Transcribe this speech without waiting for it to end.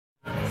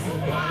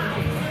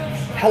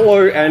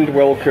Hello and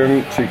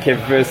welcome to Kev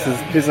vs.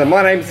 Pizza.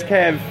 My name's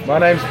Kev. My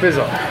name's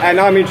Pizza. And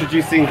I'm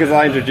introducing because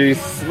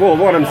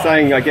what I'm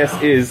saying, I guess,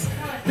 is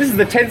this is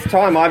the 10th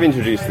time I've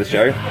introduced the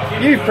show.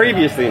 You've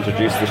previously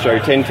introduced the show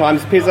 10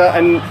 times, Pizza,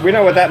 and we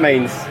know what that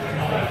means.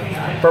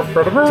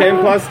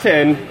 10 plus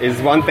 10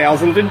 is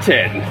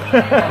 1010.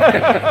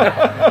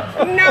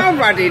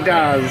 Nobody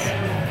does.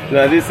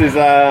 No, this is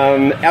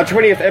our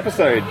 20th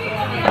episode.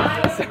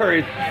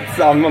 Sorry,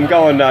 I'm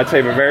going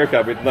Team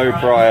America with no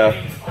prior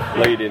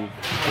lead-in.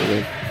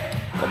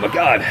 Oh my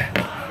god,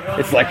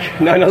 it's like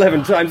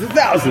 9/11 times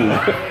 1,000.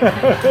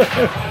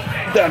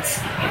 That's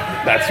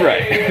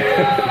right.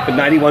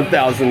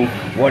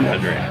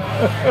 91,100.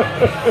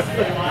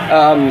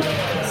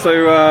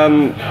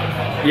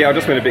 Yeah, I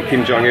just went a bit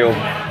Kim Jong-il.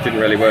 Didn't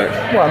really work.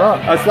 Why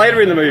not? It's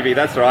later in the movie,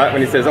 that's right,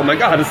 when he says, oh my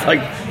god, it's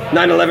like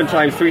 9/11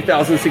 times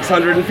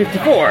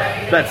 3,654.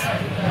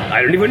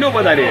 I don't even know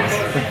what that is.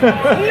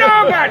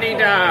 Nobody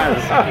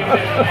does.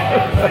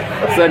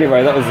 So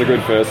anyway, that was a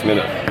good first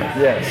minute.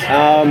 Yes.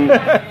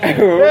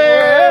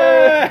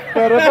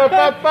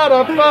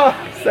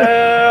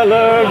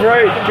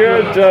 Celebrate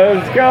good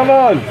times. Come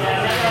on.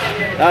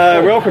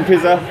 Welcome,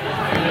 Pizza.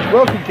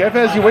 Welcome, Kev.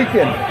 How's your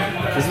weekend?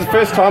 This is the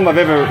first time I've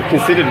ever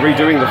considered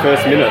redoing the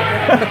first minute.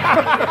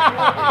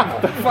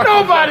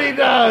 Nobody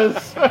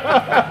does.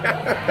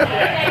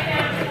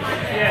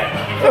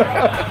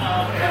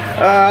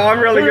 I'm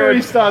really good.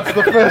 Who starts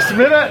the first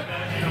minute?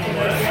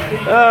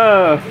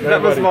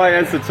 That was my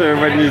answer to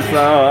when you say,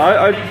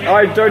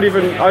 I don't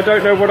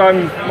know what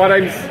my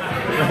name's.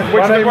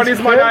 What is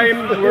my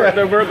name? We're at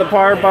the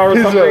Pirate Bar or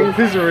something.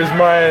 Pizza is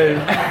my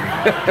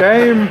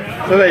game.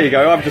 So there you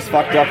go. I've just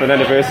fucked up an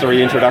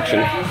anniversary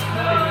introduction.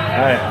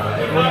 Hey,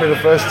 it wouldn't be the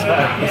first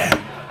time.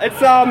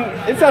 It's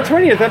our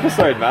 20th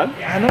episode, man.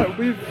 I know,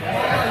 we've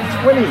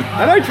 20.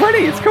 I know, 20.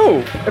 It's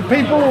cool. And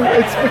people,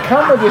 it's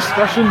become a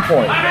discussion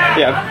point.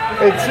 Yeah.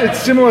 It's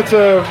similar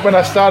to when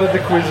I started the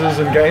quizzes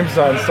and games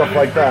night and stuff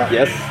like that.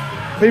 Yes.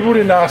 People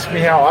didn't ask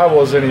me how I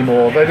was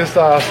anymore. They just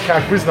asked how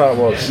quiz night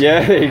was.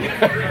 Yeah, there you go.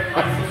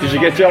 Did you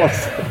get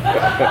jealous?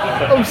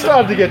 I'm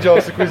starting to get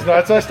jealous of quiz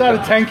night, so I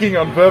started tanking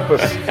on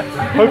purpose,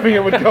 hoping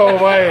it would go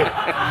away.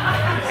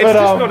 It's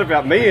just not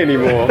about me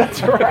anymore.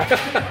 That's right.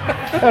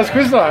 How's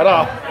quiz night?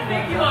 Oh,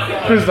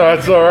 quiz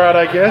night's alright,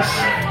 I guess.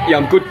 Yeah,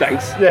 I'm good,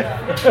 thanks. Yeah.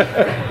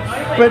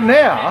 But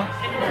now,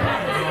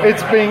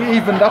 it's being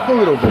evened up a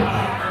little bit.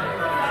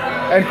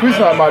 And quiz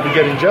night might be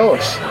getting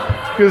jealous.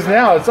 Because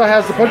now it's like,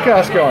 how's the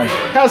podcast going?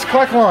 How's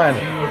Clackline?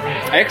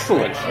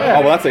 Excellent. Yeah.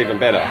 Oh, well, that's even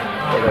better.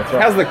 Yeah, that's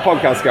right. How's the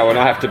podcast going?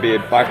 I have to be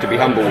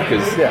humble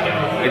because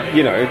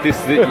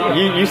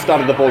you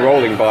started the ball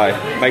rolling by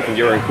making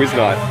your own quiz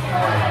night.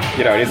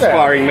 You know,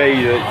 inspiring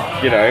me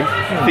that you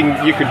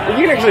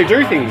can actually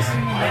do things.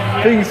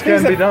 Things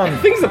can be done.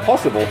 Things are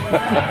possible.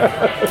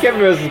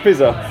 Kevin versus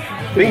Pizza.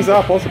 Things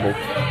are possible.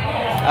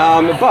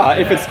 But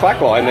if it's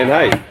Clackline, then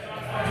hey,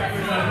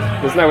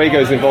 there's no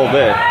egos involved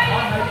there.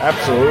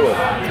 Absolutely.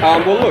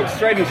 Well, look,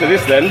 straight into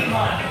this then.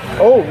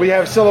 Oh, we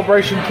have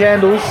celebration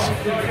candles.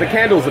 The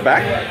candles are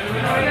back.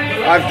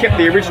 I've kept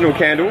the original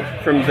candle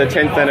from the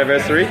 10th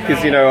anniversary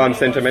because, I'm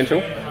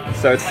sentimental.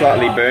 So it's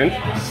slightly burned.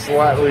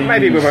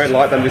 Maybe we won't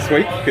light them this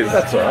week because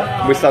that's all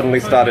right. We suddenly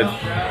started.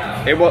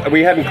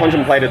 We hadn't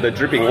contemplated the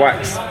dripping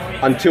wax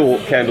until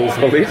candles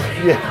were lit.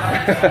 Yeah.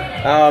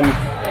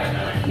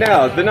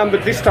 Now,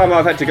 this time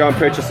I've had to go and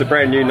purchase a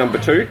brand new number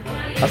 2.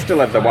 I still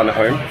have the one at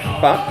home.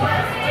 But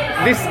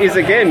this is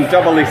again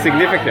doubly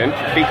significant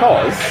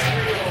because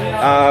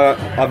I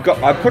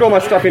put all my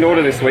stuff in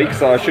order this week,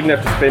 so I shouldn't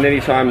have to spend any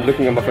time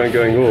looking on my phone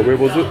going, oh, where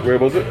was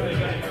it?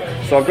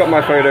 So I've got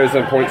my photos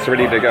and points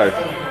ready to go.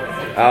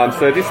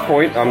 So at this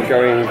point, I'm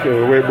going,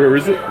 where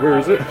is it?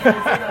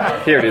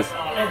 Here it is.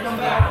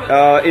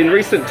 In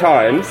recent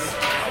times,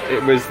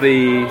 it was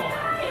the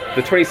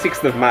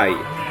 26th of May.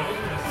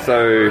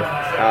 So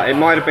it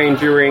might have been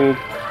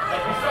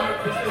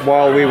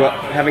while we were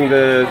having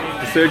the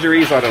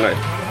surgeries, I don't know.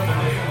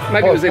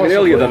 Maybe it was even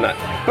earlier than that.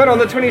 But on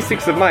the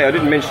 26th of May, I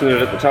didn't mention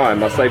it at the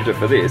time, I saved it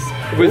for this.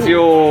 It was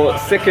your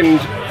second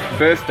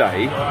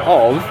birthday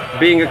of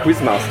being a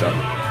quizmaster.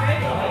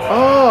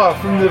 Oh,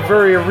 from the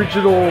very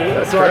original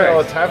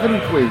Dial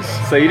Tavern quiz.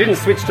 So you didn't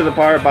switch to the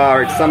Pirate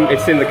Bar, it's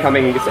August,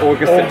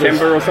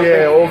 September or something?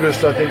 Yeah,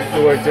 August, I think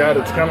it worked out,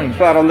 it's coming.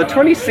 But on the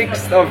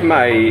 26th of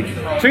May,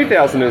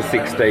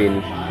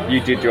 2016,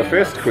 you did your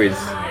first quiz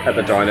at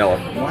the Dinella.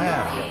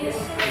 Wow.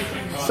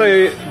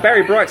 So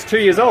Barry Bright's 2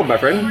 years old, my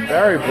friend.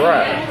 Barry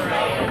Bright.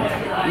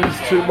 He's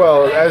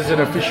as an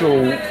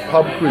official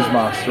pub quiz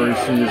master, he's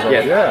 2 years old.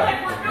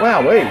 Yeah.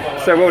 Wow,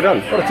 so well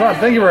done. What a time.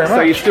 Thank you very much.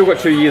 So you've still got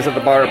 2 years at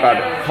the Pirate Bar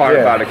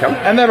to come.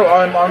 And it's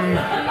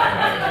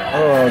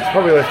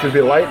probably left a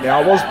bit late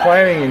now. I was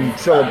planning in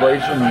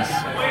celebrations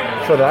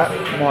for that.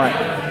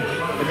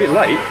 A bit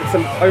late? It's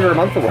over a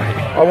month away.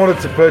 I wanted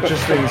to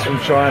purchase things from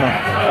China.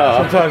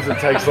 Sometimes it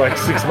takes like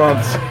 6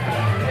 months.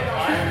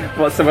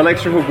 What, some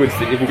electrical goods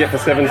that you can get for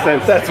 7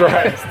 cents? That's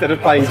right. Instead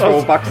of paying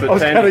 $12 at 10. I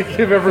was going to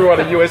give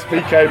everyone a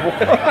USB cable.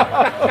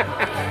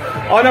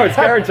 I know, it's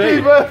guaranteed.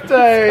 Happy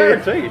birthday!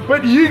 It's guaranteed.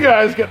 But you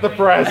guys get the It's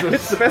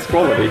prizes. the best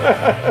quality.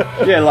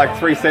 Yeah, like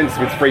 3 cents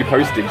with free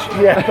postage.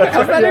 Yeah, that's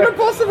How's that yeah. even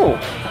possible?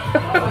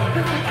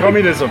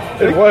 Communism.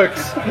 It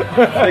works.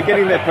 They're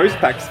getting their post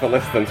packs for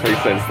less than 3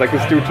 cents. They can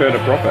still turn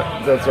a profit.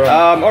 That's right.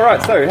 All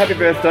right, so happy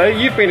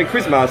birthday. You've been a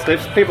quizmaster.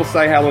 If people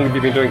say how long have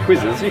you been doing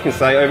quizzes, you can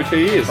say over 2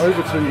 years.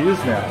 Over 2 years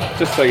now.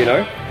 Just so you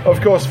know. Of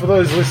course, for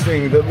those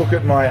listening that look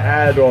at my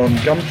ad on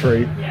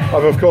Gumtree,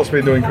 I've of course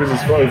been doing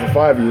quizzes for over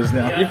 5 years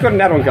now. You've got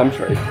an ad on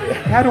Gumtree.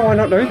 How do I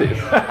not know this?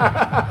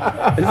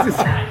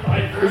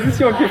 Is this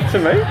your gift to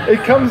me? It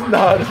comes,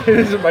 no, it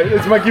isn't, mate.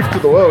 It's my gift to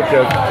the world,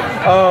 Kev.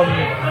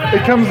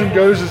 It comes and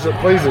goes as it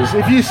pleases.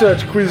 If you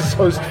search quiz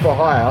host for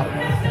hire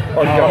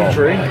on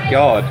Gumtree, Oh my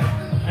God.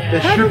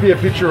 there should be a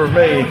picture of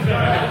me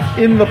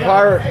in the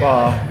pirate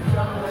bar.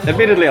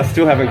 Admittedly, I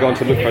still haven't gone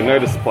to look for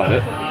Notice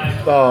Planet.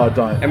 Oh,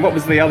 don't. And what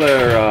was the other?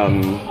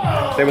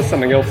 There was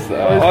something else.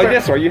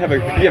 Yes, right. You have a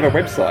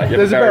website. You have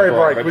There's a Barry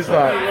Bright website. Quiz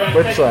Night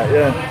website,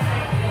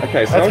 yeah.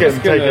 Okay, so That's I'm getting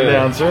just gonna, taken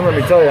down soon, let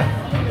me tell you.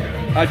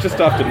 Just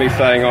after me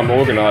saying I'm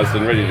organised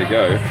and ready to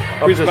go.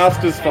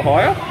 Quizmasters for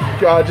hire?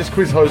 Just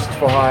quiz host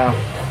for hire.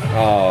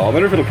 Oh, I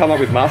wonder if it'll come up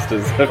with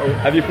masters.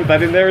 Have you put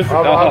that in there? I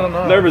don't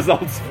know. No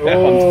results found.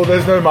 Oh,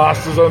 there's no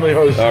masters, only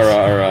hosts. All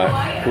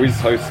right. Quiz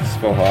hosts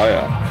for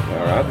hire.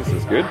 All right, this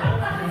is good.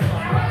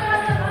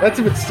 That's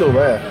if it's still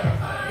there.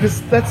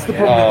 Because that's the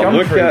problem Oh,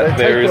 with look Gumtree. at,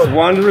 there is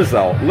one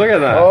result. Look at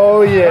that.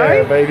 Oh,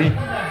 yeah, Hey? baby.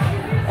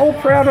 All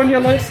proud on your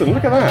lonesome.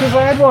 Look at that. Because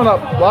I had one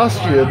up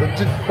last year that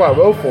did quite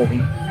well for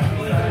me.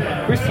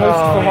 Quiz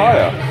hosts for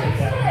hire.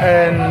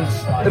 And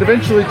it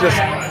eventually just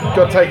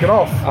got taken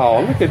off.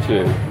 Oh, look at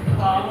you.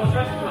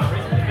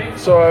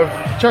 So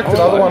I've chucked Oh,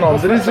 another one on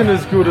what's that isn't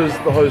as good as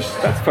the host.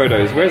 That's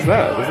photos. Where's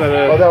that? Is that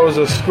Oh, a... that was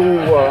a school,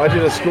 I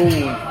did a school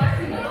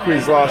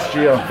quiz last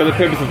year. For the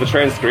purpose of the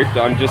transcript,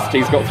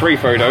 he's got 3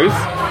 photos.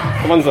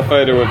 One's a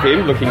photo of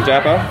him looking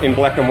dapper in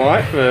black and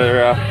white for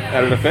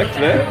added effect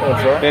there.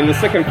 That's right. Then the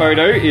second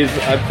photo is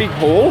a big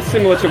hall,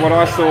 similar to what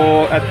I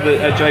saw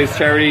at Jay's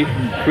charity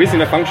quiz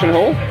in a function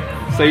hall.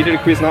 So you did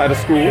a quiz night at a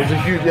school. It was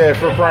a huge, yeah,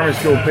 for a primary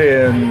school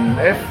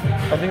PNF,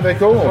 I think they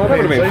call it. Oh, that would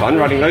have been fun,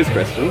 writing those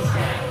questions.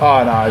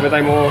 Oh, no, Were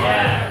they more...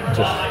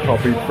 just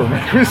copied from a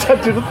quiz I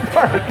did at the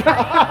Pirate.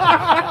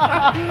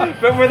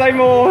 But were they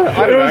more,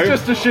 I It don't was know,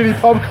 just a shitty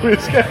pub quiz.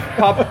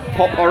 pop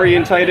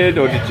orientated,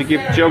 or did you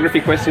give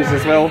geography questions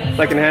as well?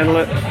 They can handle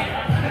it?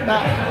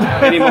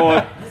 Any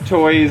more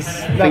toys,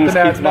 things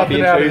kids might be Nothing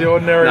into? out of the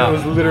ordinary. No. It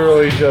was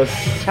literally just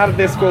How did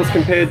their scores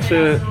compare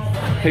to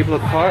people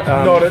at the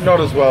Pirate? not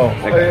as well.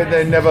 Okay.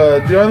 They never.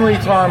 The only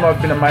time I've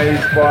been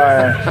amazed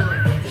by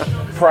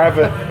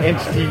private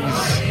entities'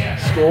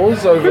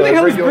 scores over Who the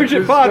hell is regular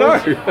Bridget quiz Bardot?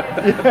 scores.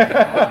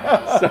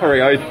 Sorry,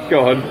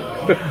 go on.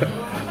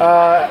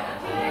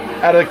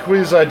 At a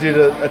quiz I did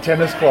at a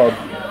tennis club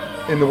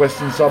in the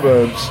western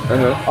suburbs,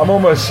 Uh-huh. I'm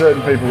almost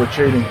certain people were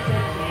cheating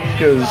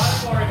because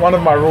one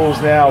of my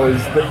rules now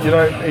is that you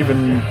don't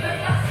even.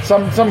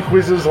 Some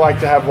quizzes like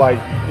to have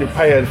you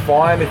pay a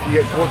fine if you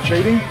get caught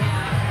cheating.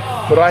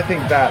 But I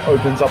think that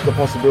opens up the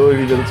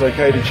possibility that it's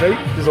okay to cheat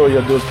because all you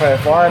got to do is pay a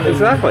fine. and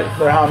Exactly.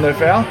 No harm, no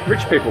foul.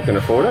 Rich people can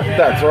afford it.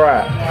 That's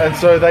right. And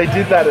so they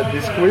did that at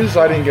this quiz.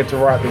 I didn't get to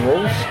write the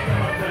rules.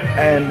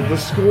 And the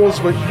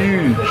scores were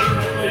huge.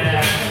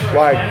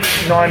 Like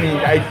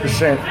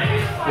 98%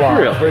 right.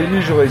 Really? But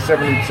usually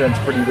 70% is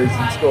a pretty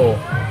decent score.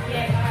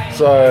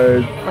 So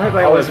I hope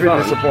they I all was a had bit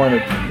fun.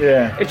 disappointed.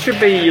 Yeah. It should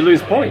be you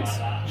lose points.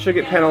 Should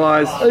get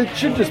penalised. It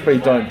should just be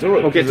don't do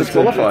it. Or get because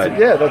disqualified.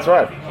 yeah, that's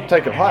right.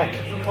 Take a hike.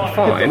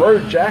 Fine. Hit the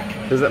road, Jack.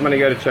 Does that money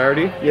go to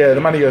charity? Yeah, the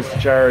money goes to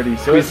charity.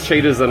 So Quiz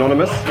Cheaters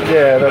Anonymous?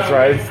 yeah, that's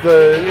right.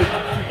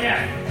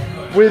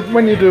 It's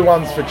when you do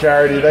ones for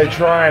charity, they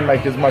try and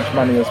make as much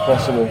money as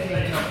possible.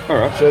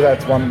 Alright. So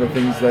that's one of the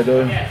things they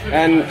do.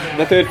 And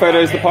the third photo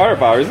is the Pirate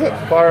Bar, is it?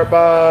 Pirate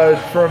Bar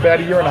from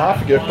about a year and a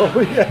half ago,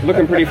 probably. Yeah.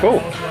 Looking pretty full.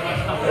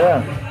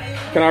 Yeah.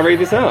 Can I read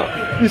this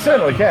out? You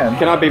certainly can.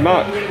 Can I be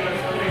Mark?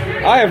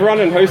 I have run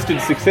and hosted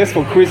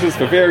successful quizzes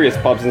for various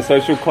pubs and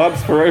social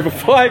clubs for over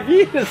 5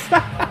 years. It's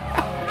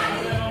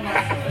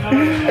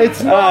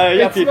not.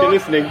 Yuck, if you're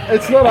listening.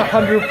 It's not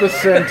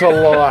 100% a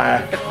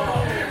lie.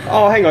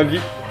 Oh, hang on.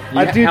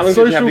 I did how long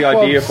social did you have the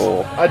clubs, idea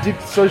for? I did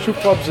social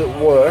clubs at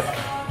work.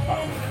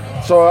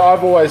 So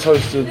I've always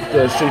hosted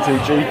the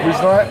CTG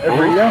quiz night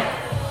every year,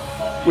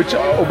 which,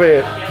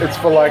 albeit it's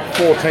for 4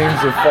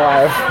 teams of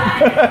 5.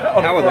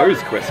 How are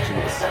those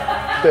questions?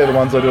 They're the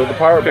ones I do at the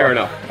Pirate Fair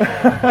Bar. enough.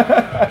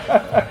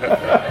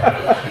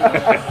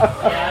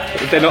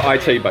 They're not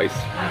IT based.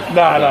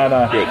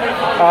 No. Good.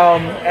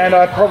 And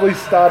I probably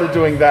started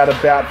doing that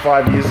about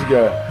 5 years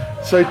ago.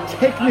 So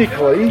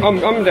technically, I'm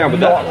down with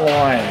not that.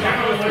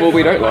 lying. Well,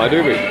 we don't lie,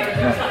 do we?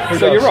 Who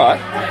So does? you're right.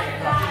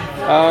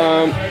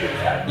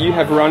 You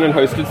have run and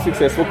hosted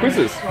successful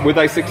quizzes. Were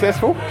they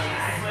successful?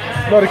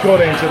 Not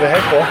according to the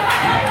heckler.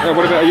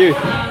 What about you?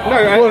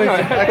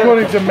 No,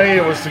 According to me,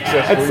 it was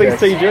successful. at yes.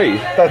 CTG.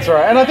 That's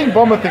right. And I think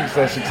Bomber thinks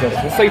they're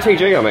successful.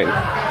 CTG, I mean.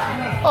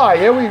 Oh,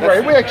 yeah, we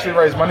actually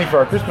raise money for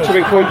our Christmas. To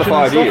include the 5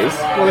 function and years.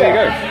 stuff. Well, there you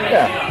go.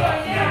 Yeah.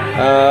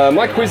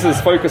 My quizzes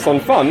focus on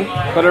fun,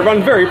 but are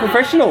run very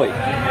professionally.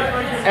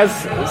 As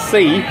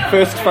see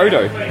first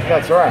photo.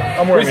 That's right.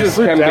 I'm wearing Quizzes a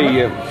suit, can damn be.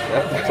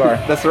 it. Sorry.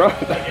 That's right.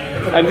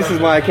 And this is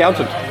my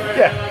accountant.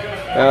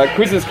 Yeah.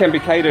 Quizzes can be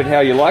catered how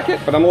you like it,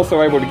 but I'm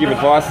also able to give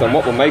advice on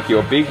what will make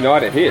your big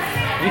night a hit.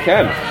 You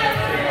can.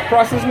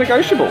 Price is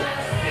negotiable.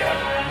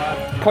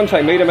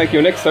 Contact me to make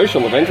your next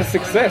social event a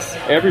success.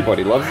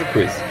 Everybody loves a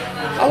quiz.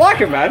 I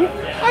like it, man.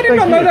 I did Thank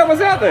not know you. that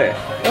was out there.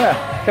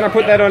 Yeah. Can I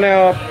put that on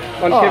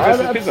Kev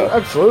vs. Pizza?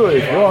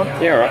 Absolutely, if you want.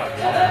 Yeah, right.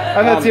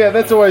 And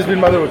that's always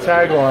been my little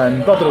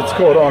tagline. Not that it's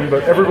caught on,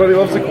 but everybody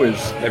loves a quiz.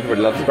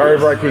 Everybody loves a Very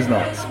quiz. bright quiz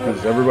nights,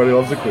 because everybody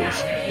loves a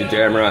quiz. You're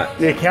damn right.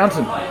 The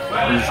accountant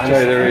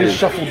is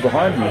shuffled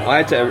behind me. I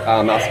had to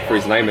ask for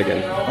his name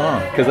again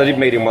because I did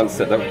meet him once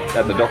at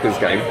the Dockers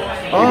game.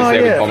 He was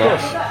there with of Bomber,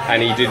 course.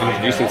 and he did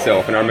introduce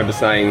himself. And I remember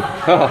saying,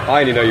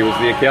 "I only know you as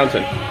the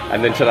accountant."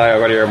 And then today I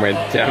got here and went,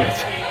 "Damn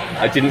it!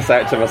 I didn't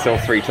say it to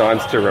myself 3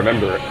 times to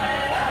remember it."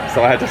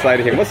 So I had to say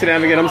to him, "What's your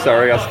name again?" "I'm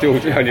sorry, I still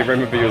only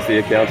remember you as the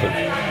accountant."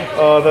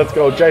 Oh, that's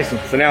gold. Jason.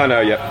 So now I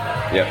know. Yep,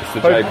 it's the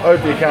J.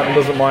 Hope the accountant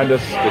doesn't mind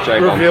us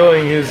J-bomb.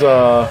 revealing his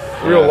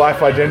real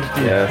life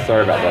identity. Yeah,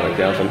 sorry about that,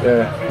 accountant.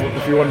 Yeah,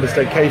 if you wanted to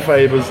stay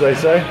kayfabe, as they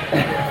say.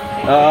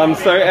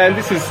 And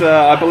this is,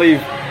 I believe,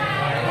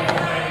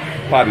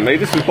 pardon me,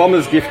 this is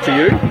Bomber's gift to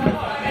you.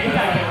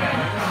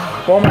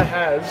 Bomber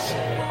has,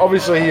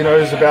 obviously he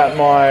knows about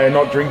my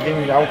not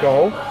drinking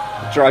alcohol,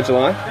 Dry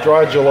July.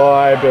 dry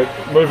July, but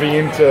moving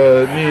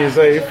into New Year's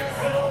Eve.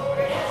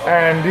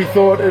 And he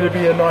thought it'd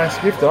be a nice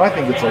gift, and I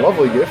think it's a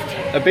lovely gift.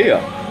 A beer.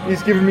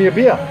 He's given me a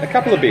beer, A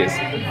couple of beers.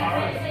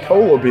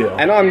 cola beer.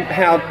 And I'm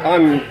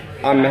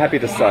happy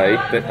to say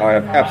that I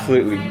have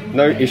absolutely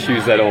no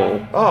issues at all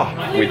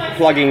with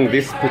plugging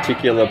this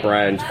particular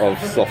brand of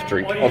soft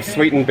drink, of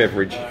sweetened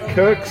beverage,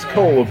 Kirk's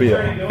cola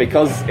beer,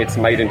 because it's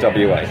made in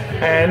WA.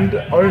 and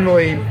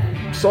only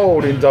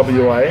sold in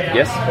WA.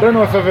 Yes. I don't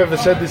know if I've ever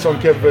said this on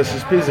Kev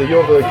vs. Pizza.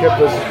 You're the Kev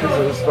vs.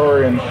 Pizza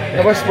historian.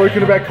 Have I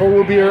spoken about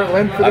cola beer at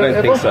length? I don't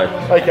ever? think so.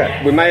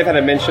 Okay. We may have had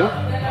a mention.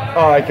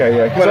 Oh, okay,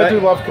 yeah. Because But I do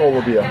love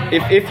cola beer.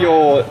 If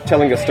you're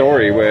telling a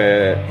story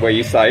where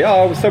you say,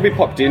 "Oh, so we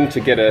popped in to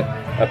get a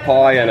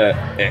pie and a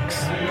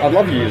X," I'd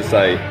love you to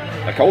say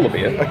a cola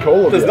beer. A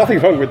cola There's beer. nothing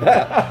wrong with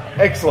that.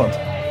 Excellent.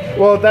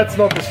 Well, that's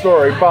not the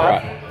story, but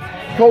Right.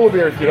 cola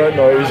beer, if you don't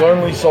know, is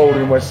only sold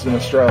in Western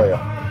Australia.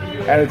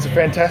 And it's a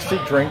fantastic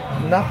drink.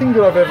 Nothing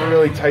that I've ever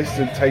really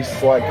tasted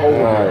tastes like cola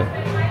beer.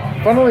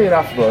 Funnily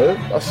enough, though,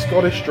 a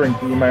Scottish drink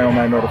that you may or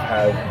may not have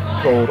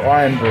had called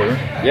Iron Brew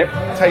Yep.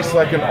 tastes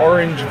like an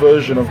orange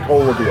version of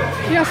cola beer.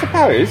 Yeah, I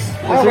suppose.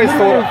 I always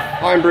thought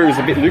Iron Brew was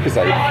a bit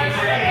Lucasade.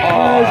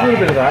 There's a little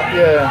bit of that,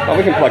 yeah. Oh,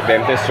 we can plug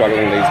them. They're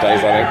struggling these days,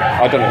 I think.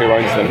 I don't know who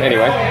owns them.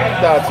 Anyway,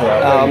 That's all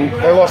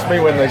right. They lost me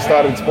when they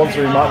started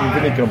sponsoring Martin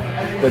Vinicum,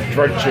 the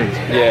drug cheese.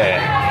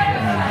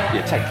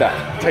 yeah, take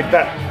that. Take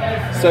that.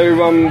 So,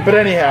 But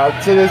anyhow,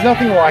 so there's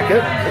nothing like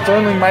it. It's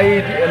only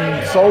made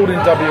and sold in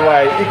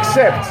WA,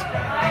 except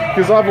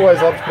because I've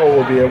always loved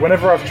cola beer.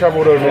 Whenever I've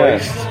travelled over Yeah.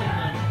 east,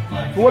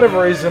 for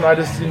whatever reason, I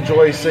just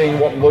enjoy seeing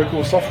what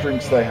local soft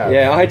drinks they have.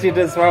 yeah, I did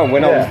as well.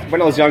 When Yeah. I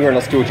was younger and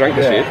I still drank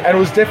the shit. And it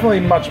was definitely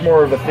much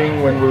more of a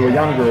thing when we were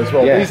younger as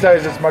well. Yeah. These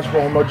days, it's much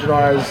more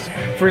homogenised.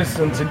 For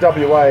instance, in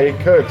WA,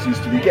 Kirk's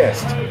used to be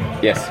Guest.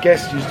 Yes.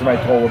 Guest used to make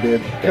cola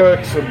beer.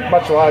 Kirk's a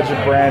much larger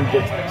brand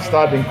that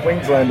started in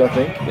Queensland, I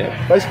think. Yeah.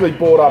 Basically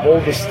bought up all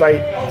the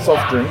state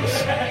soft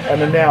drinks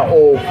and are now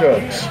all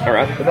Kirk's. All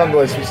right. But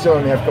nonetheless, we still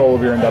only have cola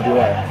beer in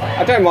WA.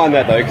 I don't mind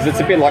that though, because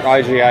it's a bit like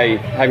IGA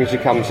having to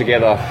come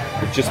together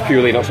just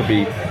purely not to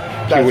be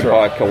That's cured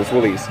right. by Coles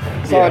Woolies.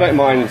 So Yeah. I don't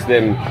mind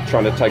them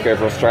trying to take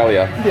over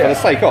Australia Yeah. for the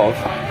sake of.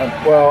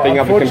 Well, Being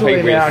able to unfortunately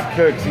compete now with-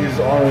 Kirk's is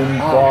owned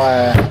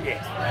by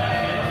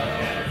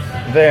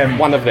them.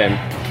 One of them.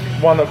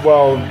 One that,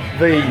 well,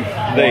 the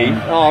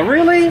Oh,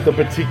 really? the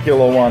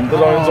particular one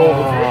that owns all the.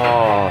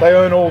 Oh. They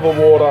own all the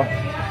water.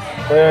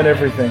 They own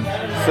everything.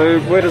 So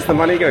where does the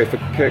money go for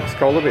Kirk's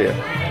Cola Beer?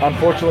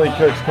 Unfortunately,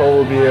 Kirk's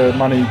cola beer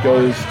money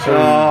goes to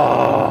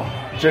Oh,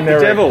 the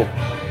generic. devil.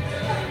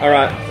 All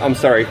right, I'm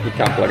sorry, we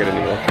can't plug it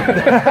anymore.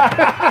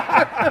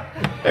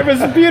 It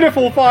was a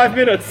beautiful 5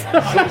 minutes.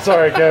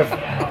 Sorry, Kev.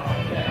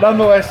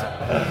 Nonetheless,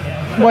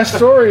 my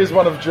story is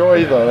one of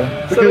joy, though,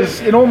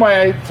 because in all my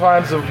 8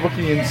 times of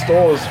looking in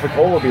stores for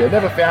cola beer, I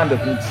never found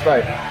it in the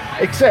state.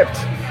 Except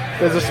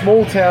there's a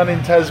small town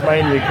in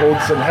Tasmania called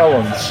St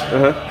Helens,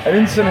 and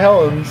in St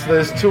Helens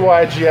there's 2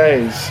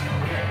 IGAs.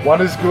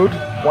 One is good,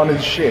 one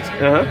is shit.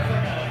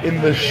 In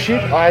the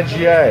shit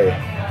IGA,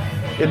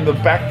 in the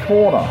back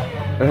corner,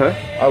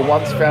 I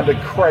once found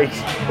a crate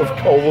of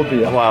cola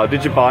beer. Wow,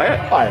 did you buy it?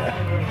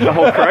 The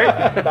whole crate?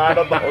 No,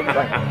 not the whole crate.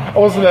 I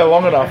wasn't there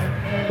long enough.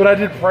 But I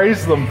did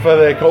praise them for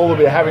their cola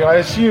beer having. I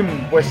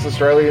assume West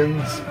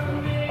Australians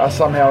are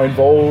somehow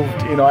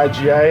involved in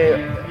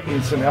IGA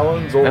in St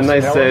Helens or And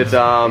St they Helens. said,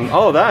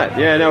 oh, that.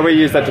 Yeah, no, we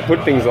used that to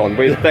put things on.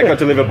 That got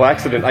delivered by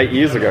accident 8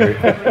 years ago.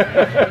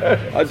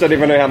 I don't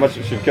even know how much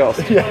it should cost.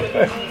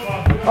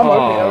 I'm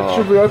opening.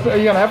 Should we open? Are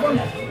you going to have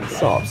one?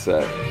 So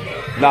upset.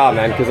 Nah,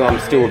 man, because I'm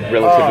still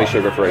relatively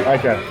sugar-free.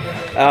 Okay.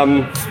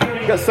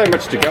 Got so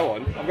much to go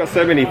on. I've got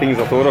so many things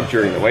I thought of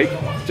during the week.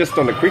 Just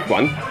on a quick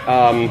one.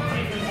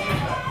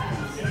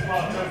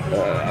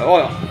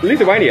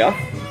 Lithuania.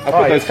 I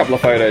put those couple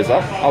of photos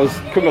up.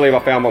 Couldn't believe I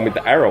found one with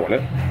the arrow on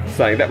it,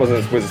 saying that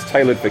was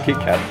tailored for Kit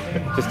Kat.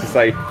 Just to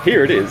say,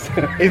 here it is.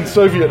 In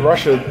Soviet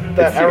Russia,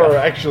 that arrow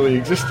actually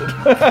existed.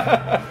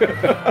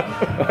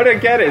 I don't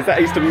get it. Is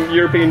that Eastern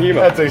European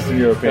humour? That's Eastern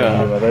European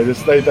humour.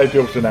 They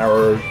built an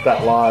arrow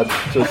that large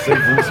to see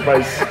from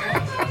space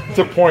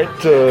to point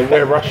to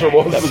where Russia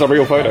was. That was a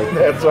real photo.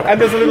 That's right. And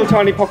there's a little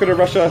tiny pocket of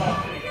Russia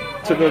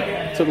to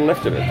the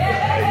left of it.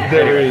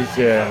 There is,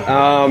 yeah.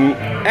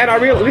 And I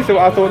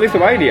thought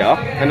Lithuania,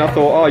 and I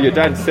thought, oh, your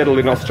dad settled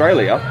in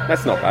Australia.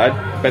 That's not bad.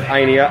 But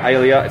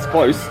Alia, it's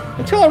close.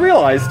 Until I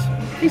realised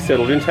he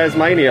settled in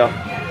Tasmania.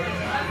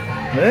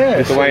 Yeah,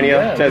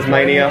 Lithuania,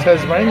 Tasmania.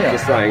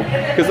 Just saying.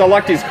 Because I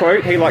liked his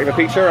quote. He liked the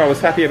picture. I was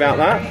happy about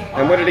that.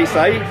 And what did he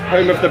say?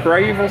 Home of the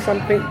brave or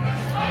something?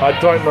 I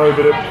don't know,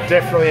 but it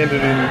definitely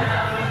ended in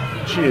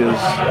cheers,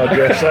 I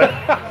dare say.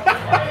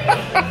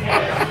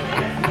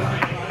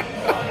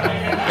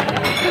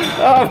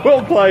 Oh,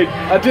 well played.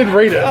 I did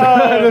read it.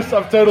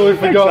 I've totally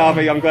Thanks, forgotten.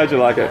 Harvey. I'm glad you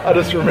like it. I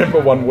just remember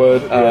one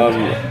word.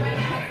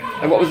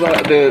 And what was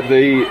that?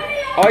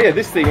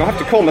 This thing. I have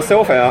to call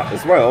myself out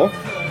as well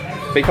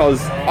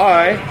because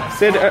I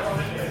said.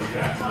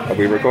 Are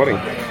we recording?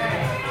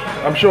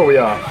 I'm sure we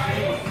are.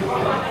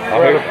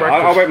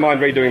 I won't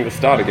mind redoing the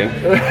start again.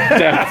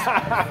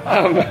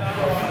 Damn it.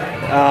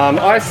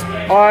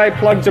 I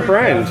plugged a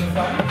brand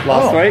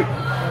last week,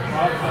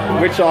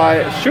 which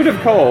I should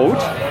have called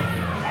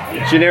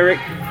generic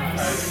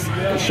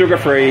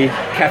sugar-free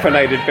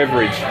caffeinated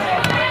beverage.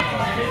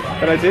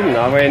 But I didn't.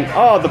 I went,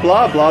 the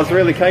blah blahs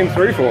really came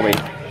through for me.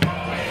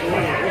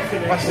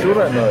 I still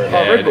don't know.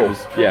 Yeah, Red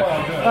Bulls. Yeah.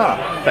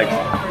 Thanks.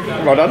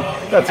 Well done.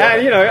 That's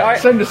it. And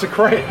send us a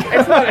crate.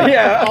 It's not.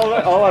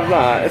 I'll have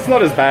that. It's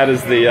not as bad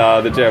as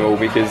the Devil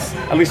because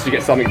at least you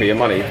get something for your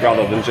money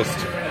rather than just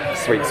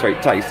sweet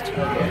taste.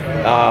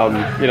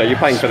 You're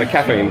paying for the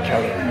caffeine.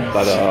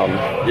 But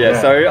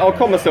so I'll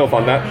call myself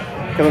on that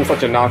because I'm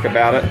such a narc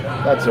about it.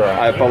 That's all right.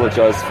 I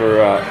apologise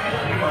for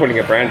putting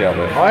a brand out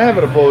there. I have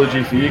an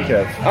apology for you,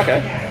 Kev.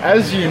 Okay.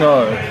 As you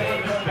know,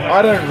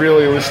 I don't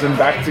really listen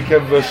back to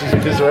Kev versus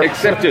Pizza.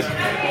 Accepted.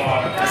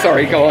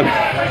 Sorry, go on.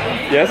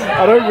 Yes?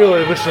 I don't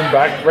really listen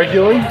back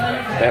regularly.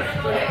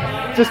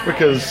 Yep. Just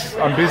because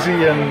I'm busy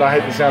and I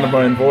hate the sound of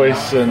my own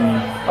voice, and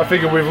I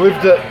figure we've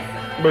lived it,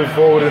 moved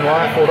forward in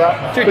life, all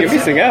that. Dude, you're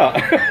missing out.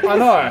 I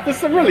know. There's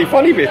some really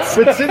funny bits.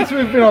 But since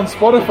we've been on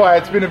Spotify,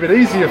 it's been a bit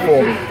easier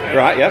for me.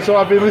 Right, yeah. So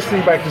I've been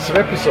listening back to some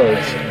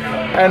episodes,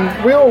 and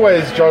we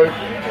always joke,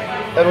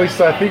 at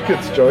least I think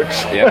it's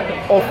jokes,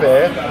 off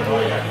air,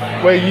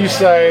 where you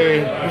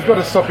say, we've got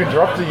to stop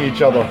interrupting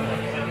each other,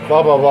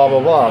 blah, blah, blah, blah,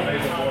 blah.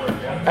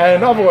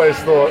 And I've always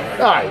thought,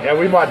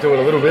 we might do it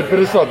a little bit, but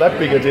it's not that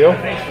big a deal.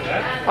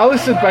 I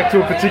listened back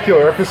to a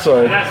particular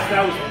episode,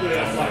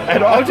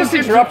 and I'll just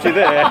interrupt you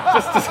there.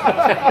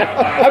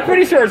 I'm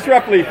pretty sure it's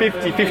roughly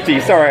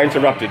 50-50. Sorry, I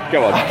interrupted.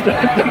 Go on.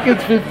 I think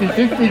it's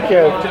 50-50,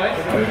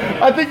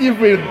 Kev. I think you've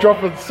been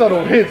dropping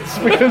subtle hints,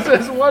 because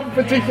there's one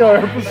particular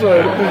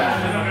episode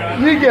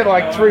you get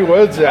like 3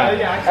 words out,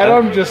 and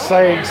I'm just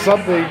saying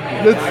something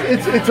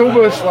that's it's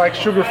almost like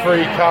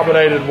sugar-free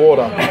carbonated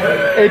water.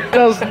 It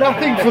does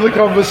nothing for the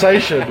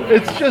conversation.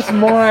 It's just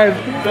my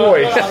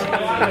voice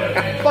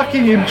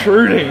fucking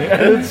intruding,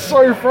 and it's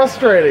so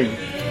frustrating.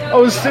 I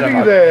was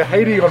sitting there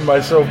hating on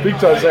myself big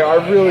time, saying I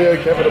really owe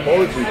Kevin an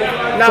apology.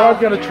 No. So I'm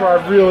going to try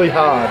really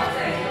hard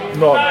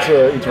not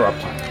to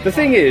interrupt. The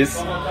thing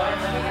is,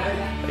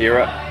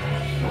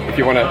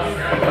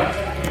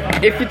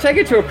 if you take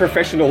it to a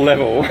professional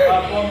level,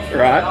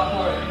 right?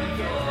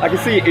 I can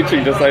see you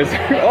itching to say,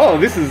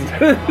 this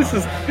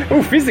is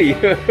fizzy.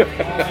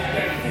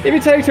 If you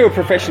take it to a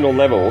professional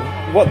level,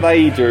 what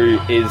they do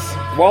is,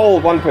 while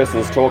one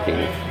person's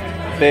talking,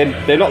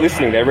 they're not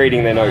listening, they're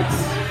reading their notes.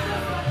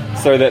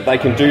 So that they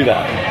can do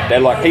that.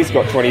 They're like, he's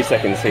got 20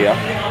 seconds here,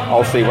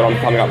 I'll see what I'm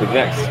coming up with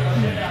next.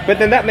 But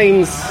then that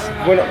means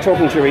we're not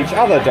talking to each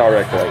other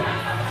directly.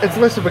 It's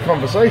less of a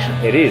conversation.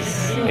 It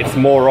is. It's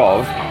more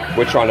of,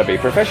 we're trying to be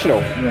professional.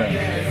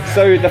 Yeah.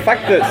 So the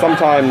fact that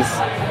sometimes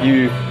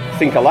you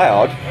think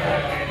aloud,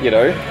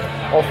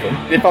 often,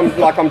 if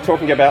I'm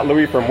talking about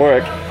Louis from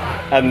work,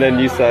 and then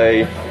you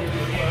say,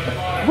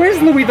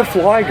 where's Louis the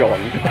Fly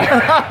gone?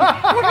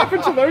 What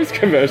happened to those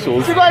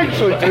commercials? Did I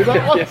actually do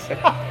that once?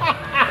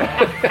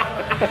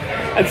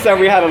 And so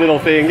we had a little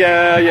thing, he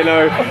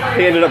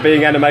ended up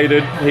being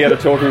animated, he had a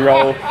talking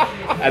role,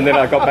 and then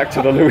I got back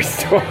to the Louis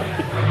story.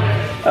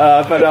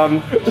 Shout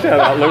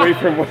out Louis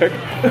from work.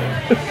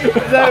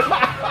 Is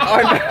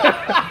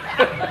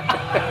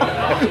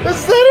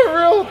that a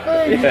real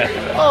thing?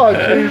 Yeah. Oh,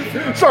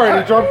 jeez. Sorry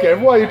to drop,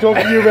 Kev. Why are you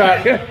talking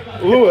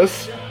about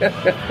Lewis?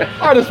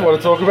 I just want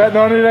to talk about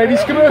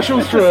 1980s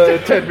commercials for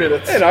 10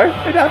 minutes. It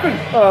happened.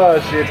 Oh,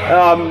 shit.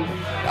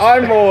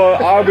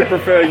 I would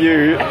prefer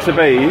you to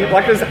be,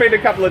 like there's been a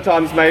couple of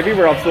times maybe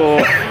where I've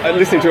thought,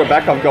 listening to it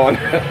back, I've gone,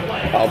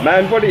 Oh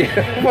man, what do you?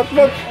 What?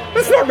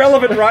 That's not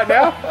relevant right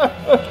now.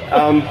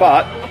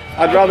 But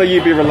I'd rather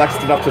you be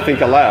relaxed enough to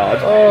think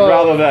aloud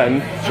rather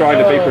than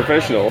trying to be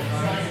professional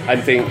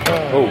and think,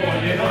 oh,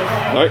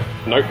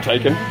 nope,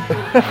 taken.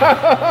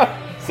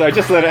 So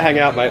just let it hang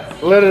out, mate.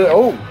 Let it.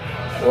 Oh,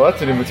 well,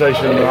 that's an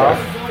invitation and a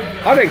half.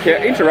 I don't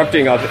care.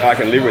 Interrupting, I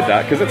can live with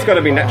that because it's got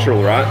to be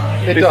natural, right?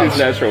 It this does. is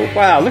natural.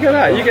 Wow, look at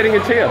that. You're getting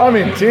a tear. I'm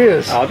in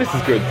tears. Oh, this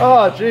is good.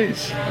 Oh,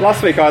 jeez.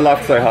 Last week I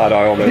laughed so hard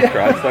I almost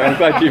cried, so I'm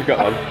glad you've got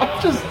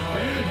one. Just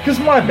because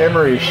my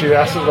memory is shit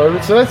ass at the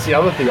moment, so that's the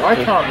other thing. I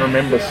can't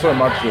remember so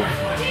much of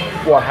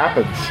what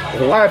happens.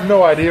 I have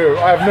no idea.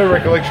 I have no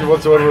recollection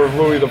whatsoever of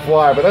Louis the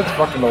Fly, but that's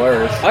fucking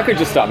hilarious. I could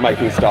just start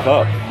making stuff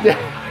up Yeah,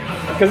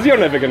 because you're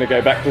never going to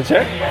go back to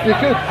check. you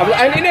could.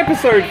 And in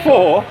episode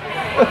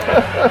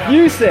 4,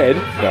 you said,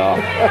 no.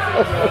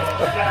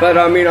 But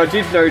I mean, I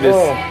did notice,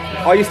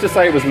 I used to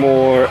say it was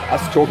more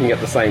us talking at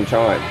the same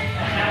time.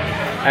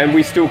 And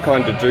we still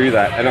kind of do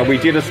that. And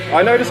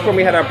I noticed when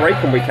we had our break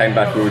when we came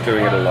back, we were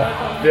doing it a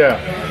lot. Yeah.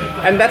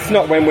 And that's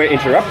not when we're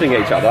interrupting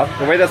each other.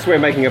 That's we're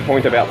making a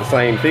point about the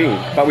same thing.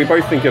 But we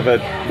both think of it,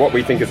 what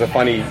we think is a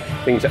funny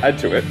thing to add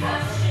to it.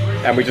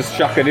 And we just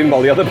chuck it in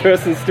while the other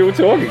person's still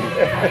talking.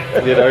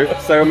 You know?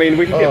 So, I mean,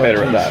 we can get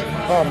better at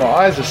that. Oh, my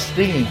eyes are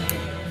stinging.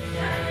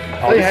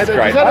 Oh, this is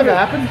great. Does that ever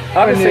happen?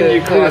 I haven't seen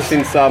you cry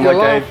since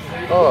I gave...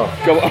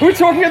 Oh, We're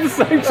talking at the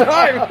same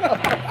time.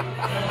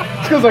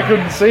 it's because I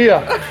couldn't see you.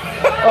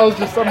 I'm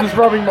just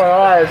rubbing my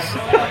eyes.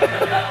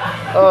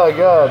 Oh,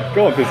 God.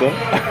 Go on, Pizza.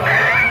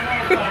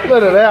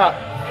 Let it out.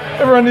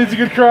 Everyone needs a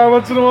good cry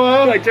once in a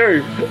while. I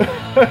do.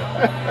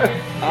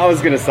 I was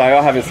going to say,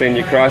 I haven't seen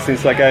you cry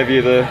since I gave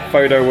you the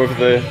photo of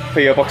the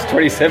PO Box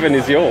 27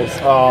 is yours.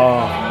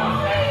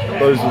 Oh,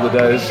 those were the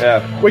days.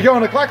 Yeah. We're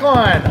going to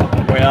Clackline.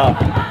 We are.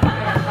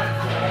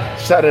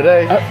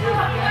 Saturday.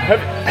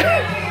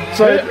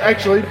 So,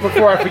 actually,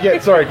 before I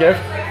forget, sorry, Kev,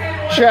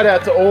 shout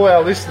out to all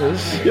our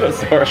listeners. Yeah,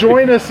 sorry.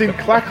 Join us in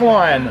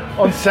Clackline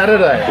on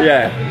Saturday.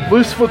 Yeah.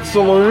 Loosefoot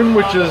Saloon,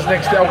 which is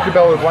next to El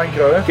Cabello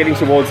Blanco. Getting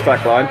towards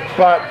Clackline.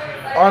 But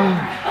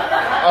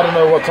I don't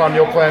know what time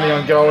you're planning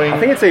on going. I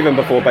think it's even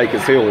before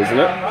Baker's Hill, isn't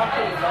it?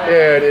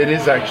 Yeah, it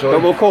is actually.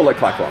 But we'll call it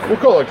Clackline. We'll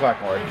call it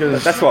Clackline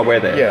because That's why we're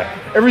there.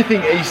 Yeah,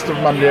 everything east of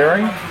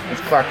Mundaring is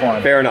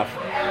Clackline. Fair enough.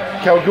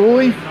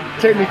 Kalgoorlie,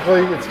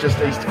 technically, it's just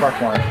east of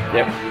Clackline.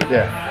 Yep.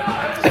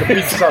 Yeah,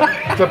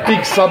 it's a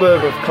big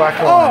suburb of Oh,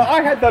 Clackline.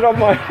 I had that on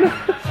my...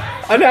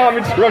 And now I'm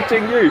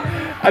interrupting you.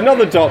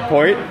 Another dot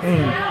point.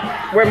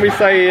 When we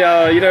say,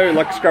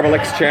 like Scrabble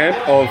X champ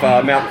of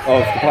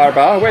the Pirate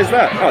Bar, where's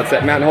that? Oh, it's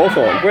at Mount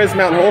Hawthorn. Where's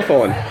Mount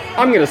Hawthorn?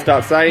 I'm going to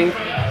start saying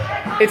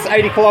it's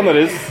 80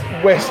 kilometres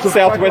West of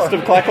southwest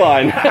of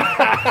Clackline.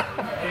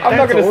 I'm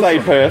not going to say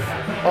awesome. Perth.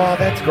 Oh,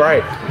 that's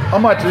great. I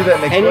might do that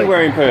next Anywhere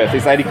week. in Perth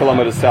is 80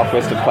 kilometres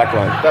southwest of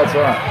Clackline. That's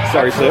right.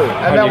 Sorry, sir.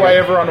 And that way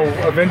everyone will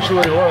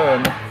eventually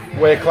learn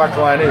where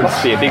Clackline is.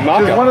 Must be a big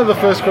marker. Because one of the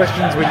first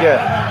questions we get,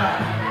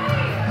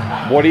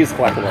 What is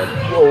Clackline?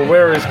 well,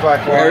 where is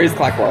Clackline? Where is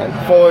Clackline?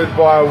 Followed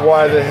by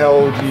why the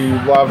hell do you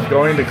love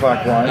going to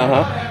Clackline?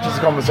 Uh-huh. Which is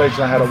a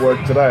conversation I had at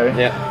work today.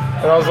 Yeah.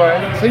 And I was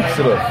like, it's heaps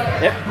to do.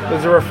 Yep.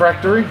 There's a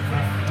refractory.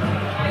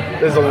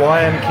 There's a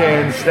lion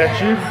can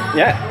statue.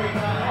 Yeah.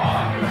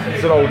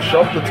 There's an old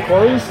shop that's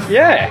closed.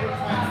 Yeah.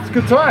 It's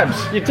good times.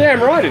 You're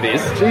damn right it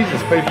is.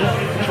 Jesus, people.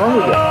 What's wrong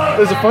with you?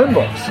 There's a phone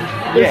box.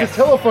 There's Yes. a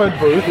telephone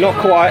booth Not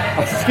quite.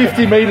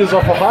 50 metres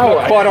off a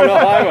highway. Quite on a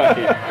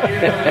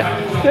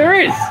highway. There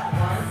is.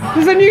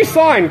 There's a new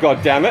sign,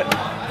 goddammit.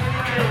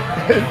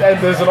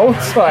 And there's an old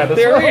sign as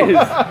There well.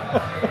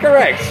 is.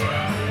 Correct.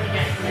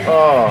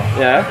 Oh,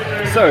 Yeah.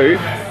 So,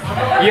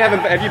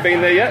 have you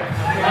been there yet?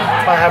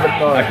 I haven't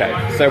known.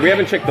 Okay. So we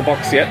haven't checked the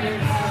box yet.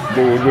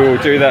 We'll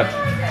do that.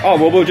 Oh,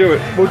 well, we'll do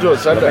it We'll do it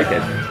the Saturday.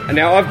 weekend. And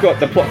now I've got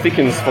the plot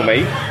thickens for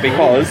me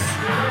because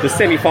the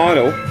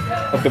semi-final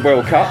of the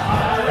World Cup,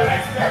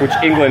 which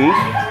England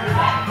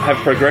have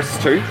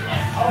progressed to.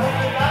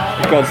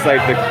 God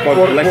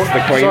bless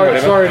the Queen, sorry, whatever.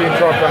 sorry to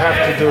interrupt. I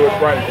have to do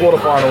it right.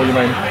 Quarterfinal, you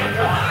mean?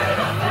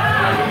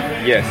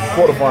 Yes.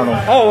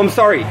 Quarterfinal. Oh, I'm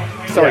sorry.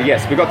 Sorry, Yeah.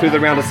 yes. We got through the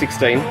round of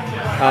 16.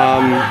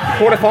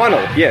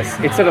 Quarterfinal, yes.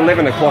 It's at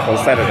 11 o'clock on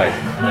Saturday.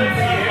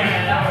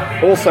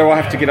 Also, I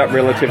have to get up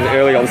relatively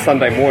early on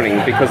Sunday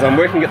morning because I'm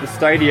working at the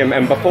stadium,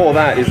 and before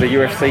that is a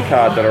UFC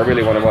card that I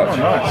really want to watch. Oh,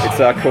 nice.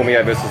 It's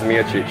Cormier versus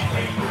Miocic.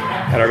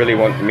 And I really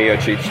want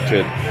Miocic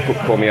to put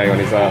Cormier on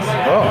his ass.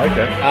 Oh,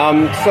 okay.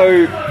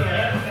 So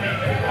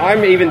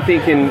I'm even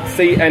thinking,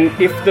 and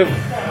if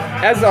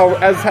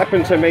as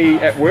happened to me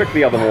at work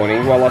the other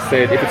morning, while I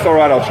said, if it's all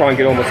right, I'll try and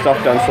get all my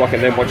stuff done so I can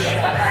then watch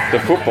the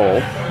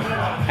football,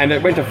 and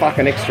it went to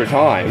fucking extra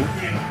time,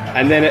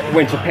 and then it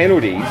went to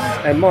penalties,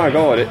 and my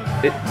God,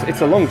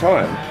 it's a long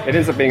time. It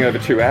ends up being over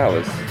 2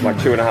 hours, like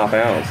 2.5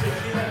 hours.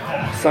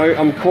 So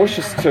I'm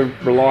cautious to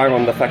rely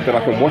on the fact that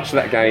I can watch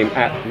that game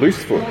at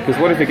Loosefoot, because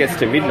what if it gets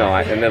to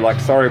midnight and they're like,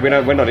 sorry, we're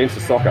not into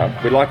soccer,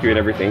 we like you and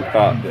everything,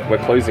 but we're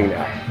closing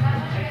now.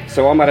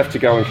 So I might have to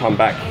go and come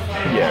back.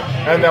 Yeah,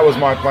 and that was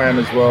my plan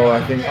as well.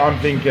 I'm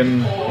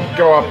thinking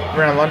go up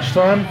around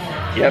lunchtime,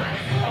 Yep.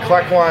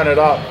 Clackline it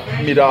up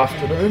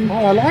mid-afternoon. Oh,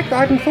 I like that. I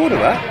hadn't thought of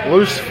that.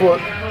 Loose foot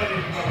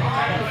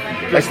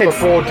just said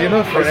before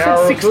dinner for an They hour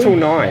said or 6 two. till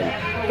 9.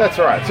 That's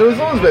right. So as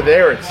long as we're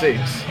there at 6,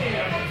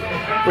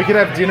 we can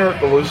have dinner at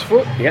the Loose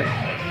Foot, Yep.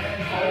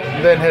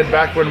 then head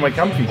back when we're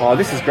comfy. Oh,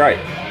 this is great.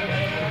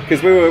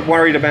 Because we were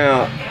worried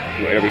about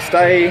where do we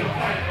stay,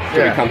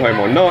 do we come home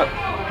or not.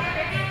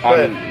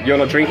 You're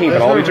not drinking,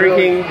 but I'll be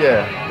drinking.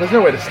 There's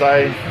nowhere to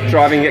stay.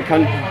 Driving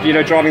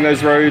driving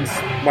those roads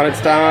when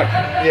it's dark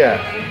Yeah,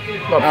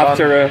 not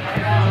after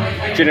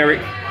a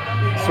generic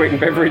sweetened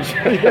beverage.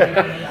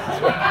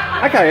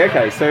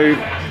 Okay. So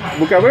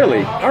we'll go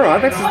early. All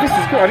right, this is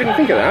good. I didn't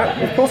think of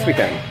that. Of course we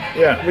can.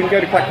 Yeah. We can go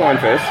to Clackline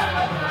first.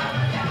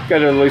 Go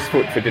to the Loose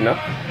Foot for dinner.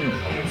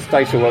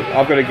 Stay till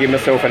I've got to give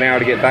myself an hour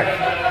to get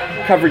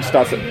back. Coverage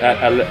starts at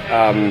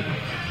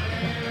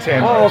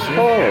 10. oh, of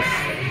course.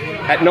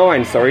 At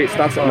 9, sorry. It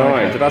starts at 9.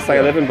 Okay. Did I say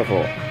 11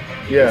 before?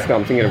 Yeah. So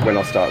I'm thinking of when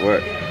I'll start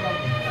work.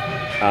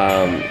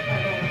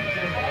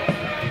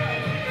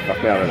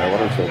 Fuck me, I don't know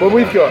what I'm talking But about.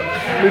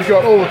 we've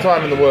got all the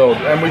time in the world,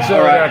 and we certainly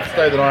All right. don't have to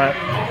stay the night.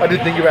 I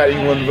did think about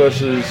England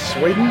versus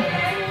Sweden,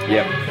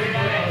 Yep.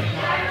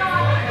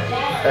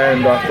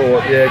 and I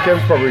thought, yeah,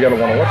 Kev's probably going to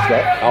want to watch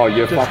that. Oh,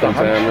 you're Just fucking a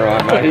hunch. damn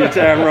right, mate. You're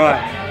damn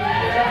right.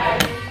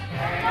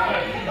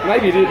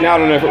 Maybe you did. Now I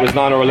don't know if it was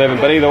 9 or 11,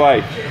 but either way,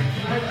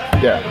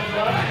 Yeah.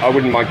 I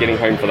wouldn't mind getting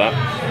home for that.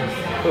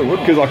 Who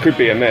wouldn't? Because I could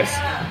be a mess.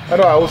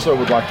 And I also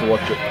would like to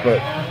watch it, but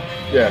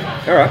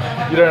yeah, All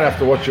right. you don't have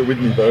to watch it with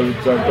me though.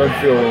 Don't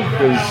feel,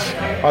 because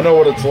I know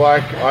what it's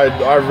like.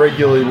 I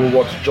regularly will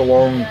watch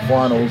Geelong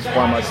finals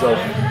by myself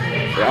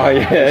Oh,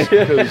 yeah.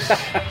 because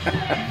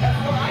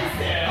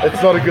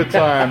it's not a good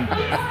time.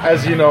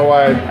 As you know,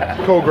 I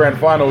call grand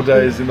final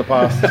days in the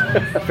past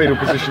fetal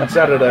position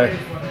Saturday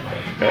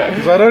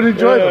because I don't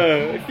enjoy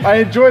them. I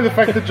enjoy the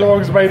fact that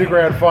Geelong's made a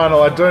grand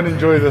final. I don't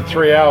enjoy the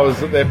 3 hours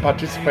that they're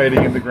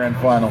participating in the grand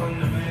final.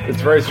 It's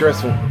very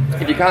stressful.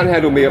 If you can't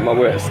handle me at my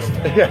worst,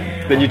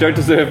 Yeah. then you don't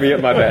deserve me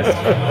at my best.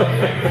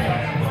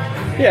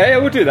 Yeah,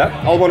 we'll do that.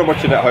 I'll want to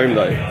watch it at home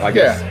though, I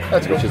guess. Yeah,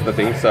 that's which cool. is the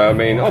thing. So I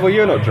mean, well,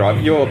 you're not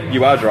driving. You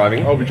are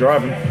driving. I'll be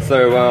driving.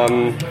 So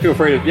feel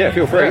free to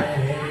feel free.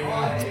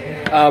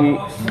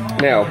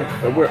 Now,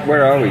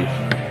 where are we?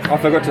 I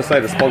forgot to say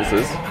the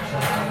sponsors.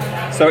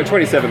 So at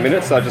 27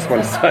 minutes, I just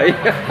want to say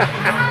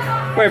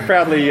we're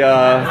proudly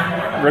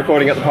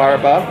recording at the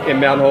Pirate Bar in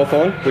Mount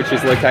Hawthorn, which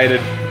is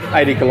located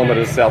 80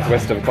 kilometres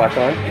southwest of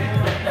Clackline.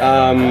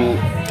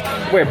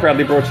 We're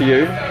proudly brought to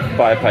you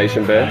by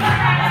Patient Bear.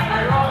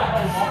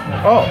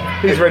 Oh,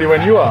 he's ready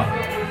when you are.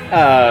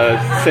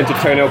 Scented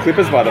toenail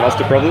clippers by the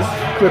Mustard Brothers.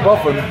 Clip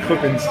off and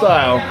clip in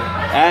style.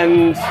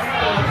 And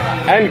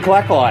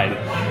Clackline.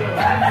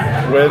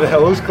 Where the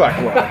hell is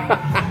Clackline?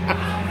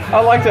 I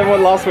liked it what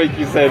last week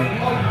you said,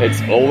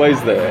 it's always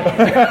there.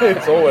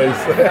 It's always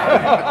there.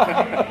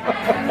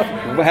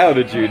 How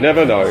did you?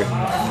 Never know.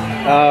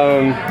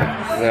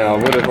 Now,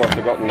 what have I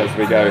forgotten as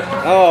we go?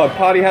 Oh,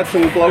 party hats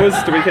and blowers,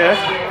 do we care?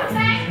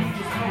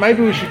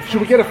 Maybe we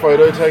should we get a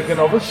photo taken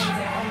of us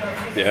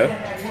Yeah.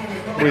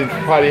 with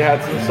party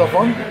hats and stuff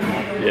on?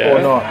 Yeah.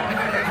 Or not?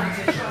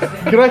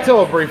 Can I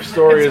tell a brief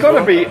story It's as got to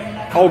well? be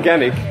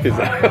organic, is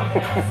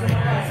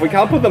it? We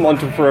can't put them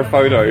onto for a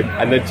photo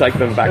and then take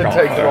them back off.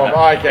 take them off.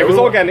 Oh, okay. It was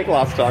Well, organic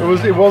last time. It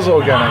was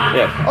organic.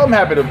 Yeah. I'm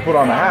happy to put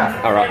on a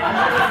hat. All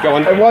right. Go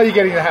on. And while you're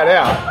getting the hat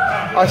out,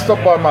 I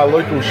stopped by my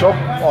local shop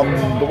on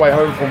the way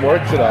home from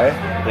work today.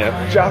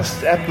 Yeah.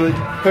 Just at the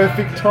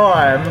perfect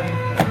time,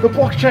 the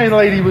blockchain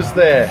lady was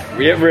there,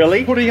 Yeah,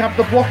 really? putting up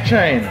the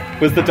blockchain.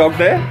 Was the dog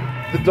there?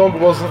 The dog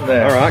wasn't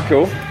there. All right,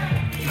 cool.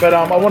 But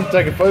I want to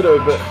take a photo,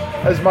 but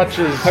as much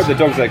as Hope the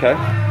dog's okay.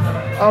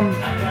 I'm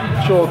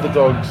sure the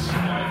dog's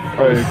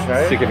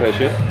okay. Sick of her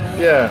shit.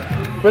 Yeah.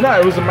 But no,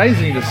 it was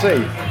amazing to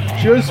see.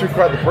 She goes through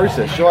quite the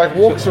process. She like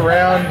walks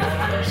around,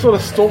 sort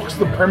of stalks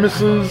the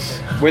premises.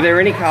 Were there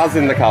any cars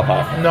in the car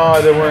park? No,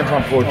 there weren't,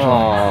 unfortunately.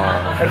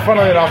 Oh. And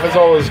funnily enough, as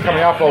I was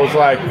coming up, I was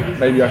like,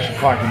 maybe I should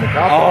park in the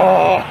car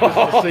park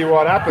Oh. to see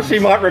what happens. She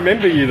might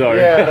remember you though.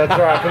 Yeah, that's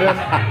right. But then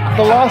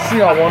the last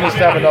thing I want is to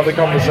have another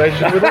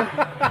conversation with her.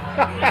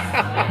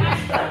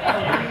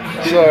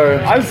 So,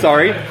 I'm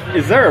sorry,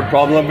 is there a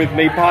problem with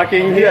me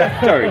parking here?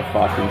 Yeah. Don't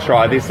fucking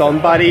try this on,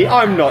 buddy.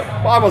 I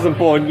wasn't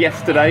born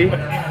yesterday.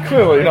 In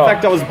clearly not.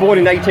 fact, I was born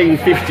in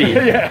 1850.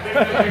 Yeah.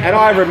 And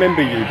I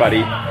remember you,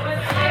 buddy.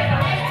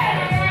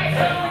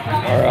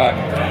 Alright.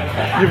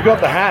 You've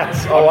got the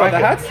hats. I Got like the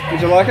it. hats?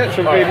 Would you like it?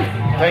 Should we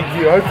Thank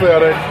you. Hopefully I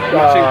don't...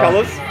 matching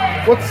colours?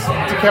 What's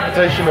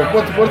decapitation of...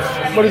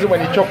 What is it when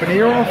you chop an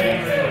ear off?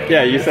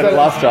 Yeah, you said it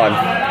last time.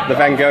 The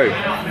Van Gogh.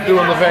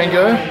 Doing the Van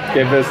Gogh?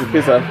 Yeah, versus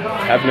Pizza.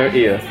 Have no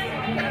ear.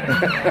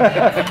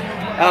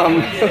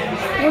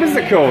 What is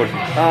it called?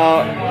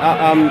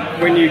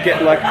 When you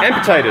get like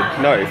amputated.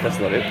 No, that's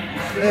not it.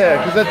 Yeah,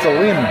 because that's a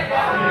limb.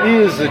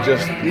 Ears are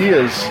just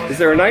ears. Is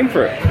there a name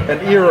for it? An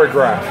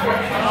earograph.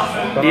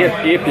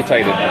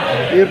 Ear-putated.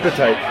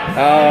 Earpitate.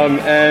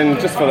 And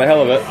just for the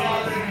hell of it,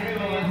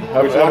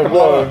 Have, Would you have like a a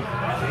blower?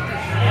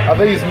 Are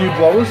these new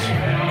blowers?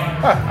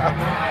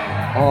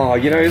 oh,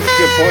 you know, it's a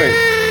good point.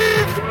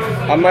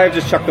 I may have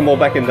just chucked them all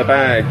back in the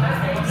bag.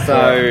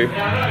 So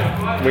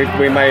we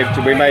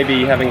may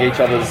be having each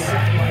other's.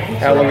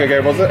 How long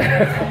ago was it?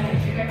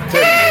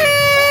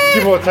 10,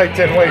 give or take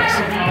 10 weeks.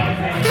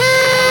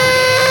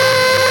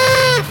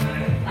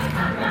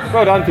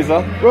 Well done,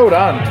 Pizza. Well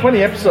done.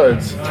 20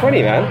 episodes.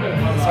 20, man.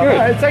 It's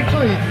good. It's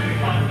actually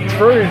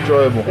very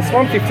enjoyable. It's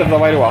 1/5 of the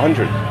way to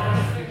 100.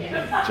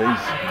 Jeez.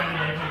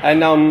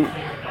 And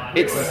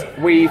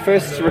we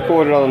first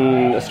recorded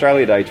on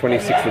Australia Day,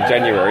 26th of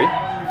January.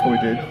 We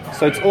did.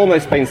 So it's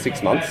almost been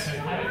 6 months.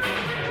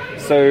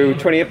 So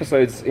 20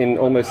 episodes in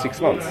almost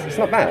 6 months. It's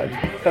not bad.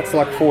 That's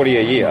like 40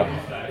 a year.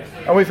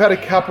 And we've had a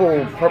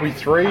couple, probably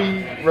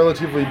 3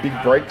 relatively big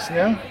breaks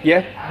now.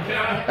 Yeah.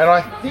 And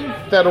I think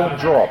that'll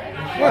drop.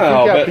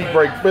 Well, I think our big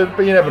break,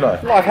 but you never know.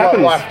 Life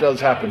happens. Life does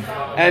happen.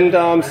 And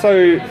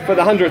so for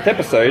the 100th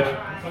episode,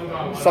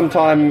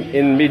 sometime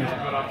in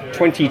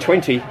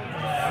mid-2020,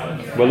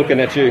 we're looking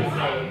at you.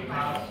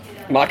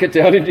 Mark it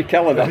down in your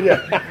calendar. Yeah,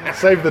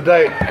 save the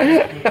date.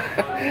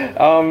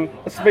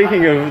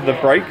 Speaking of the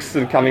breaks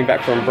and coming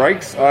back from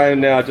breaks, I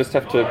now just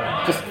have to,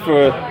 just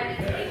for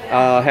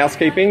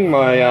housekeeping,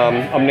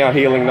 I'm now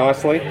healing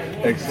nicely.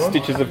 Excellent.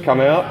 Stitches have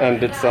come out,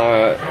 and it's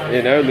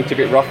looked a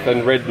bit rough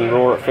and red and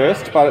raw at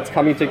first, but it's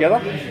coming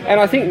together. And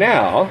I think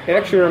now it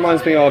actually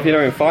reminds me of,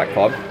 in Fight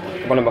Club,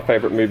 one of my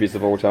favourite movies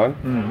of all time.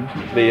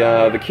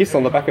 The kiss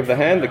on the back of the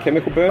hand, the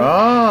chemical burn.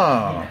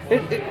 Ah.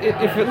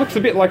 If it looks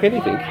a bit like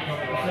anything,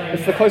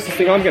 it's the closest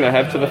thing I'm going to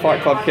have to the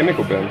Fight Club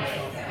chemical burn.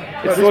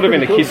 It's sort of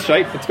in a kiss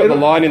shape. It's got the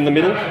line in the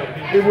middle.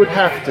 It would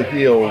have to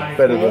heal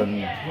better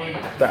than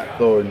that,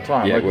 though, in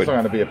time. Yeah, it's not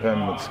going to be a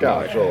permanent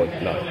scar, surely.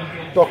 No.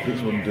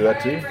 Doctors wouldn't do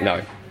that to you.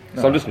 No.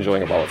 So I'm just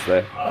enjoying it while it's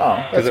there. Oh,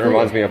 because it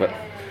reminds me of it.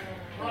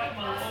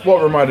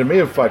 What reminded me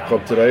of Fight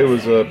Club today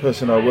was a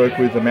person I work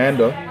with,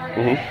 Amanda.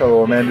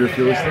 Hello, Amanda, if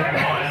you're listening.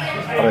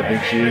 I don't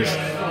think she is.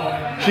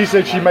 She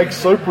said she makes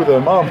soap with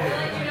her mum.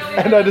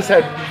 And I just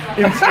had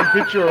instant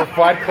picture of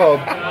Fight Club,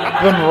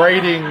 them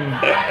raiding,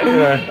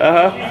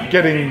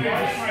 getting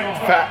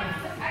fat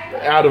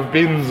out of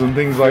bins and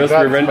things like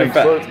that.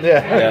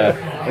 Yeah,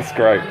 that's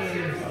great.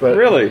 But,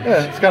 really?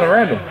 Yeah, it's kind of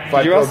random.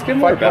 Did you ask him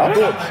more about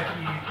it?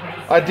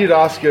 I did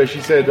ask her.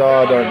 She said,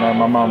 I don't know.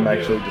 My mum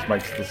actually just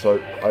makes the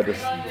soap. I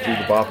just do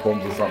the bath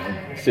bombs or something.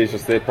 She's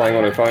just there playing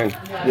on her phone.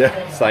 Yeah.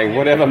 Saying,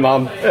 whatever,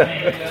 mum.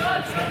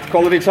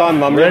 Quality time,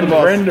 mum.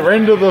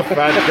 Render the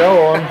fat.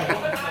 Go on.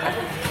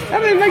 How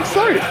do they make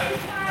soap?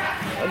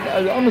 I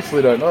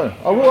honestly don't know.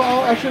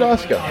 I should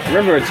ask her.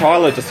 Remember,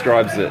 Tyler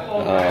describes it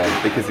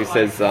because he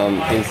says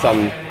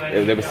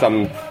there was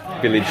some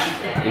village,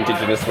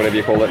 indigenous, whatever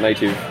you call it,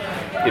 native,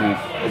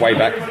 way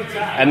back,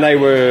 and they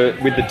were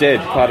with the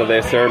dead. Part of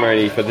their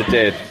ceremony for the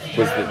dead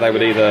was that they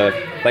would either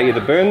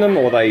burn them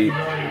or they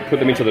put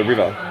them into the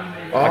river.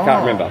 I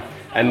can't remember.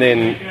 And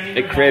then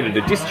it created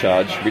a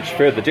discharge, which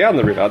further down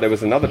the river there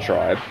was another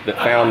tribe that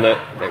found that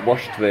it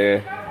washed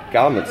their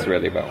garments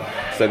really well.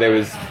 So there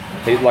was,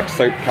 like,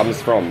 soap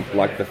comes from,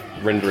 like, the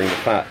rendering the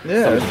fat.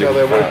 Yeah, that's how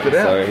they worked it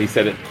out. So he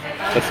said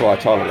that's why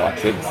Tyler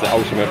likes it. It's the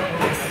ultimate,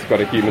 it's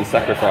got a human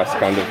sacrifice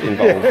kind of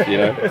involved,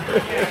 Yeah.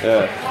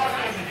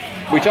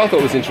 Which I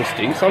thought was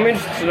interesting. So I'm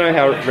interested to know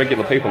how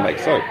regular people make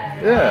soap.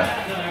 Yeah.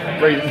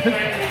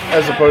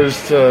 As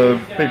opposed to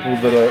people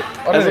that are...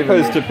 As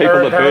opposed to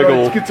people that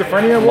burgle...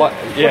 Schizophrenia? What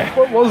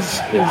was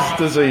his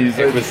disease?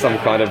 It was some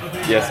kind of,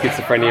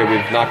 schizophrenia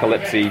with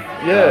narcolepsy.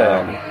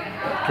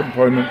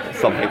 Component.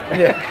 Something.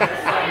 Yeah.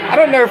 I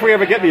don't know if we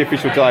ever get the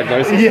official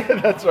diagnosis. Yeah,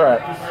 that's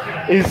right.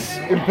 He's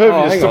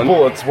impervious to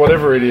bullets,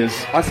 whatever it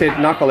is. I said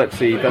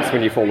narcolepsy, that's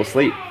when you fall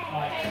asleep.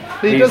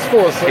 He does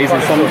fall asleep.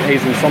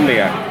 He's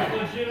insomniac.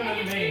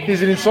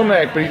 He's an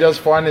insomniac, but he does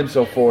find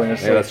himself falling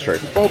asleep. Yeah, that's true.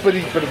 Well, but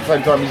at the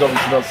same time, he's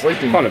obviously not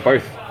sleeping. Kind of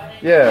both.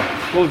 Yeah.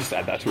 We'll just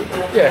add that to it.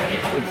 Yeah,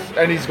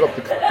 and he's got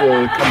the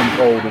common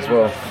cold as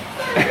well.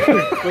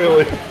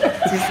 Clearly.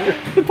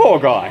 The poor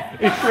guy.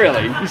 He's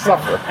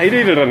suffering. He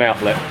needed an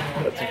outlet.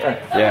 That's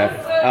right. Yeah.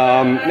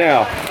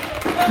 Now...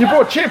 You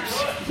bought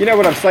chips! You know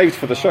what I've saved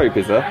for the show,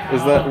 Pizza?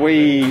 Is that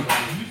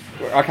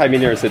I came in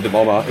here and said to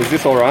Bomber, is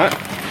this alright?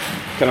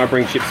 Can I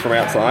bring chips from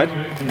outside?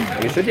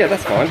 And he said, yeah,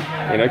 that's fine.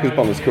 Because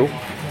Bomber's cool.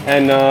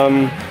 And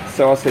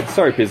so I said,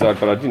 sorry, Pizza,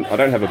 but I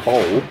don't have a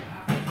bowl.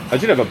 I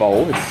did have a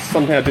bowl. It's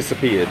somehow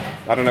disappeared.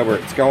 I don't know where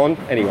it's gone.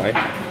 Anyway,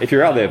 if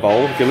you're out there,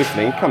 bowl, if you're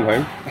listening, come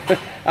home.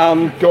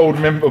 Gold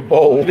member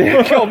bowl.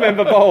 Yeah, gold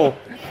member bowl.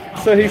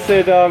 So he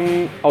said,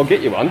 I'll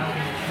get you one.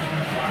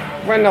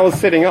 When I was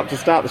setting up to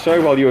start the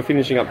show while you were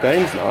finishing up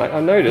games night, I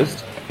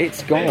noticed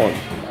it's gone.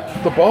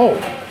 The bowl.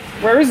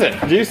 Where is it?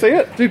 Do you see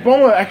it? Did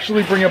Bomber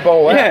actually bring a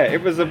bowl out? Yeah,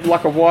 it was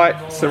like a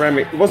white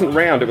ceramic. It wasn't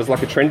round, it was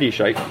like a trendy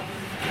shape.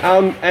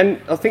 And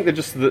I think that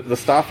just the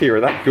staff here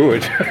are that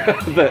good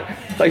that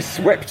they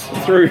swept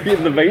through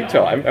in the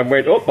meantime and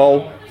went,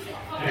 bowl.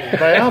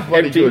 They are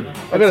bloody good.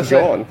 I gotta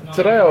say,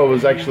 today I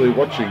was actually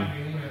watching,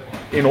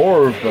 in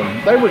awe of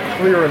them. They were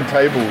clearing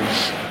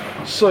tables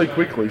so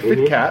quickly.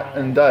 Fit Cat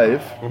and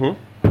Dave were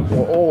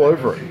all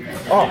over it.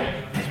 Oh,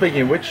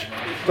 speaking of which,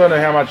 don't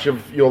know how much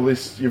of your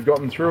list you've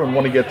gotten through and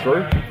want to get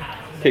through.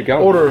 Keep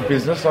going. Order of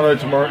business. I know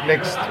tomorrow,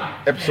 next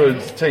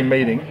episode's team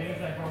meeting.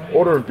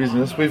 Order of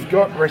business. We've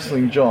got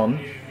Wrestling John.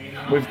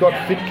 We've got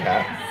Fit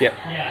Cat.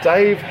 Yep.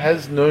 Dave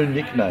has no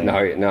nickname.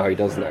 No, he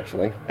doesn't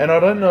actually. And I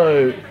don't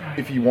know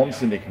if he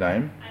wants a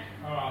nickname.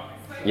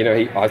 You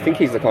know, I think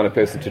he's the kind of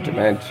person to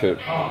demand to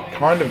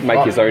Kind of make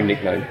his own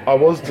nickname. I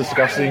was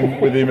discussing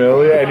with him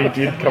earlier, and he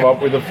did come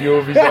up with a few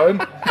of his own.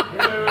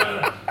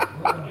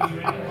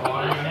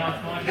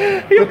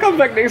 He'll come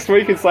back next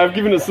week and say, I've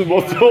given it some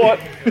more thought.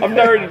 I've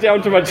narrowed it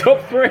down to my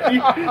top 3.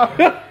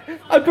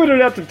 I put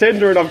it out to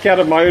tender and I've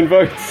counted my own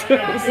votes.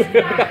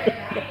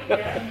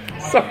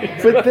 Sorry.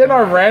 But then I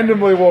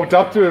randomly walked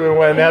up to him and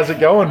went, "How's it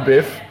going,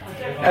 Biff?"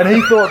 And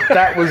he thought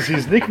that was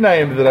his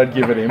nickname that I'd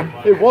given him.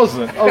 It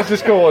wasn't. I was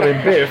just calling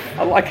him Biff.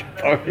 I like it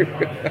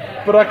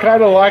though. But I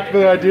kind of like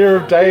the idea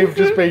of Dave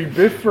just being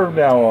Biff from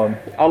now on.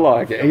 I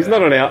like it. He's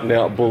not an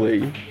out-and-out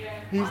bully.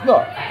 He's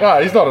not.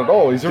 No, he's not at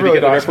all. He's a Did really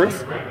you get the nice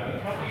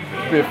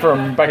reference? Biff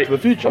from Back to the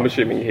Future. I'm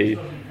assuming he...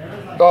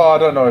 Oh, I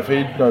don't know if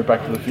he'd know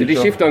Back to the Future. Did he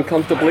shift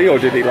uncomfortably or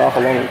did he laugh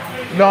along?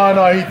 No,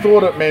 he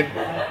thought it meant...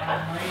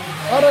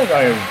 I don't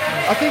know.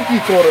 I think he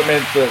thought it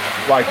meant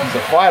that, like, he's a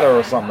fighter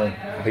or something.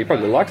 He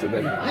probably likes it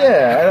then.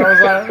 Yeah, and I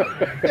was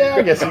like, yeah,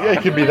 I guess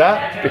it could be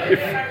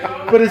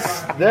that. But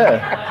it's,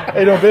 yeah.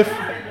 Hey, Biff,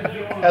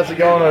 how's it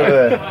going over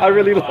there? I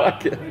really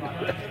like it.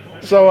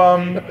 So,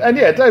 and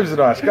yeah, Dave's a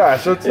nice guy,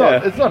 so it's Yeah.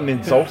 not an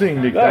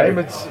insulting nickname.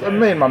 No. It's,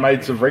 me and my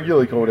mates have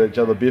regularly called each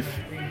other Biff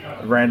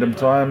at random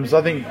times.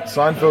 I think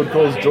Seinfeld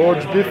calls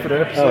George Biff in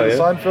an episode of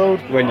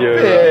Seinfeld. When you're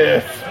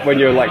Biff. when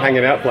you're like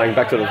hanging out playing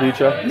Back to the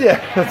Future.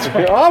 Yeah, that's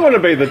right. I want to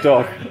be the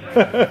dog.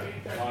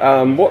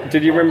 What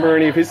did you remember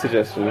any of his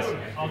suggestions?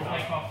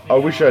 I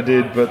wish I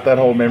did, but that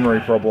whole memory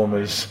problem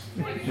is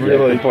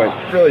really, good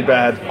point. really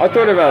bad. I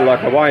thought about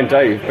like Hawaiian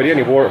Dave, but he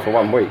only wore it for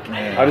 1 week.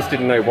 I just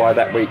didn't know why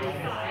that week.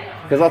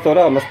 Because I thought,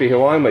 it must be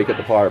Hawaiian week at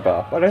the Pirate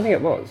Bar. But I don't think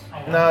it was.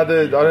 No, I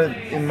don't.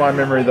 In my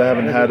memory, they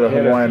haven't had a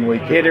Hawaiian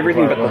week. He had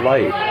everything but the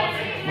lathe.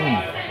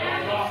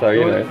 So,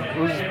 you know. It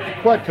was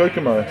quite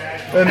Kokomo.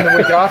 And the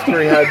week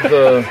after, he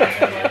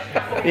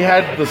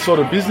had the sort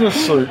of business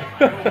suit. Yeah,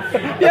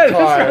 that's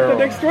right, attire the on.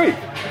 next week.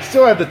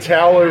 Still had the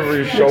towel over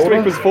his Next shoulder.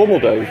 week was formal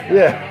Dave.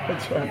 Yeah,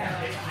 that's right.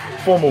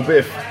 Formal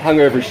Biff. Hung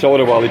over his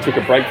shoulder while he took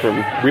a break from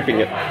whipping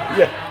it.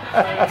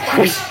 Yeah.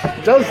 He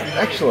does,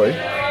 actually.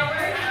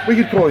 We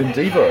could call him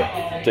Devo.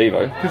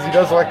 Devo. Because he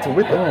does like to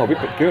whip it. Oh,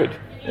 whip it good.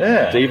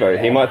 Yeah.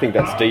 Devo. He might think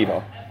that's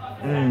Diva.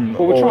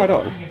 Well, we'll try it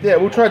on. Yeah,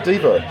 we'll try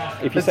Devo.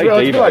 If you It's say a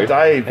bit Devo, like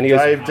Dave. and he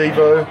goes- Dave,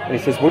 Devo. And he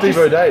says, what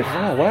Devo Dave.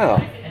 Oh,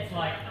 wow.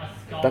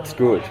 That's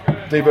good.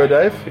 Devo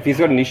Dave. If he's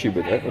got an issue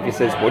with it, if he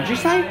says, what did you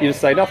say? You just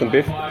say nothing,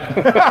 Biff.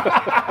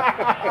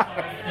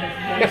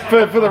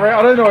 For the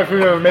I don't know if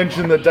we've ever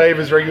mentioned that Dave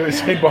is regularly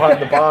seen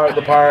behind the bar at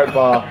the Pirate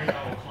Bar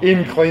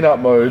in cleanup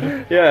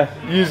mode, Yeah.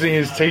 using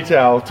his tea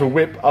towel to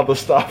whip other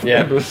staff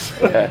Yeah. members.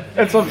 Yeah.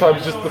 And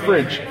sometimes just the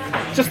fridge.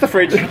 Just the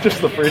fridge.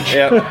 Just the fridge.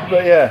 Yeah.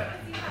 But yeah.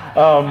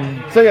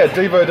 So yeah,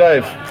 Devo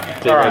Dave.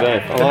 Devo All right.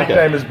 Dave. I The like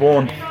nickname it. is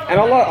born. And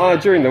I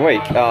like during the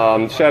week,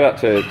 shout out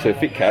to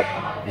Fit Cat.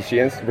 Did she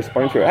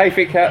respond to it? Hey,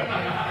 Fit Cat.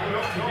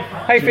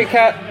 Hey, Fit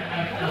Cat.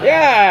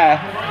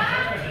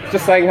 Yeah.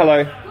 Just saying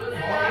hello.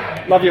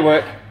 Love your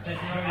work.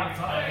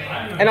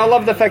 And I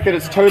love the fact that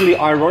it's totally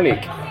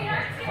ironic,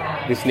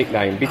 this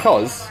nickname,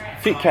 because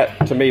Fit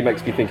Cat to me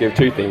makes me think of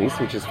two things,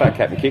 which is Fat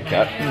Cat and Kit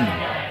Kat.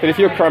 But if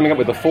you're coming up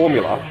with a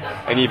formula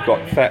and you've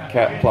got Fat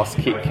Cat plus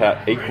Kit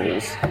Kat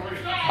equals,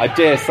 I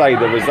dare say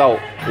the result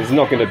is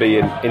not going to be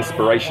an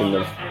inspiration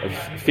of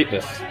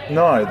fitness.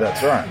 No,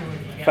 that's right.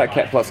 Fat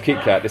Cat plus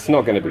Kit Kat, it's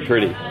not going to be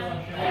pretty.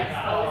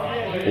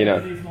 You know.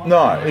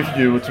 No, if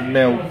you were to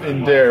now,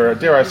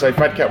 dare I say,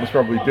 Fat Cat was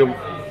probably built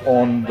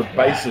on the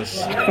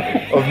basis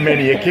of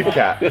many a Kit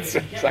Kat. That's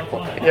exactly.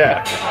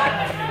 Yeah.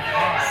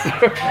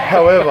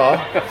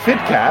 However, Fit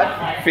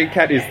Cat, Fit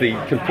Cat is the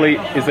complete.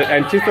 Is it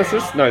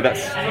antithesis? No,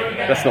 that's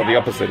not the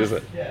opposite, is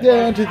it?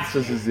 yeah,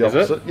 antithesis is the Is it?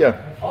 opposite.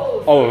 Yeah,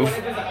 Of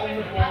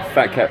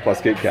Fat Cat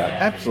plus Kit Kat.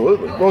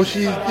 absolutely. Well,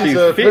 she's She's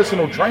a fit.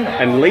 personal trainer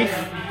And Leaf,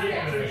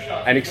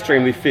 and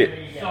extremely fit.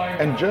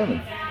 and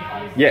German,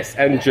 Yes,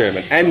 and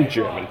German.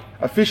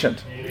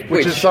 efficient, which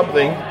Which- is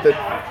something that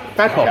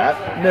Fat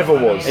Cat never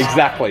was.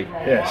 Exactly.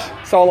 Yes.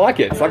 So I like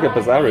it. It's like a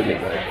bizarre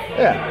nickname.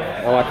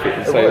 Yeah. I like Fit.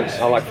 It So works.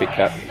 I like Fit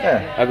Cat.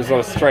 Yeah. That was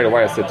on straight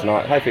away. I said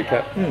tonight, "Hey, Fit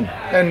Cat."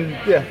 And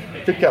yeah,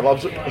 Fit Cat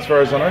loves it, as far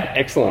as I know.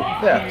 Excellent.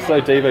 Yeah.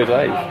 So Devo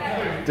Dave.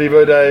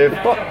 Devo Dave,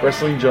 What?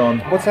 Wrestling John.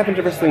 What's happened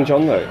to Wrestling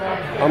John though?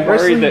 I'm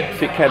Wrestling- worried that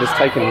Fit Cat has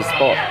taken his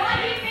spot.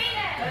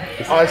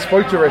 I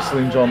spoke to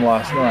Wrestling John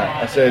last night.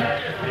 I said,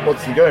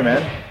 "What's the go,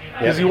 man?"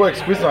 Because he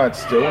works quiz nights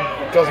still.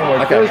 Doesn't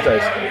work Okay.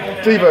 Thursdays.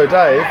 Devo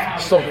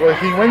Dave stopped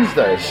working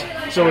Wednesdays.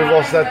 So we've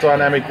lost that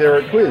dynamic there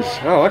at quiz.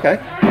 Oh, okay.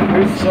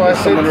 So I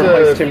said Someone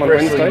replaced to him on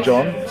Wrestling Wednesdays?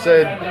 John,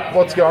 said,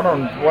 "What's going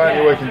on? Why aren't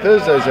you working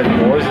Thursdays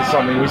anymore? Is it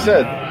something we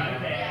said?"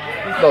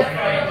 Not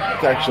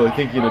actually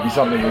thinking it'd be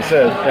something we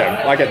said.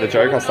 Yeah, I get the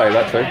joke. I'll say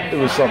that too.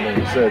 It was something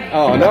we said.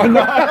 Oh no.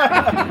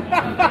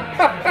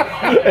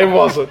 It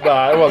wasn't.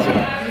 No, it wasn't.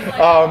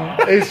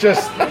 It's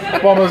just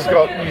Bomber's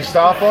got new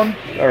staff on,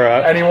 All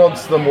right. and he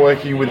wants them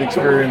working with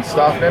experienced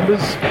staff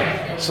members.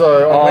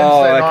 So on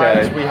Wednesday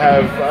nights we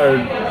have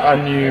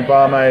a new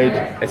barmaid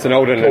It's an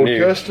old and a called new.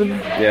 Kirsten.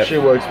 Yep. She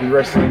works with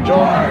Wrestling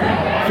John.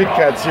 Fit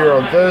Cat's here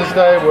on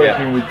Thursday,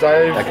 working with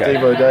Dave, Okay.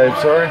 Devo Dave,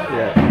 sorry.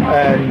 Yeah.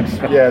 And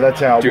yeah, that's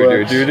how it Do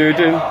works. do do do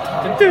do.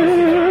 Yeah.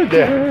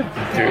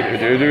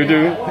 Do do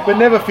do. But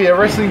never fear,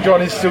 Wrestling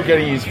John is still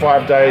getting his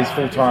 5 days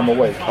full time a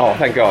week. Oh,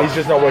 thank God. He's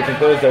just not working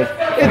Thursdays.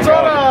 It's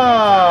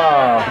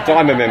Honor!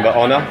 Diamond member,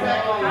 Honor.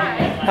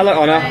 Hello,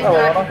 Honor.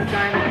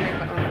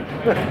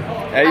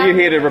 Are you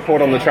here to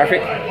report on the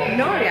traffic?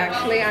 No,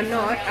 actually, I'm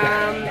not.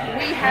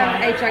 We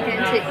have a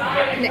gigantic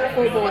Connect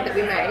 4 board that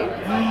we made.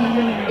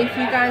 If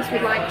you guys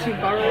would like to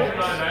borrow it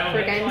for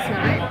a games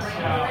night,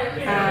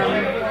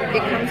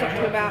 it comes up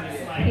to about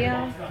here.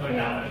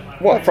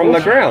 What, from the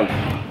ground?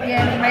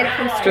 Yeah, we made it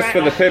from scratch. Just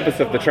for the purpose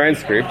of the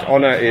transcript,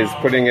 Honor is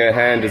putting her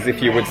hand as if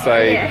you would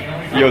say,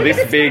 you're this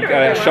big,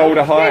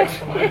 shoulder height.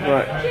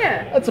 Right.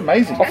 Yeah. That's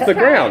amazing. Off the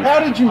ground. How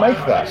did you make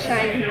that?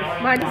 Shane,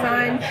 my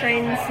design,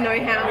 Shane's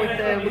know-how with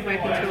the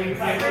woodworking tools.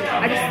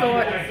 I just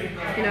thought,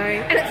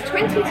 and it's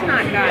 20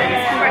 tonight,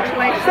 guys.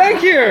 Congratulations.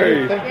 Thank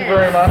you! Thank you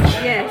very much.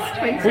 Yes,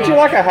 20. Would you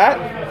like a hat?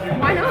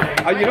 Why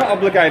not? You're not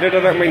obligated, I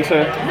don't mean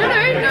to. No.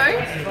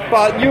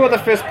 But you are the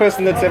first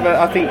person that's ever,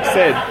 I think,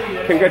 said,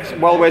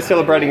 while we're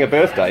celebrating a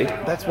birthday,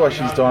 That's why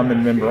she's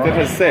Diamond member. that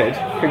has said,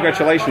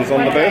 congratulations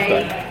on the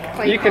birthday.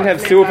 Clay You can pot have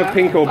member. silver,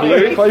 pink or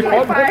blue. Clay Clay,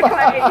 pot clay, member.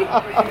 clay.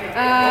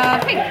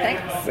 Pink,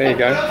 thanks. There you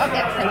go. Yep,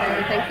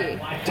 thank you.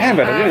 Damn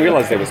it, I didn't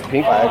realise there was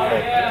pink. I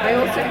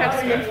also have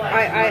some. I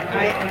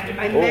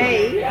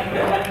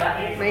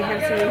may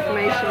have some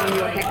information on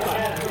your heckler.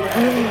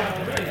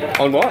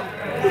 On what?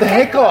 The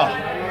heckler.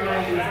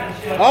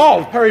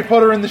 Oh, Harry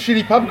Potter and the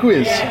Shitty Pub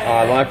Quiz.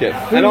 I like it.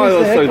 Who And I was the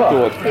also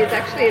heckler? thought, He's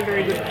actually a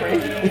very good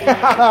friend.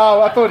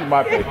 Oh, I thought he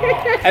might be. and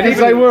Because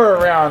they even were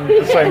around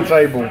the same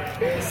table.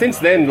 since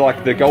then,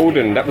 like the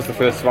golden, that was the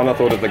first one I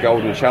thought of, the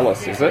golden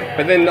chalice, is it?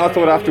 But then I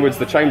thought afterwards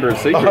the Chamber of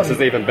Secrets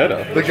is even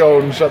better. The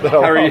golden shut the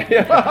hell Harry,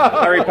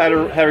 up.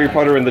 Harry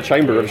Potter and the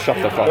Chamber have shut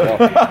the fuck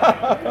up.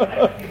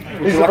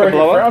 He's like a very a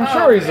blower? good friend. I'm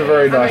sure he's a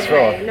very nice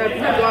Okay, fella. no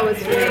blowers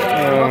for me.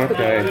 Oh,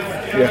 okay.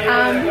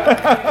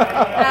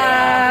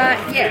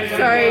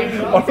 So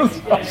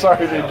I'm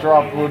sorry to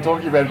interrupt. We were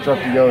talking about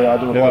interrupting earlier. I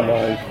do Never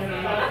apologize. mind.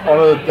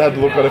 Honor had to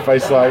look on her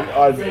face like,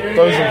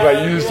 those look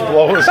like used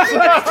blowers.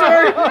 That's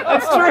true.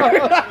 That's true.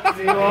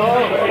 See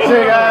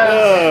you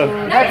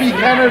guys. Happy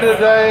Canada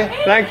Day.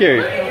 Thank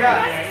you. And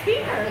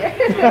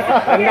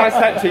nice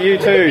hat to you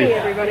too,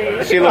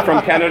 everybody. Sheila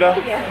from Canada.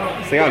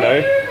 See, I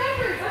know.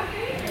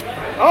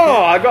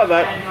 Oh, I got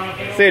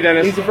that. See you,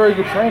 Dennis. He's a very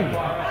good friend.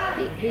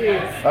 He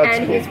is, That's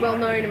and cool. he's well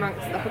known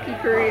amongst the hockey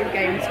crew, the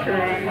games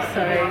crew.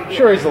 So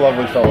Sure, he's a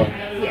lovely fella.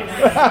 yes,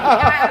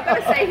 I've got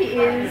to say he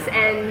is,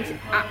 and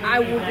I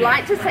would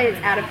like to say it's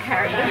out of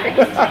character for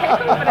him to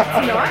heckle, but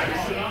it's not.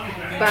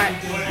 But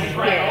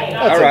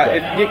yeah, All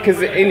right,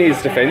 because in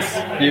his defence,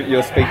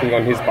 you're speaking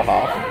on his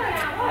behalf.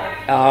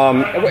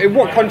 In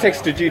what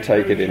context did you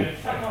take it in?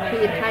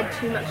 he had had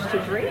too much to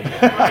drink,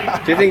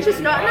 Do you think, which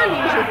is not an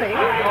unusual thing.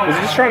 was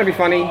he just trying to be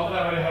funny? I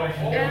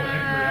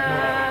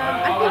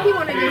think he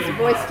wanted his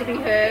voice to be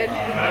heard.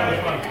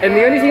 And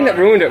the only thing that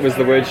ruined it was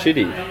the word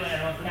shitty.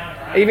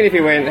 Even if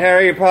he went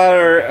Harry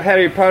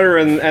Potter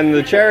and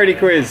the charity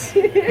quiz,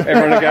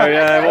 everyone would go,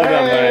 yeah, well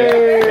done,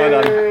 mate. Well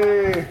done.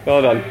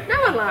 Well done.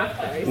 No one laughed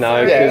though.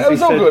 No, Yeah, because it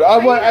was all good.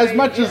 As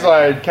much as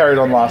I carried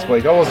on last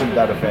week, I wasn't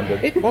that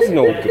offended. It wasn't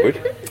all good.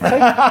 It's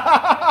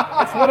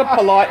not a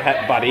polite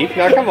hat, buddy.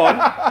 No, come on.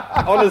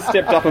 Honor's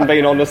stepped up and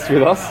been honest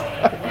with us.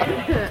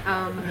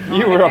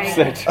 You were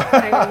upset.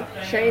 Hang on.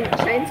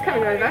 Shane's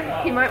coming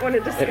over. He might want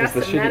to It was discuss the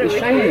the matter shitty. with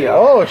Shane you. here.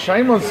 Oh,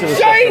 Shane wants to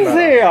discuss Shane's the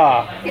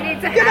matter. here. He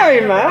needs a G'day,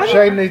 hat. man.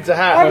 Shane needs a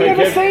hat. I've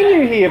never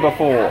seen you here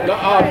before.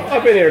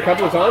 I've been here a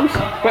couple of times.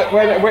 But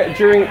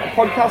during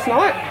podcast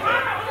night?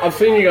 I've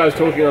seen you guys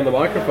talking on the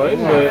microphone,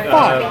 but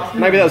Fuck.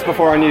 Maybe that was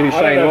before I knew who I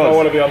don't Shane know if I want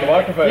was. to be on the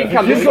microphone. You can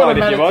come You've this got a side if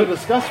matter you to want.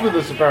 discuss with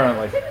us,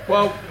 apparently.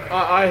 Well,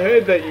 I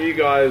heard that you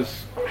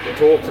guys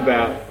talked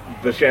about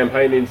the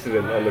champagne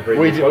incident on the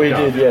previous We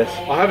podcast. did, yes.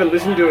 I haven't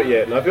listened to it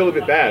yet, and I feel a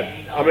bit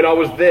bad. I mean, I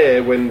was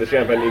there when the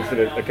champagne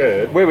incident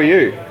occurred. Where were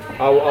you?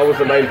 I was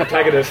the main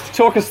protagonist.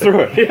 Talk us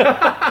through it.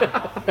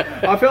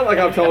 I felt like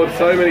I've told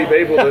so many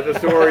people that the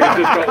story has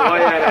just got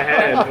way out of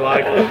hand.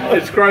 Like,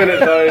 it's grown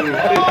its own...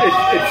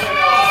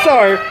 It's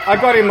So, I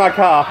got in my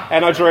car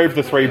and I drove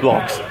the 3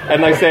 blocks.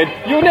 And they said,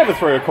 you'll never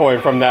throw a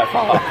coin from that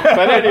far.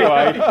 But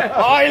anyway,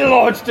 I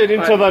launched it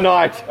into the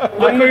night.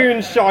 The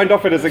moon shined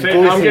off it as a I'm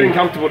getting glisten.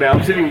 comfortable now.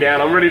 I'm sitting down.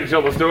 I'm ready to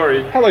tell the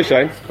story. Hello,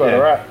 Shane. Quite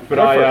alright. But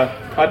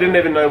I didn't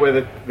even know where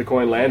the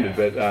coin landed.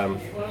 But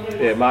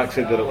Mark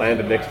said that it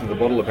landed next to the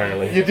bottle.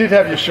 Apparently, You did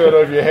have your shirt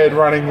over your head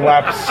running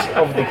laps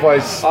of the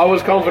place. I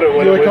was confident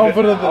when You it were was.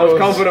 confident that I was it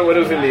was- confident when it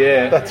was in the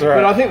air. That's right.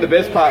 But I think the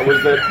best part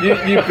was that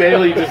you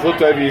barely just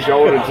looked over your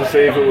shoulder to see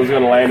if it was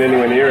going to land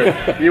anywhere near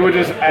it. You were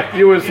just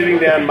sitting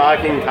down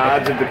marking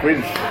cards of the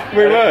quiz.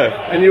 We were.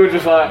 And you were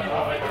just like,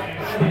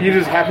 you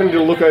just happened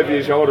to look over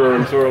your shoulder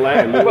and saw a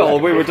land. Well,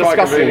 we were It's quite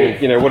discussing,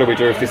 convenient. what do we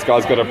do if this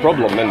guy's got a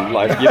problem? And,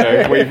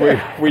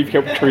 we've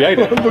helped create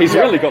it. He's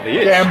really got the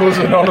itch. Gamblers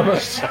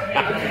Anonymous.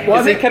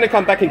 Is he going to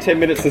come back in 10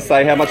 minutes and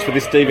say, how much for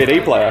this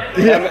DVD player?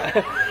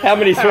 How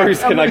many throws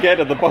can I get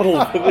at the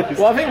bottle for this?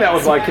 Well, I think that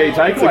was my key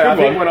takeaway. good I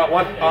think one. when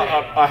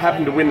I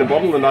happened to win the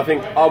bottle, and I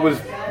think I was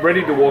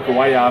ready to walk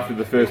away after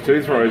the first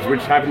 2 throws,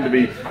 which happened to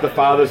be the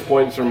farthest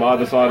points from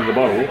either side of the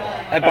bottle.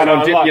 But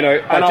on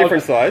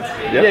different sides.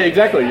 Yep. Yeah,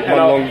 exactly. And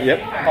I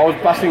I was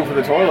busting for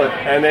the toilet,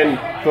 and then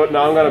thought,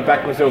 no, I'm going to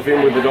back myself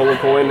in with the $1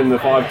 coin and the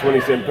 5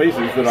 20-cent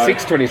pieces that I...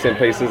 6 20-cent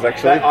pieces,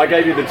 actually. I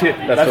gave you the tip.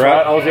 That's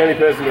right. I was the only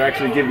person to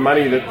actually give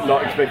money that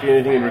not expecting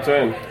anything in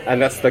return. And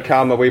that's the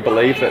karma we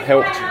believe that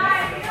helped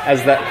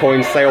as that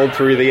coin sailed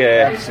through the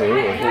air.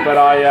 Absolutely. But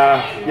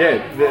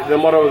the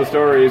motto of the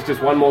story is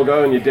just one more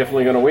go and you're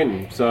definitely going to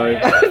win. So,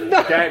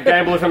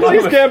 gamble is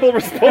Please gamble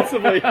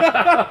responsibly.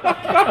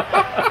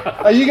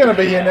 Are you going to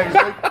be here next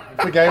week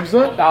for games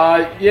night?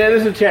 Yeah,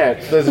 there's a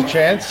chance. There's a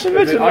chance.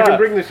 I can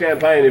bring the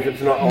champagne if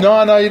it's not...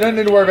 No, you don't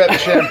need to worry about the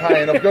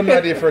champagne. I've got an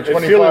idea for a It's still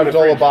in the $25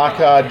 fridge. bar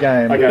card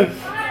game. Okay.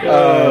 Do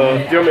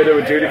you want me to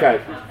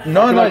adjudicate?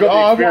 No, I've got the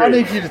I experience.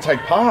 need you to take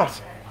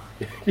part.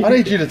 I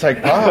need you to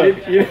take part.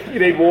 You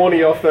need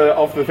Warnie off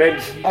the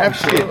fence.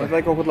 Absolutely.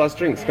 They got good last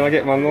drinks. Can I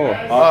get one more?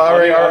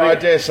 I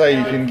dare say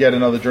you can get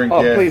another drink.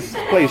 Oh, yeah. please,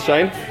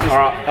 Shane. All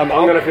right, I'm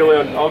going to fill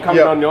in. I'll come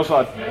in on your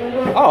side.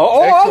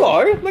 Oh, Excellent.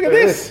 hello. Look at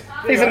this.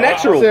 He's a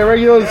natural. See you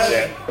regulars. See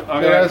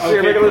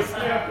you, regulars.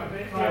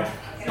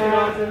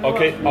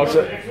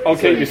 I'll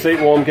keep your seat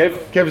warm, Kev.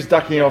 Kev's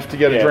ducking off to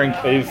get a drink.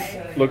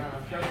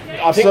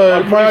 I think So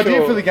I'm my pretty idea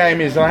sure- for the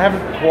game is, and I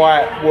haven't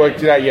quite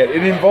worked it out yet,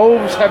 it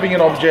involves having an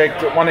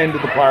object at one end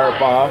of the pirate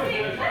bar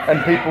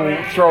and people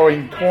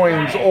throwing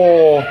coins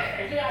or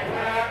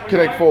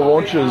Connect 4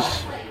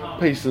 launchers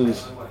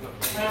pieces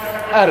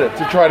at it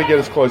to try to get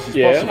as close as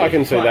Yeah, possible. I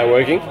can see that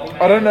working.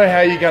 I don't know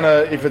how you're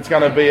gonna, if it's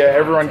gonna be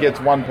everyone gets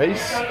one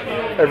piece,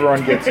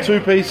 everyone gets 2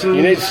 pieces.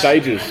 You need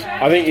stages.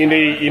 I think you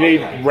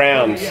need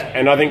rounds,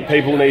 and I think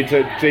people need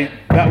to. See,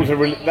 that was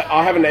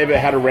I haven't ever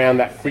had a round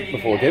that quick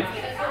before, Kev.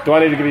 Do I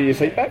need to give you your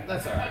seat back?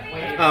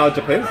 It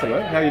depends, how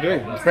are you doing?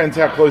 Depends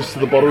how close to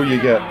the bottle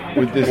you get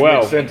with this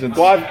next sentence.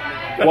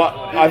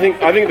 I think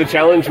the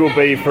challenge will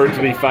be for it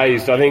to be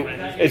phased. I think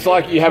it's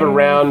like you have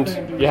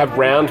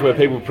rounds where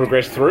people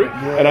progress through,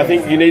 and I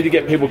think you need to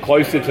get people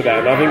closer to that.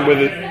 And I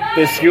think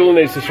their skill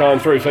needs to shine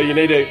through. So you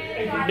need to,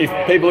 if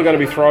people are going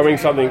to be throwing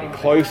something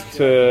close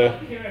to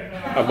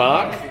a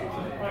mark,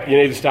 you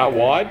need to start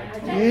wide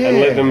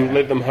and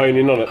let them hone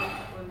in on it.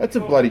 That's a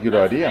bloody good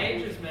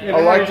idea. Yeah,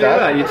 I like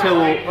that. You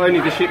tell only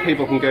the shit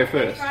people can go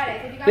first.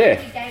 Yeah.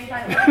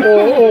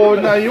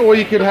 Or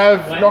you could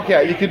have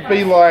knockout. You could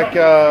be like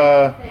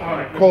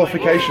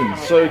qualifications.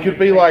 So it could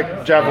be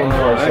like javelin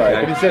throw,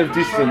 say, but instead of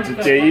distance,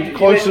 it's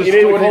closest you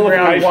need to the it in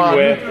round qualification one.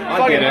 where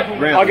I get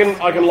it. Rounds.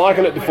 I can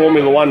liken it to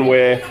Formula One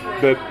where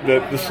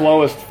the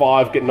slowest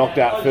 5 get knocked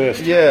out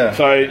first. Yeah.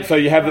 So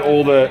you have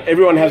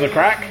everyone has a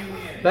crack.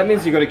 That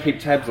means you've got to keep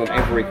tabs on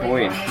every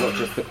coin, not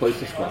just the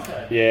closest one.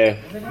 Yeah.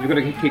 You've got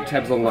to keep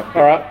tabs on All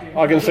right.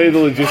 I can see the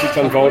logistics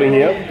unfolding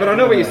here. But I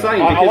know what you're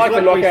saying. I Because like the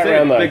we knockout said,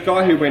 round, though. the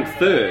guy who went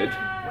third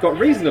got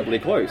reasonably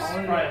close.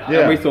 Yeah.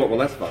 And we thought, well,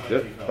 that's fucked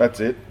it.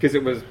 That's it. Because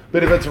it was...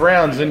 But if it's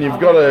rounds, then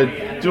you've got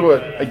to do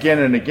it again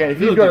and again.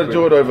 If you've got to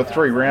do it over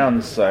 3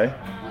 rounds, say,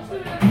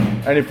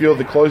 and if you're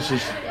the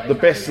closest, the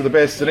best of the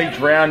best, in each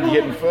round you're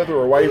getting further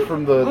away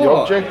from the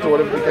object or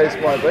whatever the case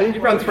might be.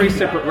 You run 3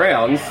 separate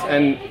rounds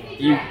and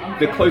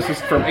the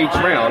closest from each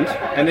round,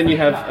 and then you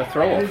have a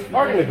throw-off.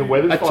 I reckon if the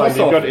weather's A fine,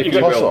 toss-off, if you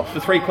will. toss-off.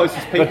 The 3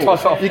 closest people. the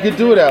toss-off. You could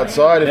do it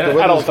outside if the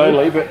weather's Adults good.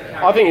 only, but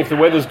I think if the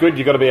weather's good,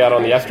 you've got to be out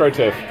on the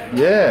AstroTurf.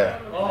 Yeah.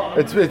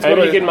 It's And got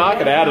you can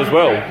mark it out as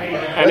well.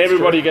 And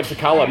everybody gets a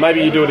colour.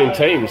 Maybe you do it in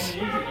teams.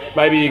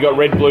 Maybe you got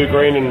red, blue,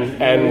 green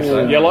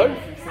and yellow.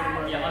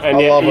 And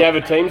you love it. have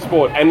a team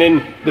sport. And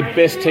then the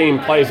best team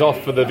plays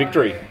off for the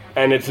victory.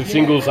 And it's a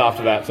singles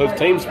after that. So it's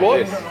team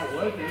sport.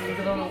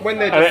 When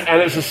they're just...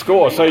 And it's a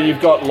score. So you've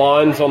got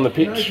lines on the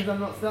pitch,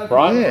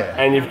 right? Yeah.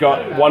 And you've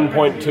got 1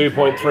 point, 2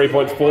 point, 3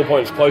 points, 4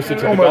 points closer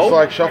to the almost goal.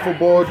 like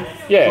shuffleboard,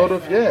 Yeah. sort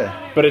of, yeah.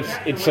 But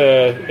it's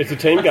a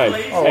team game,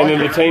 and then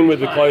the team with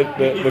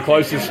the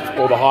closest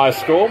or the highest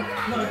score,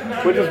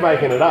 we're just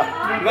making it up.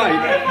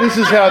 Mate, This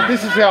is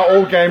how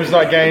all games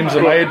night games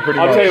are made, pretty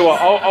much. I'll tell you what,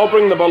 I'll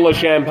bring the bottle of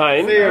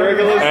champagne, See you,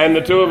 regulars. and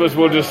the 2 of us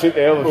will just sit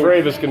there. The 3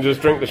 of us can just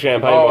drink the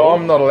champagne Oh, bottle.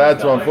 I'm not allowed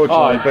to,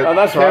 unfortunately. But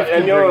that's right. Kev can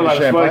And you're drink not allowed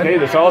the to smoke champagne.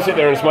 either, so I'll sit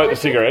there and smoke the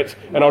cigarettes,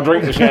 and I'll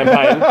drink the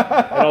champagne, and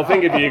I'll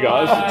think of you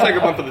guys. take a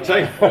one for the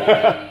team.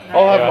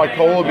 I'll have my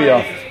cola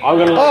beer. I'm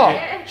going to Oh,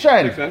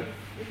 Shane, man.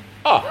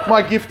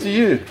 my gift to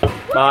you.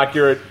 Mark,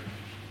 you're it.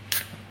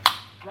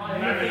 Like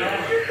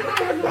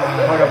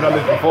I've done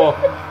this before.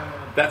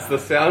 That's the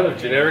sound of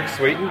generic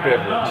sweetened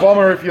beverage.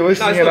 Bomber, if you're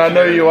listening, it's and I not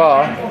know generic. you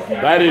are.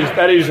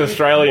 That is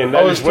Australian.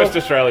 That is West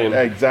Australian.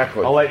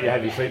 Exactly. I'll let you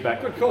have your seat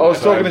back. I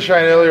was talking to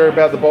Shane earlier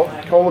about the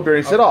cola beer,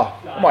 and he said, "Oh,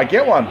 I might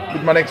get one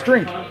with my next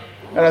drink."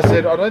 And I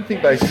said, "I don't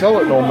think they sell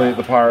it normally at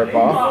the Pirate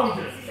Bar."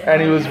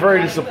 and he was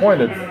very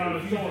disappointed.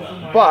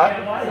 But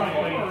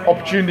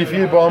opportunity for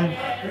you, Bomb.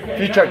 If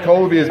you chuck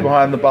cola beers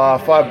behind the bar,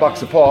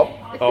 $5 a pop.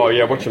 Oh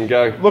yeah, watch them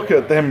go. Look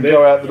at them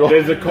go out the door.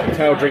 There's a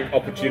cocktail drink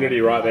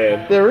opportunity right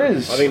there. There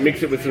is. I think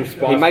mix it with some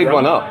spice. He made rum.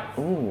 one up.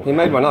 Ooh. He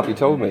made one up. He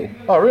told me.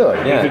 Oh really?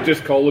 Yeah. Is it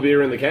just cola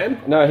beer in the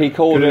can? No, he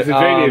called It's it.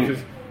 a genius.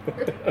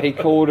 He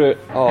called it.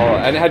 Oh,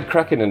 and it had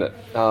Kraken in it.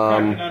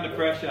 Cracking under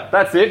pressure.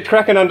 That's it.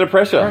 Kraken under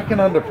pressure. Cracking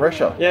under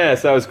pressure. Yeah,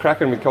 so it was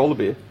Kraken with cola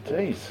beer.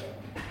 Jeez.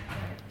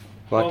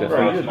 Liked it.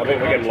 I think we're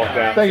getting locked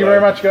out. Thank you so-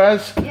 very much,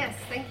 guys. Yes,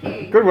 thank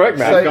you. Good work,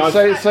 man. guys.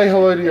 Say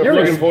hello to your You're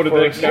friends. looking forward to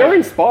the next before- You're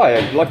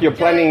inspired. Like you're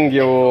planning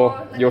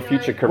your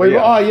future career.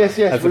 Yes,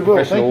 as a we will.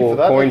 Thank professional you for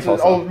that. coin That's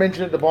tosser. I'll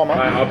mention it to Bomber.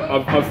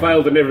 I've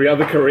failed in every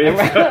other career.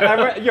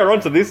 And you're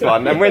onto this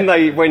one. And when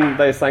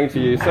they're saying to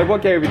you, so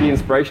what gave you the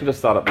inspiration to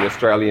start up the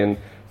Australian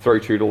throw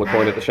 $2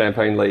 coin at the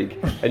Champagne League?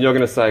 And you're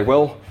going to say,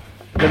 well,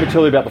 let me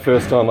tell you about the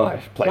first time I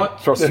played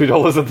What? thrust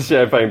 $2 at the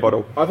Champagne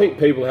bottle. I think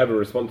people have a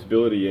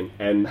responsibility,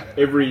 and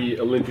every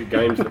Olympic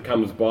Games that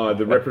comes by,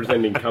 the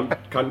representing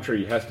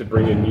country has to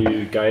bring a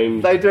new game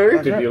They do.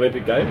 to the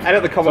Olympic Games. And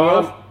at the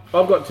Commonwealth.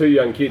 So I've got 2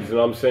 young kids, and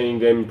I'm seeing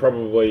them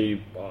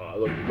probably,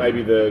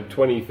 maybe the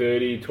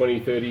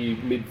 2030,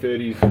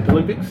 mid-30s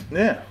Olympics.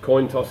 Yeah.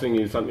 Coin tossing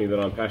is something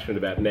that I'm passionate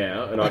about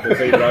now, and I can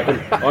see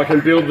that I can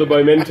build the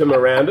momentum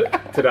around it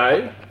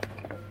today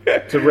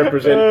to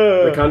represent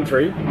the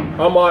country.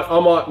 I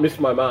might miss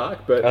my mark,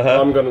 but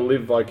I'm going to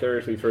live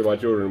vicariously through my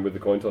children with the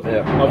coin tossing. Yeah,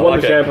 I've I won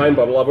like the it. champagne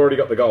bottle. I've already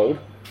got the gold.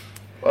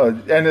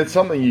 And it's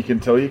something you can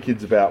tell your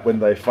kids about when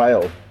they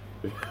fail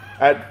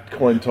at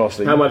coin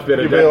tossing. How much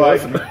better You'll be Dad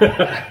like, was.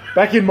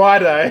 back in my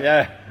day,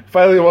 Yeah.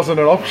 failure wasn't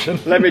an option.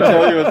 Let me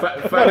tell you,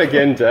 not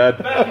again,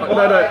 Dad.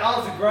 I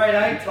was a grade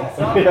 8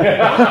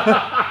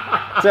 tosser.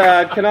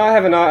 Dad, can I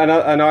have an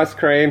ice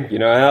cream? You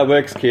know how it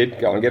works, kid.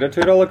 Go and get a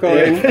 $2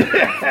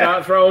 coin.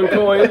 Start throwing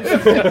coins.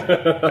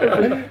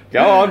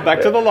 Go on,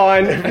 back to the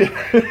line.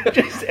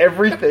 Just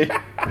everything.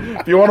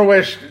 If you want to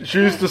wear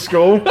shoes to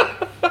school,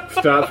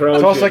 Start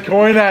throwing toss a shit.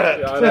 coin at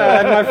it.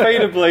 Dad, my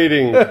feet are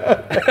bleeding.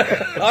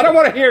 I don't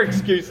want to hear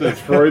excuses.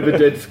 Throw the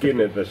dead skin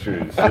at the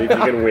shoes. See if you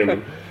can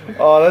win.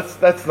 Oh,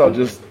 that's not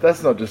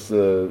just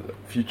a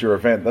future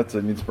event. That's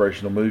an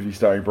inspirational movie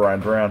starring Brian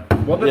Brown.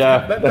 Well, that's,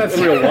 Yeah. that's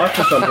real life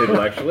for some people,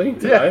 actually.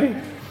 Today.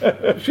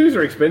 Shoes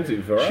are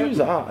expensive, all right? Shoes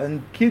are,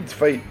 and kids'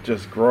 feet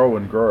just grow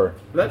and grow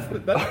That's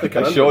the I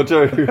conundrum.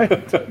 sure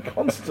do.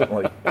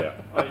 constantly. Yeah.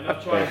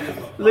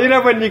 You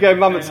know when you go,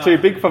 Mum, it's too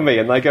big for me,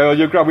 and they go, oh,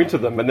 you'll grow into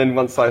them. And then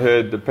once I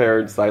heard the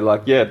parents say,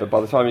 like, yeah, but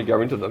by the time you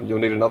go into them, you'll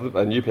need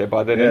a new pair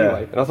by then Yeah.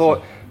 anyway. And I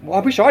thought, well,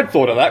 I wish I'd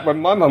thought of that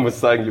when my mum was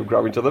saying you'll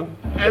grow into them.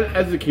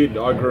 As a kid,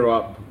 I grew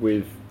up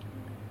with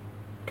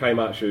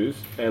Kmart shoes,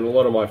 and a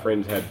lot of my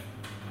friends had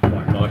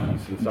like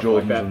Nikes and stuff Jordans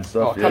like that. and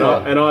stuff. Oh, come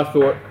on. And I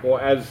thought, well,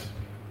 as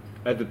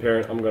a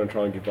parent, I'm going to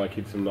try and give my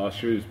kids some nice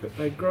shoes, but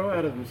they grow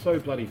out of them so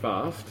bloody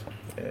fast.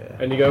 Yeah.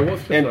 And you go,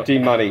 what's just Empty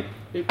money.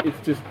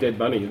 it's just dead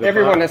money. The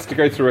Everyone part- has to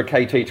go through a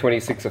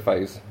KT26er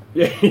phase.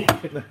 Yeah.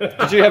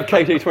 Did you have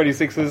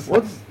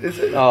KT26s? Is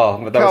it? Oh,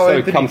 but they Carl were so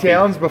Anthony comfy.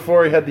 Towns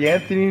before he had the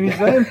Anthony in his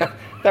name.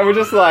 They were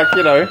just like,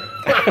 you know,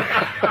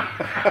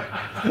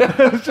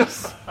 It was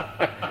just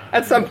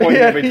at some point he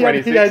you'll be he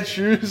 26. had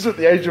shoes at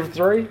the age of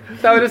 3.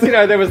 They were just, you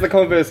know, there was the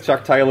Converse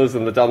Chuck Taylors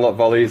and the Dunlop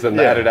Volleys and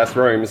the Yeah. Adidas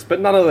Rooms, but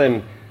none of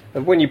them,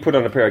 when you put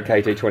on a pair of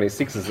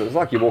KT26s, it was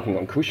like you're walking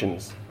on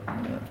cushions.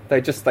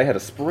 They had a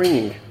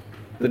spring.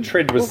 The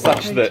tread was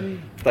such that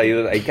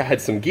they had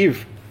some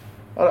give.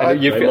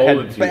 And you They had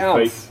moulded to your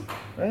bounce. feet.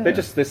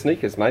 They're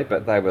sneakers, mate,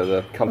 but they were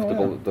the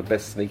comfortable, the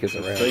best sneakers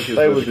around. Sneakers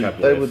They with were a the,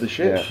 capital they S. were the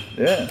shit.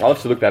 Yeah. I'll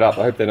have to look that up.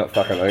 I hope they're not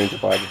fucking owned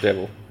by the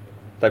devil.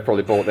 They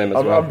probably bought them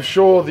as well. I'm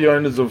sure the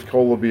owners of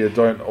Cola Beer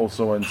don't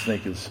also own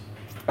sneakers.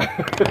 Are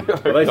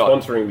they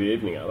sponsoring the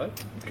evening, are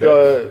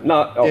they?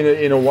 No, oh.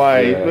 In a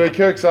way. Yeah. The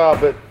Kirks are,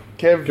 but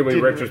Kev Can we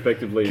didn't-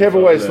 retrospectively... Kev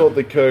always decide thought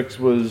that Kirks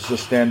was a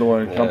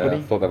standalone Yeah, I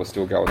company. thought they were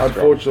still going strong.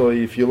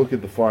 Unfortunately, if you look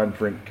at the fine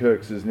print,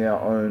 Kirks is now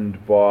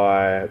owned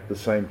by the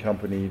same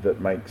company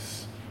that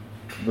makes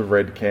the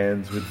red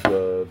cans with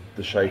the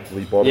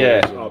shapely bottles.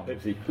 Yeah. and- Oh,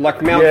 Pepsi.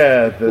 Like Mount,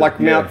 Yeah,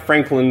 Mount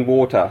Franklin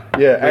water.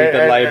 yeah, Read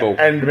the label.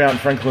 and Mount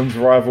Franklin's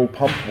rival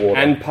Pump Water.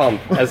 And pump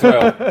as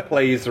well.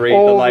 Please read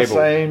all the the label.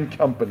 same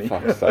company.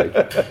 Fuck's sake.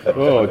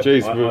 Oh,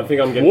 jeez. I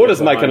think I'm getting Water's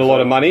this making a line, lot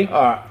so- of money.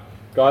 All right.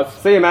 Guys,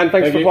 See you, man.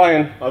 Thanks thank for you.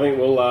 playing. I think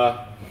we're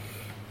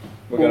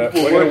We'll gonna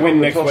work win on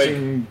the next week.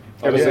 tossing.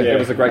 It was, Yeah, it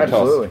was a great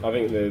absolutely. toss. I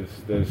think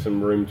there's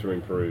some room to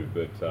improve,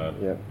 but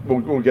Yeah.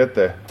 We'll get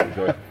there.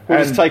 enjoy. We'll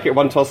And- just take it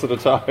one toss at a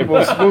time.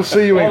 We'll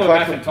see you in I'm a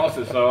massive Clackline.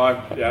 tosser, so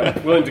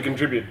I'm willing to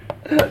contribute.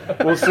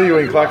 We'll see you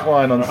in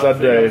Clackline on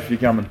Saturday if you're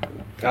coming.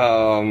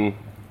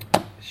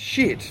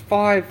 Shit.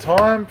 5.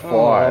 Time Oh,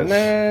 flies.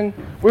 man.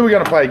 We were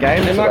going to play a game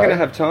Am today. I going to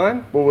have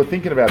time? Well, we're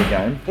thinking about a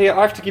game. Here,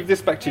 I have to give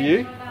this back to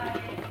you.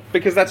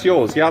 Because that's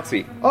yours,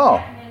 Yahtzee.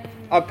 Oh,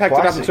 I packed it up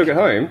and Classic. took it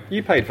home.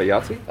 You paid for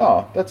Yahtzee.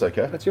 oh, that's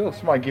okay. That's yours.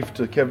 It's my gift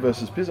to Kev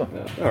versus Pizza.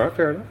 All right,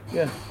 fair enough.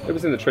 Yeah, It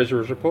was in the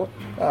treasurer's report.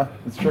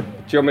 that's true. Do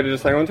you want me to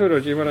just hang on to it, or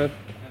do you want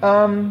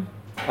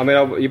to... I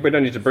mean, we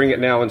don't need to bring it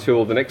now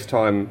until the next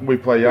time we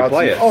play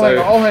Yahtzee. it.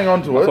 I'll hang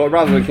on to I it. thought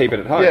rather than keep it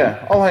at home.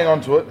 Yeah, I'll hang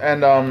on to it,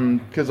 and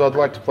because I'd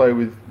like to play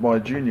with my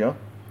junior.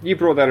 You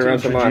brought that around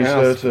to my introduce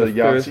house. her to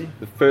Yahtzee.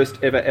 The first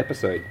ever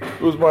episode.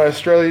 It was my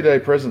Australia Day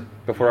present.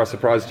 Before I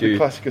surprised you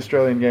Classic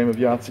Australian game of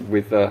Yahtzee.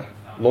 with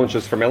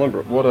launches from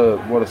Ellenbrook. What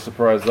a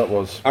surprise that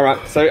was. All right,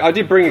 so I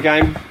did bring a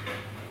game.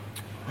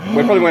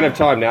 We probably won't have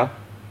time now.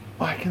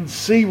 I can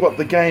see what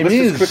the game Let's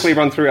is. just quickly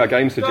run through our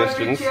game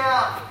suggestions.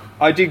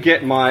 I did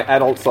get my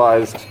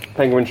adult-sized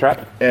penguin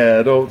trap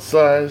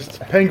Adult-sized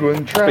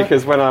penguin trap.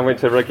 because when I went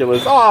to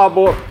regulars, I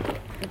bought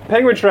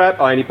penguin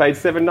trap. I only paid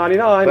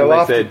 $7.99, they and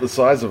laughed they at said, the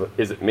size of it.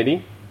 "Is it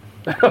mini?"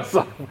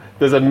 So,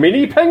 there's a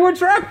mini penguin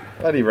trap.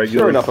 Bloody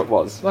regulars. Sure enough, it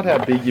was. It's not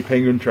how big your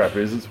penguin trap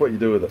is, it's what you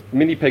do with it.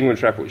 Mini penguin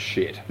trap was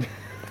shit.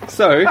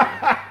 So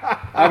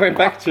I went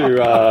back to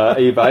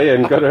eBay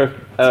and got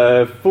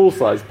a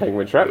full-size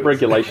penguin trap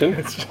regulation.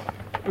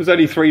 It was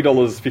only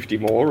 $3.50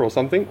 more or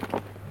something,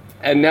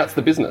 and now it's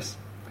the business.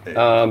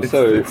 It's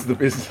the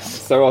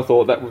business. So I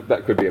thought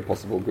that could be a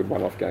possible good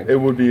one-off game,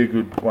 It would be a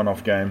good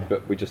one-off game.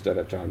 but we just don't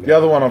have time. The Now.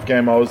 other one-off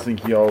game I was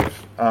thinking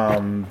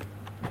of,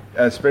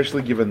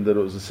 especially given that it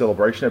was a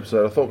celebration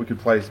episode, I thought we could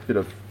play a bit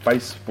of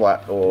face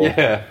splat or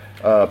Yeah,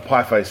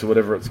 pie face or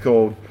whatever it's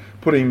called,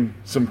 putting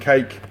some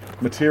cake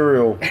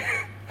material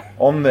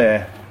on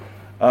there.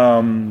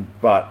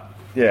 But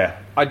yeah,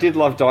 I did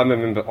love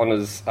Diamond Member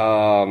Honor's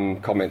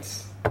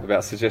comments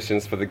about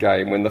suggestions for the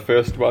game when the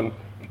first one,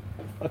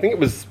 I think it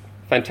was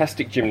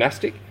Fantastic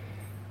Gymnastic,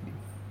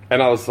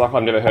 and I was like,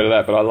 I've never heard of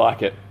that, but I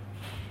like it.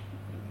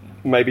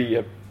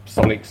 Maybe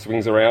Sonic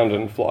swings around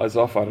and flies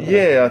off. I don't know.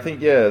 yeah, I think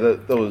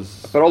that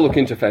was. But I'll look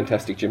into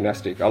Fantastic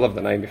Gymnastic. I love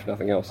the name, if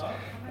nothing else.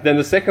 Then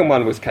the second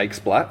one was Cake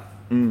Splat,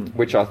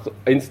 which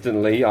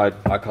instantly I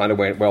kind of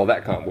went, well,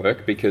 that can't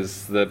work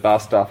because the bar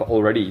staff are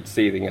already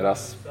seething at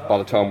us by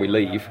the time we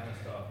leave.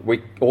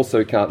 We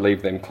also can't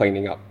leave them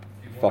cleaning up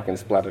fucking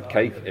splattered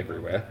cake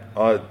everywhere.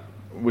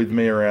 With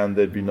me around,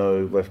 there'd be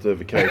no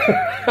leftover cake.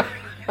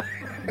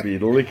 Be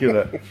licking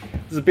it.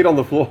 There's a bit on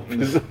the floor.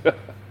 Just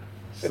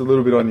a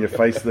little bit on your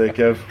face there,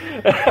 Kev.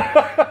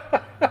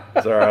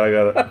 It's alright, I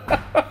got it.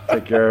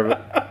 Take care of it.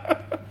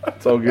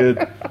 It's all good.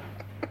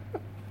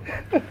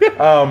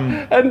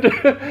 and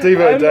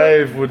Devo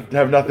Dave would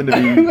have nothing to be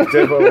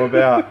Devo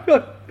about.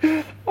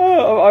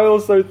 I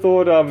also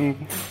thought,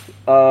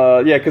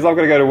 because I've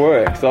got to go to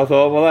work, so I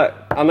thought, well,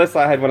 unless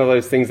I had one of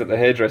those things at the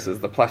hairdressers,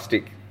 the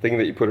plastic thing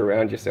that you put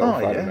around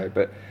yourself, I don't know.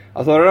 But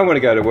I thought I don't want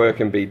to go to work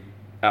and be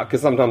out because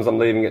sometimes I'm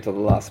leaving it to the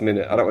last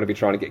minute. I don't want to be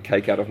trying to get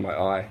cake out of my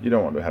eye. You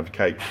don't want to have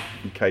cake.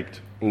 Be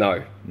caked.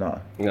 No. No.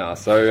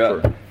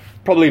 So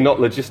probably not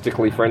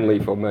logistically friendly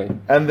for me.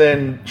 And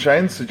then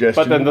Shane's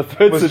suggestion But then the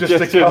third was suggestion,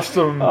 just a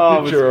custom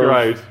picture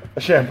great. of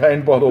a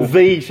champagne bottle.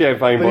 The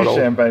champagne bottle.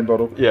 champagne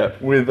bottle. Yeah.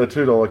 With a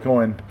 $2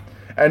 coin.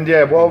 And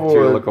yeah, while we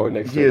 $2 coin were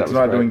next to it, here that was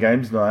tonight great. doing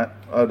games night,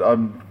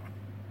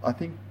 I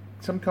think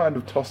some kind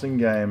of tossing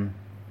game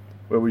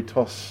where we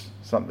toss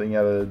something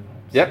at an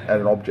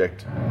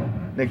object.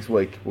 Next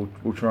week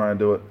we'll try and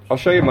do it. I'll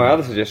show you my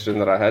other suggestion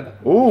that I had.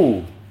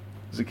 Ooh,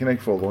 does it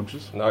Connect 4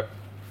 launches? No.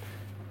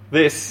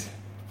 This.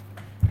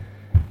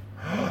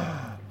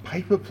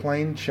 Paper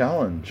plane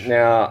challenge.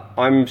 Now,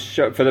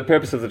 for the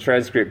purpose of the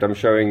transcript, I'm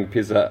showing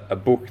Pizza a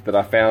book that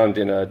I found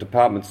in a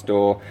department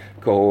store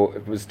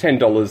it was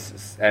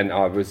 $10, and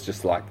I was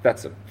just like,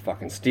 that's a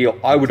fucking steal.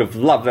 I would have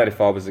loved that if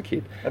I was a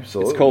kid.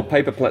 Absolutely. It's called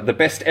the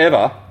best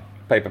ever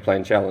Paper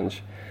Plane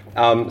Challenge.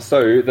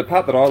 So the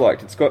part that I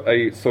liked, it's got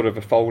a sort of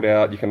a fold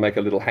out, you can make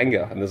a little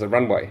hanger, and there's a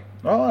runway.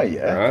 Oh,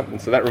 yeah. Right?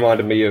 And so that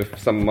reminded me of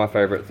some of my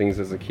favourite things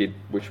as a kid,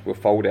 which were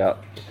fold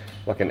out,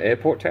 like an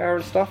airport tower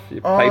and stuff.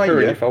 You paper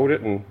and you fold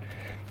it, and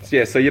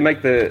so you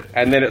make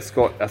and then it's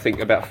got, I think,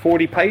 about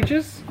 40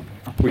 pages,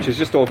 which is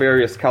just all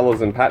various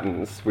colours and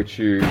patterns, which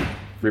you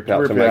rip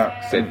out to make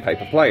said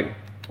paper plane.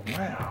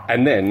 Wow.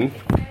 And then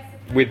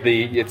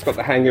it's got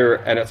the hanger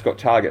and it's got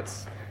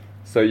targets.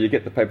 So you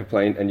get the paper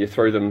plane and you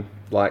throw them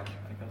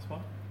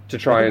to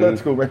try and.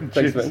 That's cool, man.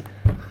 Thanks, man.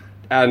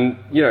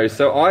 And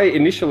so I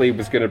initially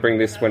was going to bring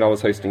this when I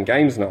was hosting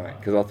games night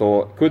because I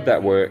thought, could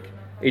that work?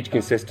 Each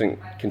contestant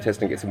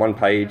gets one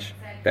page.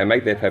 They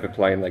make their paper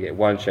plane. They get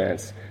one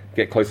chance.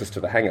 Get closest to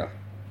the hanger.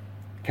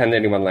 Can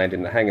anyone land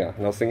in the hanger?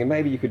 And I was thinking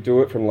maybe you could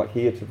do it from like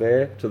here to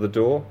there to the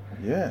door.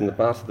 Yeah. From the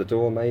bar to the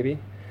door, maybe.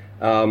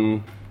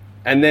 And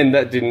then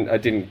that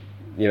didn't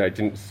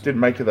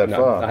make it that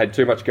far. I had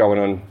too much going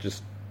on,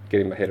 just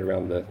getting my head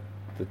around the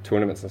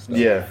tournaments and stuff.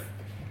 Yeah.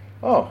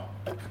 Oh,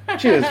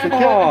 cheers, Fit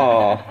Cat.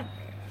 Oh,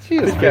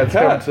 cheers, Fit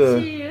Cat.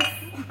 Cheers.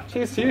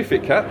 Cheers to you,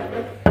 Fit Cat.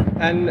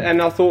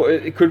 And I thought,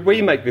 could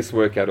we make this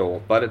work at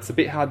all? But it's a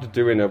bit hard to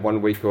do in a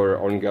 1 week or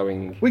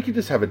ongoing. We could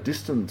just have a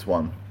distance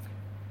one.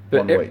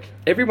 But 1 week.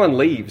 Everyone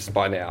leaves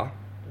by now.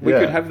 We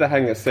could have the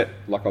hanger set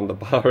like on the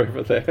bar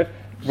over there.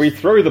 We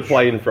throw the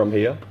plane from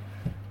here.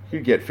 You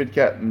could get Fit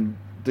Cat and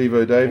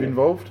Devo Dave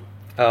involved.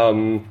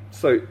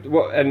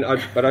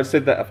 But I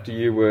said that after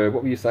you were.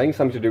 What were you saying?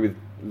 Something to do with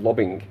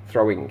lobbing,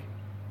 throwing,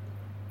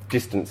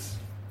 distance.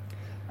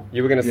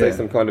 You were going to say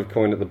some kind of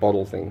coin at the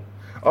bottle thing.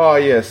 Oh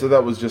yeah, so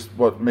that was just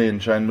what me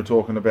and Shane were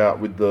talking about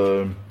with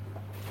the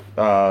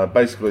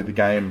basically the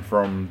game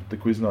from the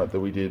quiz night that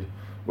we did,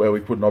 where we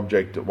put an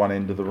object at one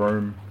end of the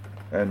room,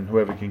 and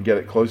whoever can get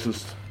it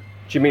closest.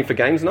 Do you mean for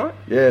games night?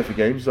 Yeah, for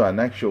games night, an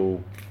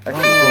actual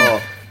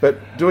thing.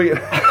 But doing it.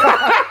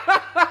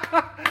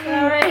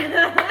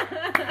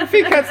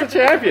 Fit Cat's the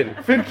champion.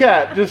 Fit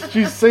Cat,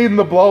 she's seen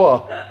the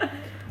blower.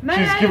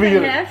 She's giving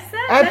it.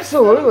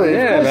 Absolutely,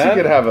 Yeah, of course man.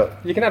 you can have it.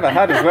 You can have a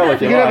hat as well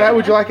if you You can have a hat. like.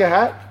 Would you like a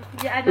hat?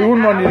 Yeah, We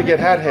wouldn't want you to get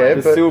hat hair,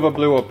 The but silver,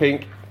 blue, or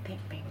pink.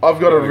 I've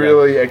got a There we go.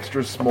 really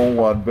extra small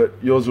one, but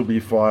yours will be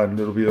fine.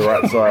 It'll be the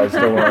right size.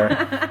 Don't worry.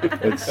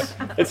 It's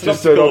It's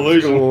just an an optical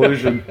optical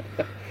illusion.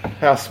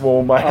 How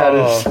small my hat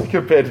is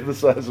compared to the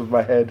size of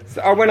my head.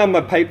 So I went on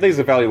the paper. These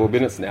are valuable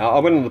minutes now. I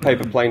went on the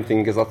paper plane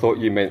thing because I thought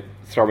you meant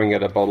throwing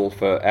at a bottle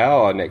for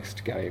our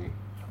next game.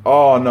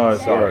 Oh no,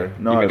 Sorry. sorry, You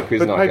no. meant a quiz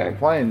But night paper game.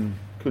 plane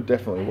could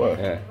definitely work.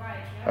 Yeah.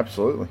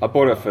 Absolutely. I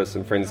bought it for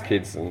some friends'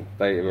 kids and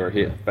they were a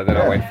hit. But then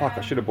I Yeah. went, fuck,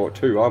 I should have bought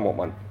two. I want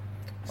one.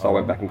 So I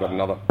went back and got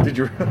another. Did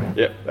you?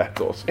 Yep.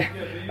 That's awesome.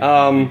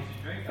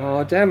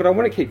 Oh, damn it. I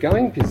want to keep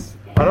going because,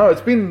 I know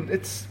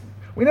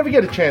we never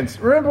get a chance.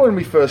 Remember when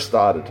we first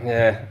started?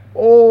 yeah.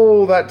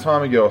 All that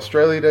time ago,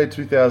 Australia Day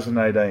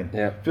 2018.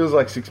 Yeah. Feels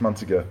like 6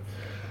 months ago.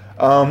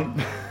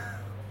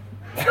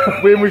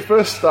 When we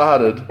first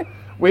started,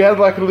 we had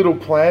like a little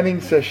planning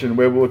session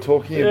where we were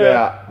talking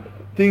about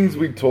things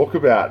we'd talk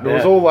about. And it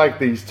was Yeah. all like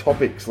these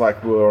topics,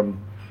 like we were on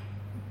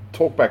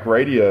Talkback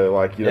Radio,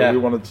 like, Yeah. we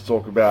wanted to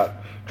talk about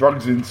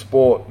drugs in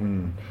sport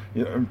and,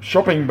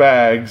 shopping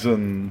bags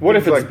and What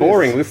if things it's like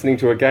boring this. listening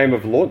to a game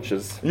of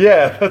launches?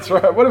 Yeah, that's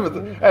right.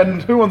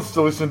 And who wants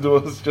to listen to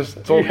us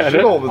just talk Yeah,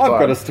 shit all the time? I've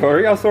got a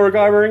story. I saw a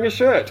guy wearing a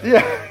shirt.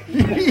 Yeah,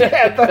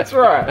 yeah, that's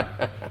right.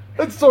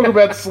 Let's talk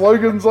about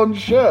slogans on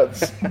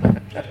shirts.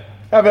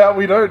 How about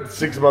we don't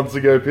 6 months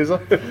ago, Pizza?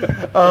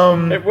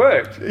 It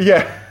worked.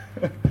 Yeah,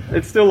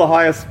 It's still the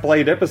highest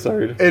played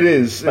episode. it is. It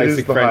is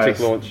Basic the frantic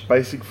highest. launch.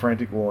 Basic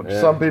frantic launch.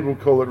 Yeah. Some people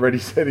call it ready,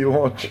 steady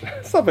launch.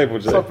 Some people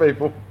do. Some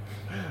people.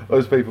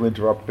 Those people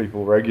interrupt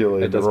people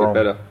regularly. It does They're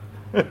get wrong.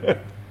 better.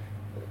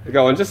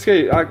 Go on, just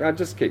keep. I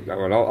just keep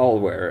going. I'll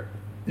wear it.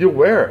 You'll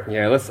wear it.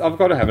 Yeah, I've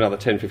got to have another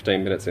 10,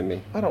 15 minutes in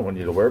me. I don't want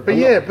you to wear it.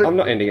 But I'm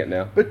not ending it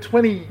now. but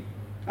 20.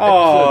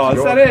 Oh, episodes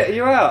is that gone. it? Are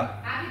you out?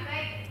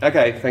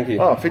 Okay, thank you.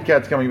 Oh,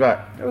 FitCat's coming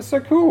back. That was so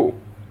cool.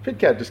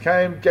 FitCat just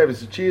came, gave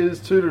us a cheers,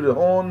 tooted a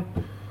horn,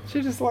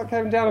 She just like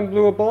came down and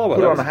blew a blower.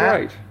 put That on was a hat.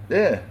 great.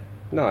 Yeah.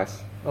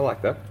 Nice. I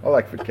like that. I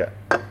like FitCat.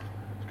 It's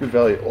good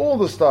value. All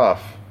the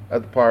staff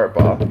at the Pirate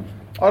Bar,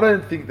 I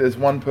don't think there's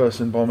one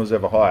person Bomber's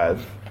ever hired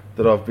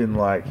that I've been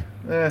like,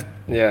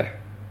 Yeah.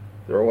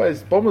 they're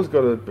always,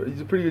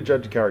 he's a pretty good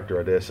judge of character,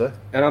 I dare say.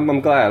 And I'm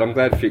glad. I'm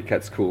glad Fit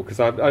Cat's cool because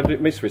I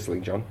miss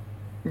wrestling, John.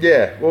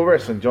 Yeah, well,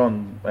 Wrestling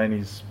John, and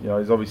he's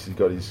obviously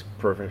got his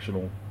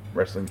professional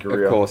wrestling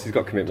career Of course, he's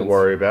got to commitments.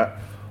 worry about.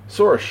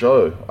 Saw a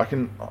show. I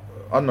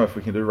don't know if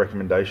we can do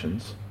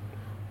recommendations.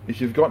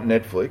 If you've got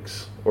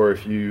Netflix, or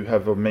if you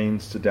have a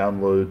means to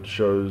download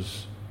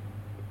shows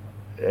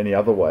any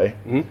other way,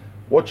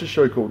 watch a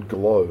show called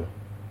Glow.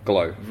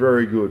 Glow.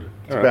 Very good.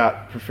 It's All right.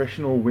 about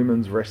professional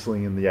women's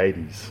wrestling in the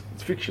 80s.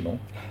 It's fictional.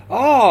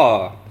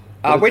 Oh,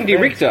 But it's Wendy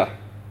fancy. Richter.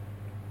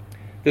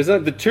 There's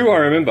the two I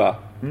remember.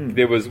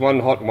 There was one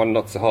hot and one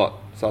not so hot.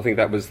 So I think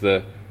that was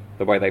the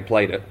way they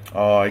played it.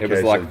 Oh, okay. It was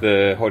so like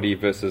the hottie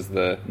versus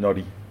the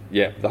Noddy.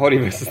 the hottie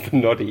versus the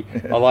noddy.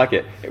 I like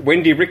it.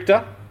 Wendy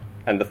Richter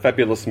and the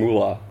Fabulous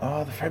Moolah.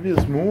 Oh, the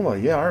Fabulous Moolah.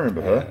 Yeah, I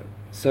remember her.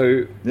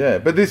 So Yeah,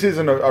 but this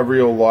isn't a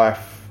real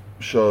life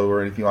show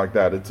or anything like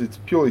that. It's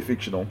purely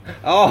fictional.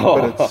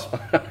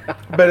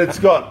 But it's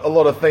got a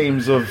lot of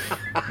themes of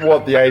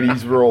what the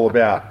 80s were all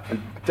about. It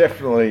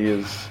definitely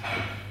is.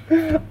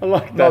 I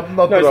like that. Not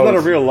no, that it's I not a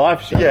was- real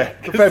life show. Yeah,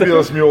 the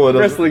Fabulous Mule.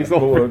 Wrestling's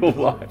all real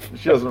life.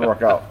 She doesn't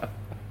rock up.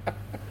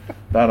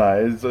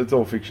 No, it's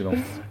all fictional.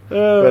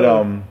 But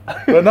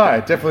no,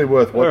 definitely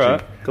worth watching. All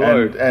right,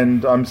 Glow.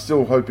 And I'm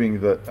still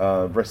hoping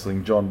that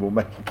Wrestling John will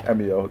make a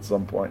cameo at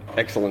some point.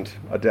 Excellent.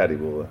 I doubt he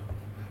will, though.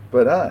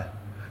 But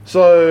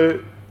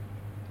so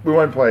we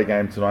won't play a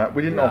game tonight.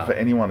 We didn't offer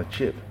anyone a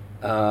chip.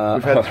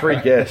 We've had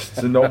 3 guests,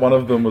 and not one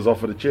of them was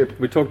offered a chip.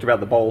 We talked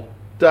about the bowl.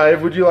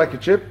 Dave, would you like a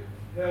chip?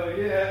 Hell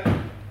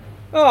yeah.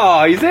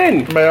 Oh, he's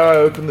in. May I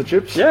open the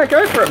chips? Yeah,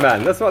 go for it,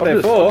 man. That's what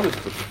they're for. I'm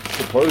just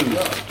suppose.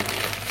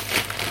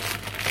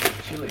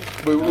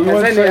 We Has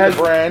won't any- say has-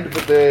 the brand,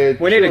 but they're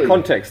We need a chili.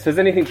 context. Has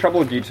anything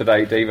troubled you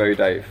today, Devo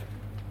Dave?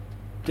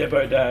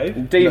 Debo Dave.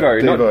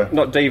 Devo, No, Devo.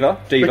 not Diva.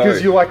 Devo.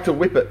 Because you like to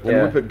whip it, and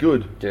Yeah. whip it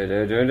good.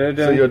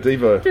 Du-du-du-du-du. So you're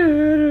Devo.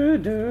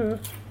 Du-du-du.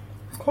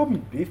 Called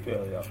me Biff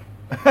earlier.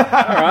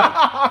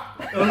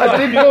 I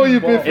did call you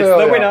Biff It's the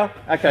earlier. winner.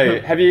 Okay,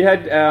 have you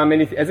had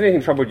has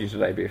anything troubled you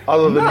today, Biff?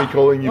 Other than me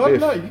calling you Oh, Biff.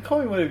 no, you call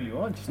me whatever you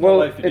want. Just Well, not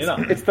late for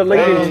dinner. it's the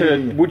lead into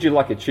Hey. would you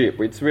like a chip?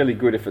 It's really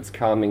good if it's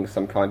calming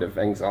some kind of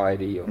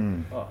anxiety or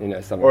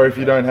something. Or if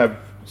you don't have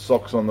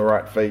socks on the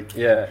right feet,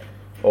 Yeah.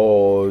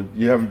 or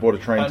you haven't bought a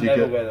train I never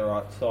ticket. wear the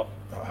right sock.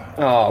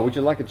 Oh, would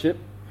you like a chip?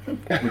 Would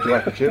you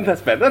like a chip?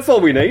 That's bad. That's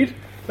all we need.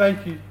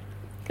 Thank you.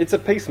 It's a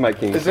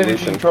peacemaking Is anything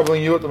solution.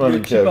 troubling you at the You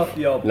moment, chip Kev? off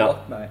the old No.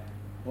 block, mate.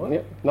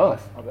 Yeah, nice.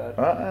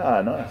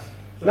 Nice.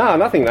 No,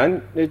 nothing,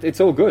 man. It's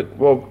all good.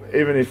 Well,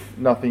 even if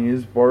nothing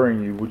is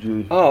bothering you, would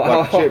you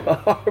like chip?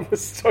 I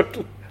was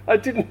totally. I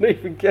didn't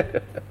even get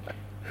it.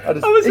 I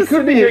was I was it just could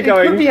sitting be. here It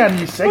going. could be our new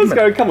I was segment.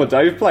 going, come on,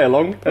 Dave, play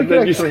along. And could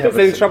then you actually said have a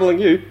it's troubling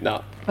you.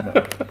 No.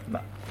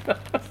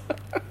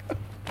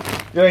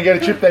 You don't get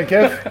a chip then,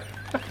 Kev?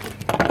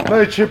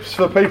 No chips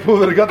for people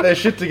that have got their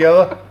shit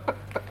together.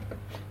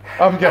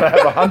 I'm going to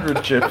have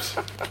 100 chips.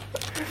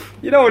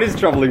 You know what is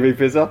troubling me,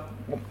 Fizzer?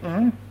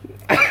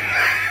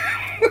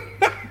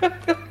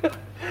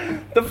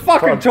 The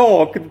fucking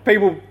talk,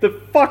 people, the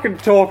fucking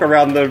talk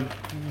around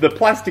the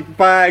plastic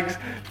bags,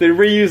 the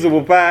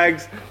reusable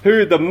bags,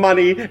 the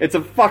money, it's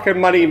a fucking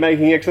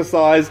money-making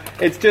exercise.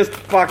 It's just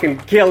fucking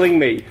killing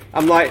me.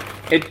 I'm like,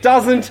 it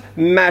doesn't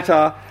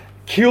matter.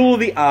 Kill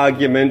the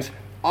argument.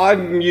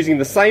 I'm using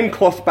the same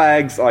cloth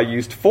bags I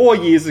used 4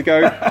 years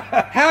ago.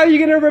 How are you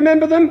going to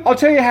remember them? I'll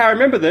tell you how I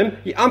remember them.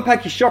 You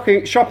unpack your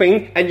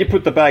shopping and you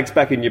put the bags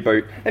back in your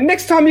boot. And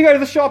next time you go to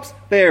the shops,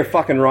 they're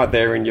fucking right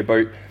there in your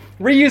boot.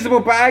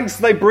 Reusable bags,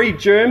 they breed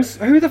germs.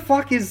 Who the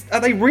fuck are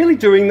they really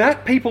doing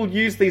that? People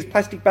use these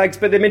plastic bags,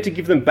 but they're meant to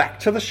give them back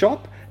to the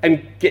shop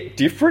and get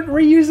different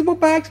reusable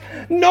bags?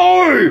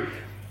 No!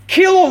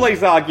 Kill all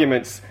these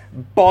arguments.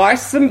 Buy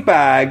some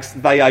bags.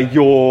 They are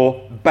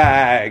your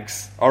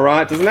bags.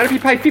 Alright? Doesn't matter if you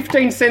pay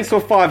 15 cents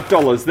or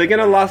 $5. They're going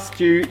to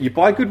last you. You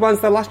buy good ones,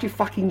 they'll last you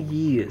fucking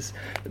years.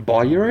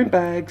 Buy your own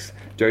bags.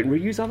 Don't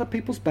reuse other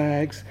people's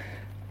bags.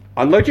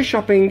 Unload your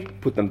shopping.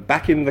 Put them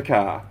back in the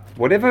car.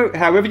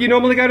 However you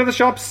normally go to the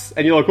shops,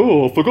 and you're like,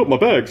 oh, I forgot my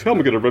bags. How am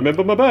I going to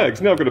remember my bags?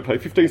 Now I've got to pay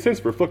 15 cents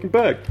for a fucking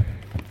bag.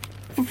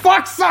 For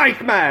fuck's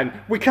sake, man!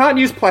 We can't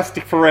use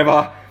plastic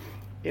forever.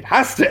 It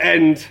has to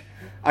end.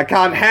 I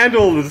can't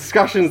handle the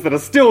discussions that are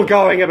still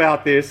going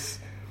about this.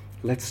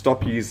 Let's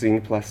stop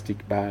using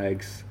plastic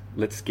bags.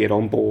 Let's get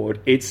on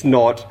board. It's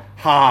not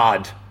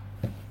hard.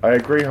 I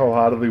agree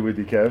wholeheartedly with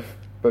you, Kev.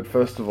 But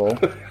first of all,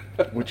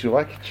 would you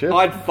like a chip?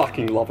 I'd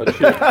fucking love a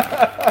chip.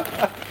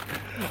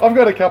 I've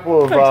got a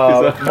couple of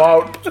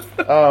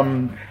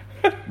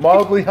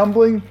mildly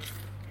humbling,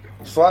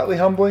 slightly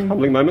humbling,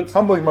 Humbling moments?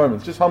 humbling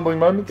moments, just humbling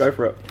moments. Go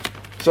for it.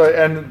 So,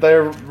 and they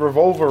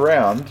revolve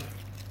around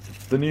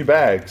the new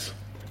bags.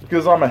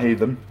 Because I'm a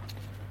heathen,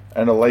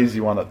 and a lazy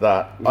one at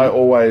that, I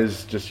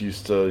always just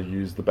used to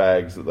use the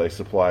bags that they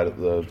supplied at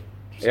the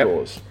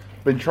stores.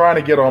 Been trying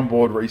to get on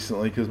board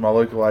recently because my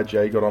local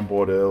IJ got on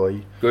board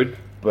early. Good.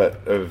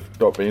 But have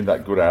not been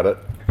that good at it.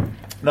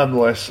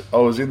 Nonetheless, I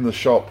was in the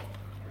shop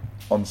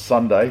on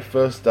Sunday,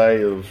 first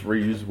day of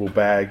reusable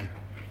bag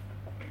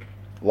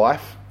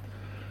life,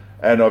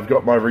 and I've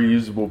got my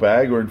reusable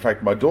bag, or in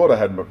fact my daughter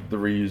had the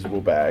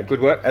reusable bag.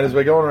 Good work. And as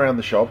we're going around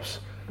the shops,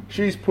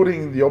 she's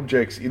putting the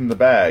objects in the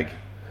bag.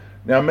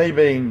 Now, me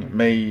being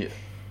me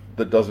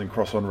that doesn't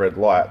cross on red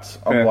lights,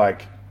 I'm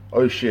like,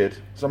 oh shit,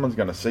 someone's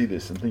going to see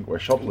this and think we're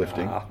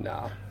shoplifting.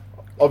 Nah.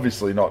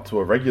 Obviously not to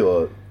a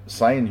regular,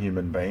 sane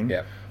human being.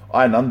 Yep.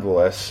 I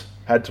nonetheless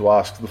had to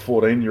ask the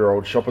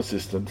 14-year-old shop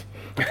assistant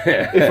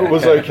if it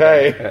was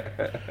okay.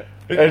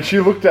 And she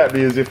looked at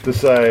me as if to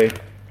say,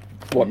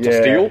 What, to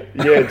steal?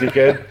 Yeah,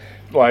 dickhead.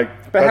 Like,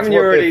 But that's haven't what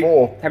you they're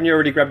for.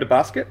 already grabbed a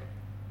basket?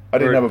 I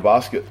didn't or have a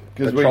basket.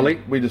 Because a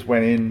trolley? we just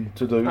went in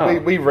to do... Oh.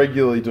 We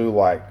regularly do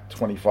like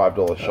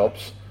 $25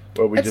 shops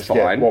where we That's just fine.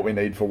 get what we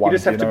need for one You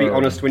just have to be dinner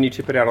honest when you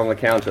tip it out on the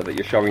counter that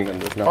you're showing them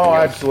there's nothing Oh,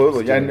 else.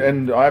 absolutely. Still-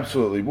 And I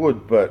absolutely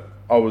would, but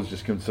I was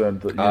just concerned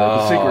that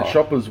the secret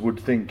shoppers would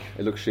think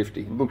It looks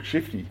shifty. look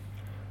shifty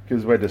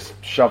because we're just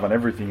shoving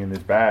everything in this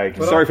bag.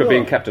 But Sorry I for thought-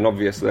 being Captain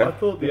Obvious I there.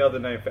 thought the other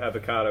name for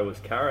avocado was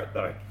carrot,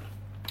 though.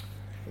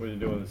 When you're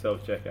doing the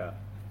self-checkout.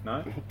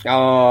 No?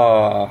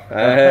 Oh,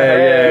 yeah.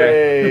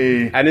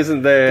 Hey, And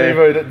isn't there...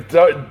 Dodgy Devo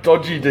Dave.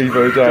 Dodgy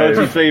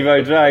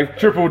Devo Dave.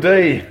 Triple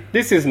D.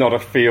 This is not a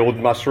field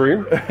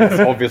mushroom. It's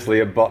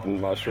obviously a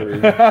button mushroom.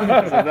 Is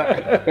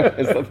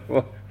that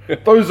what?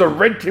 Those are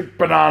red tip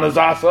bananas,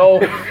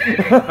 arsehole.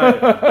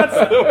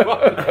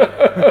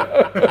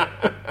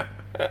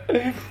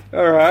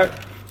 All right.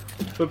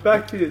 But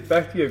back to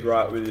your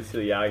gripe with the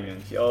silly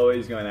arguments. You're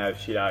always going to have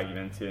shit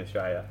arguments in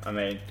Australia. I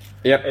mean,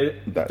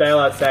 Yep.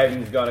 daylight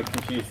savings is going to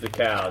confuse the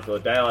cows, or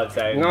daylight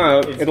savings. No,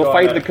 is it'll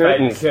gonna fade the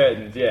curtains.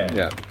 Yeah.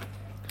 Yeah.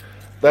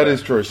 That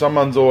is true.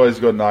 Someone's always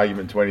got an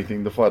argument to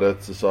anything. The Flat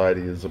Earth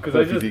Society is a 'Cause they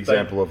perfect just-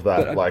 example of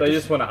that. Like, They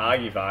just want to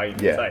argue for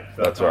argument's Yeah, sake.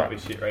 So that's come up right.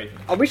 with shit reasons.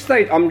 I wish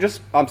I'm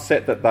just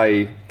upset that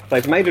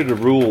they've made it a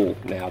rule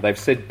now. They've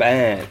said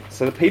ban,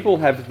 so that people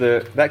have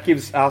that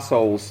gives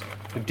arseholes,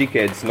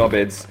 dickheads,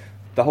 knobheads,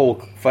 the whole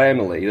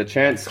family the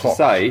chance Cocks.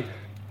 to say,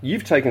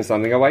 "You've taken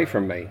something away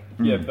from me."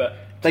 Yeah, but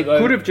They to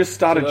those- could have just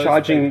started to those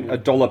charging people-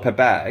 $1 per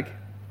bag,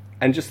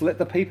 and just let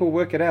the people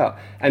work it out.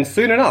 And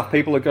soon enough,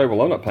 people would go, "Well,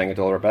 I'm not paying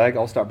 $1 a bag.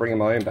 I'll start bringing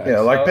my own bags."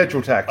 yeah, like So,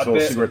 petrol tax I or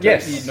bet cigarette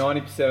Yes. tax.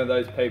 90% of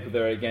those people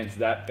that are against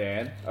that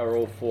ban are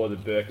all for the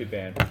burqa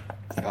ban.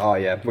 Oh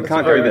yeah, we That's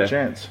can't a very go good there.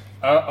 chance.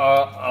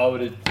 I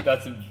would.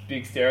 That's a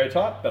big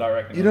stereotype, but I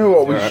reckon. You know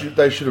what Alright.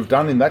 they should have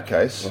done in that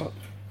case?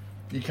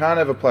 you can't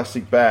have a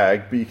plastic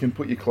bag, but you can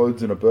put your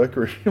clothes in a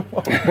burqa if you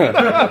want.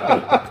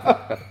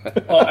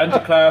 Oh, and to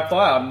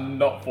clarify, I'm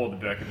not for the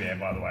burqa ban,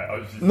 by the way. I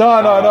was just No.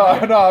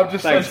 I'm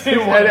just Thanks.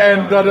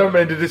 and I don't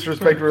mean to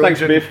disrespect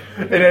religion Biff.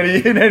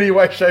 in any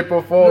way, shape,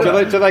 or form.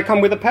 Do they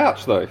come with a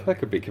pouch though? That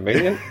could be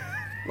convenient,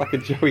 like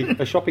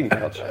a shopping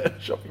pouch.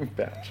 Shopping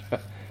pouch.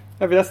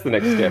 Maybe that's the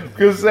next step.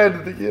 Because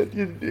then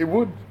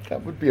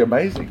that would be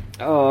amazing.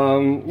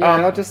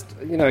 I'll just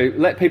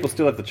let people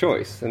still have the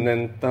choice, and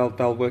then they'll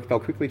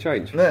quickly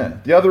change. Yeah.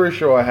 The other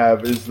issue I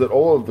have is that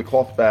all of the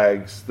cloth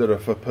bags that are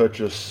for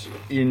purchase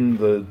in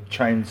the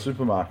chain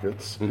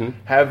supermarkets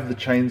have the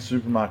chain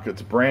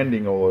supermarkets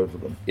branding all over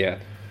them. Yeah.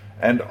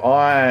 And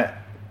I,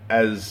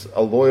 as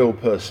a loyal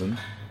person,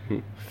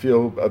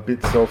 feel a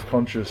bit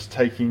self-conscious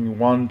taking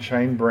one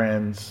chain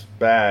brand's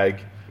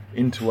bag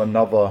into a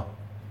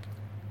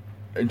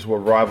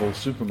rival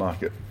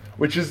supermarket,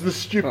 which is the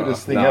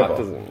stupidest thing it ever.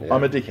 doesn't, yeah.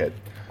 I'm a dickhead.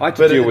 I had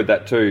to deal with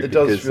that too. It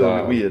does because, feel a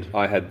bit weird.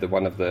 I had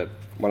one of the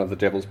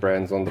Devil's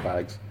brands on the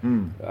bags,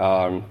 but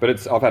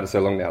I've had it so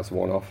long now it's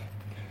worn off.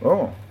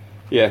 Oh,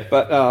 Yeah,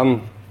 but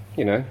turn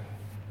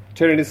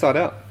it inside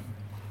out.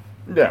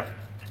 yeah.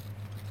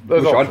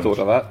 Wish Those I'd options. thought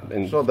of that,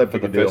 and It's not that for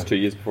big the a first deal.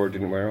 2 years before it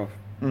didn't wear off.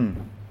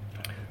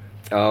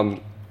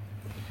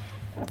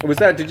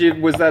 Did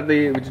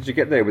you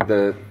get there with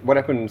the what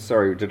happened?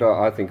 Sorry,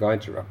 I think I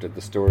interrupted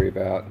the story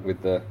about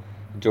with the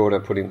daughter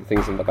putting the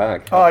things in the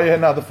bag. Oh yeah,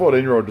 no. The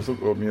 14-year-old just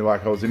looked at me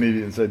like I was an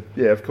idiot and said,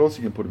 "Yeah, of course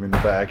you can put them in the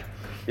bag."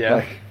 Yeah,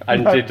 Like,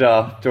 and did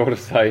daughter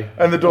say?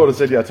 And the daughter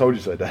said, "Yeah, I told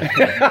you so, Dad."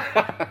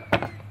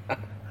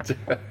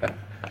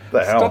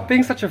 The hell? Stop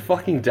being such a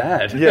fucking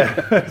dad.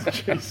 Yeah,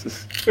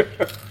 Jesus.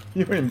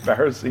 You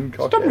embarrassing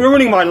cockhead. Stop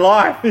ruining my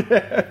life.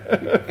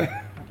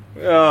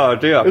 Oh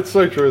dear. It's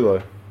so true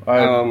though.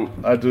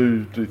 I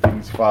do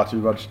things far too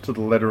much to the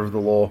letter of the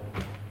law.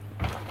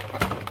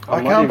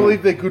 I can't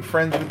believe they're good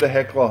friends with the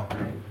heckler.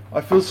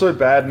 I feel so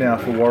bad now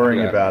for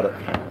worrying Yeah. about it.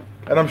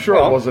 And I'm sure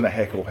Well- it wasn't a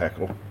heckle.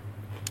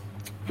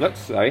 Let's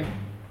say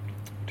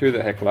to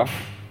the heckler,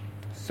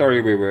 sorry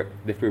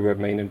if we were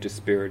mean and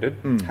dispirited.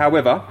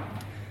 However,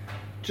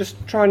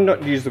 just try and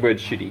not use the word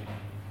shitty.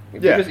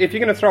 If you're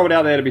going to throw it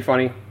out there to be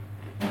funny,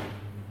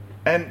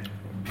 And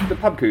the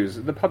pub quiz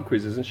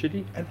isn't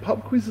shitty.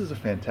 pub quizzes are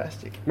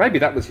fantastic. Maybe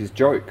that was his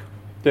joke.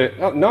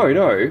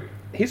 No,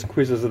 his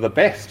quizzes are the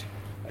best.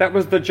 That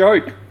was the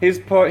joke.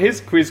 His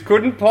quiz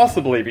couldn't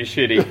possibly be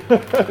shitty.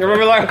 You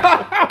remember, like,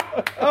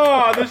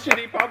 oh, the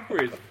shitty pub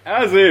quiz,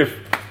 as if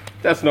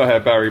that's not how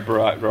Barry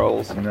Bright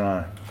rolls.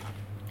 No.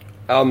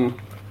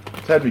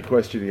 It's had me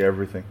questioning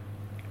everything.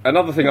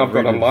 Another thing I've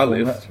got on my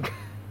Reading list.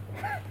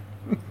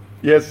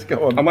 Yes,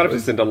 go on. I might have to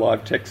please. send a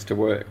live text to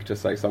work to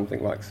say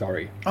something like,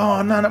 "Sorry,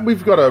 Oh no,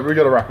 we've got to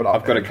wrap it up.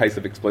 I've got a case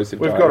of explosive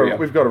We've diarrhea."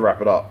 got to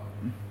wrap it up.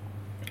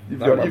 You've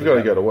got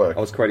to go to work. I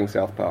was quoting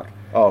South Park.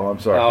 Oh, I'm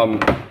sorry.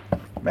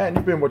 Man,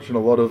 you've been watching a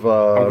lot of.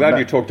 I'm glad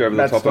you talked over the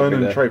Matt top of Stone me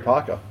and there. Trey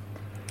Parker.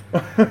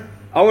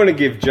 I want to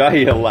give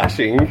Jay a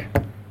lashing.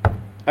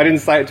 I didn't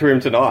say it to him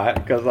tonight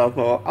because I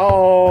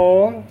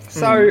thought,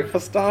 So for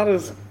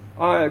starters,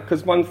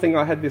 because one thing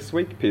I had this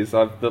week, Piz,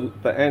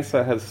 the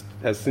answer has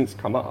since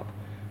come up,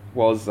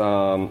 was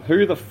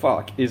who the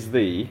fuck is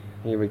the?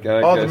 Here we go.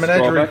 Oh, go the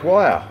Menagerie scroll back.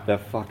 Choir. The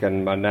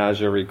fucking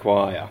Menagerie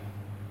Choir,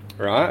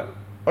 right?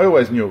 I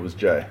always knew it was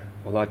Jay.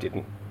 Well, I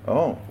didn't.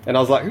 Oh, And I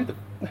was like,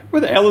 who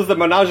the hell is the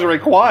Menagerie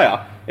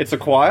Choir? It's a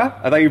choir?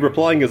 Are they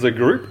replying as a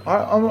group?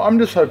 I'm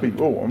just hoping.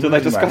 Oh, Do they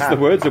discuss the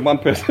words in one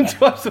person?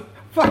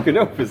 Fucking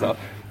hell, Pizza.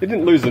 You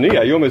didn't lose an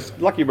ear. You're almost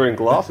lucky wearing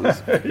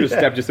glasses. You just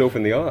stabbed yourself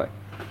in the eye.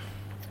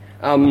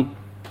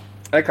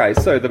 Okay,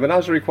 so the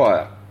Menagerie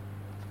Choir.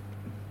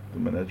 The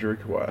Menagerie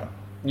Choir.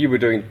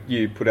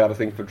 You put out a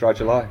thing for Dry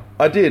July.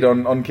 I did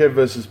on Kev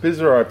versus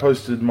Pizza. I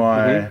posted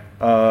my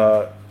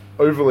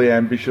overly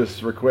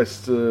ambitious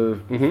request for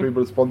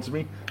people to sponsor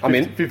me. I'm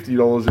in.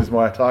 $50 is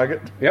my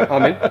target. Yeah,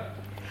 I'm in.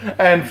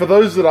 And for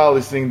those that are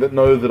listening that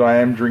know that I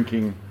am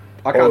drinking,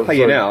 I can't pay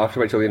you now. I have to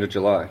wait till the end of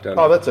July. Don't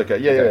I? Oh, that's okay.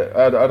 Yeah.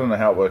 I don't know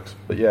how it works,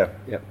 but yeah.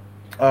 Yep.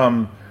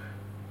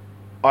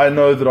 I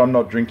know that I'm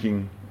not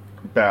drinking.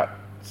 About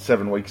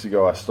 7 weeks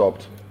ago, I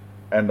stopped,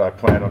 and I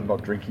plan on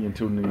not drinking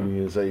until New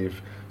Year's Eve.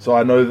 So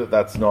I know that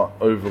that's not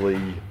overly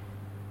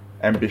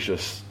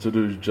ambitious to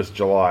do just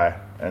July.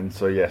 And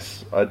so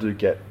yes, I do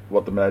get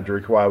what the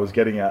Menagerie Choir was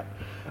getting at.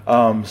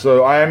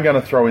 So I am going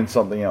to throw in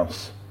something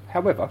else.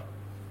 However,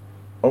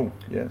 Oh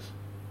yes,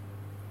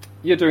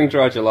 you're doing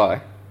Dry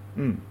July.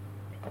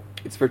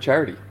 It's for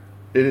charity.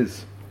 it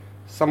is.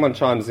 Someone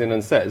chimes in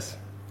and says,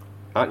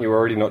 "Aren't you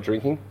already not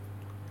drinking?"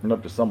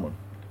 Not just someone.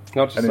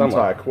 Not just An someone.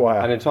 entire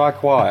choir. An entire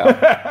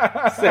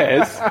choir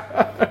says,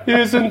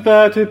 "Isn't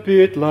that a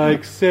bit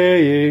like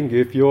saying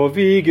if you're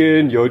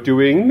vegan, you're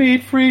doing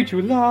meat-free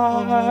July?"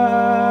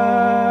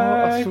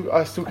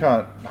 I still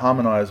can't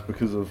harmonise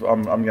because of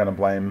I'm going to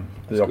blame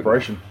the good.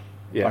 operation.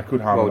 Yeah, I could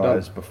well done.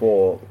 harmonise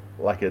before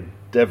like a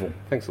devil.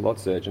 Thanks a lot,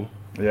 surgeon.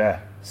 Yeah.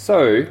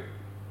 So,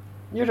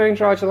 you're doing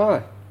Dry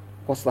July.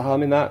 What's the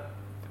harm in that?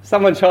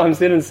 Someone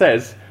chimes in and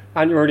says,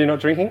 "Aren't you already not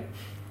drinking?"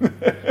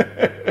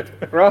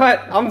 right?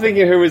 I'm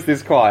thinking, who is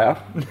this choir?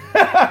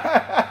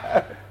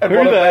 And Who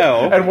what the have they-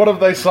 hell? And what have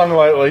they sung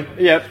lately?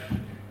 Yep.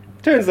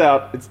 Turns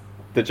out it's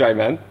the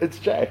J-Man. It's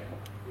Jay.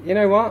 You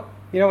know what?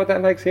 You know what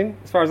that makes him?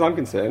 As far as I'm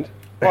concerned.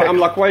 Well, I'm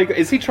like,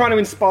 is he trying to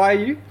inspire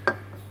you?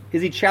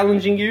 Is he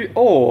challenging you?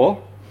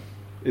 Or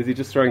is he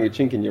just throwing a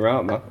chink in your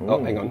armour?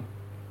 Oh, hang on.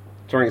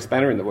 Throwing a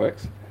spanner in the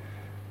works.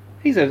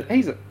 He is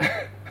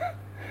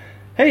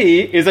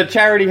a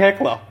charity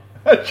heckler.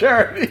 A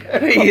charity.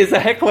 He is a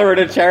heckler at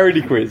a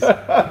charity quiz.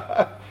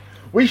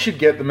 We should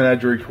get the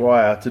Menagerie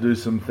Choir to do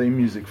some theme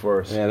music for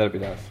us. Yeah, that'd be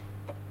nice.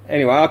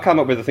 Anyway, I'll come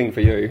up with a thing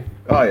for you.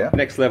 Oh, yeah?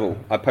 Next level.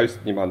 I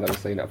posted, you might not have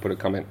seen it, I put a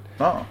comment.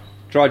 Oh.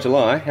 Dry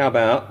July, how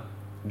about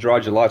Dry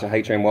July to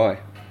HMY?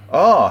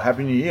 Oh,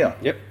 Happy New Year.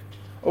 Yep.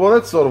 Well,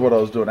 that's sort of what I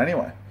was doing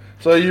anyway.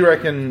 So you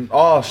reckon,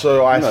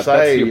 so I No,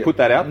 say, you put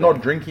that out not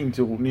there. drinking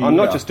till New Year. I'm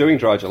not just doing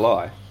Dry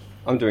July.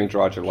 I'm doing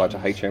Dry July to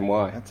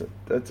HMY.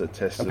 That's a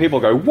test. And of- people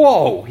go,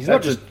 whoa, he's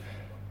not That's just...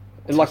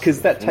 Like,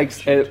 because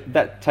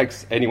that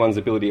takes anyone's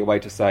ability away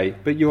to say,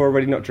 but you're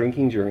already not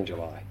drinking during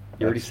July.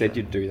 You already said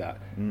you'd do that.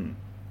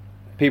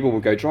 People will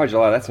go, Dry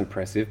July, that's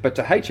impressive. But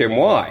to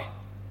HMY,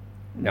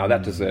 now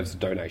that deserves a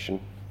donation.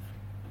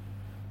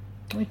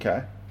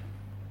 Okay.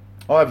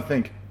 I'll have a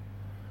think.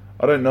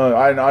 I don't know.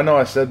 I know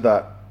I said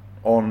that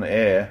on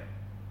air,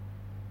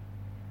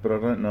 but I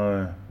don't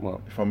know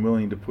What? if I'm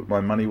willing to put my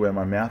money where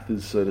my mouth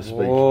is, so to speak.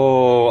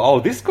 Oh,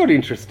 this got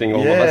interesting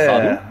all of a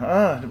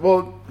sudden.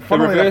 Well, The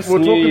funnily enough, reverse we're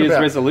New talking Year's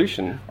about.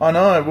 resolution. I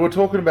know. We were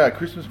talking about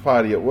Christmas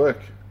party at work,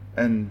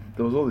 and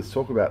there was all this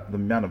talk about the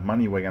amount of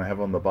money we're going to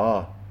have on the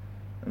bar,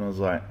 and I was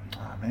like,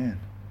 oh man,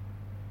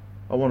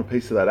 I want a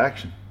piece of that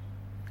action.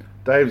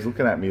 Dave's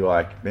looking at me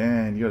like,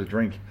 man, you got to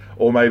drink.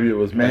 Or maybe it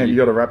was, man, you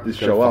got to wrap this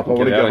show up. I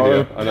want to go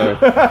home. I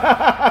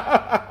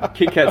know.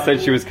 Kit Kat said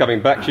she was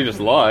coming back. She just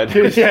lied.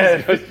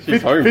 Yeah,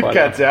 She's home Fit by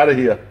Cat's out of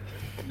here.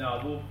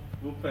 No,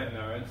 we'll plan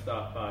our own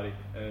staff party,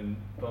 and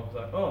Dom's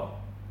like, oh,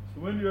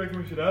 so when do you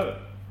reckon we should have it?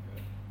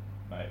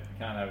 Mate, we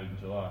can't have it in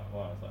July.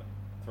 Why? It's like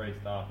 3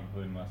 staff,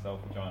 including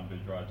myself, are trying to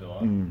do Dry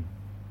July.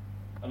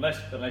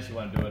 Unless you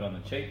want to do it on the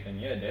cheap, then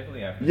yeah,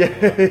 definitely have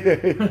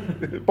it. in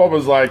July. Yeah. Bob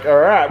was like, all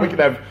right, we can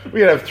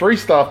have 3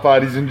 staff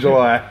parties in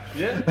July.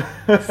 Yeah.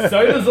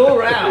 Sodas all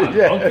round.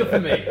 Yeah. Vodka for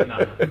me.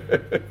 No.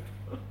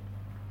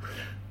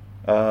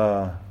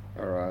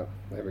 All right,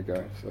 there we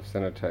go. So I've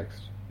sent a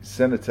text.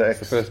 Send a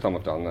text. It's the first time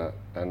I've done that,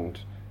 and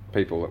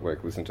people at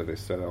work listen to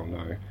this, so they'll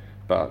know.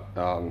 But,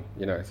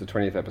 it's the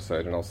 20th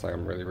episode, and I'll say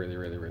I'm really, really,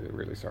 really, really,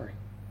 really sorry.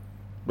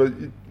 But I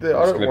don't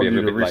gonna want be a you to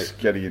little bit risk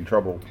late. getting in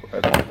trouble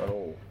at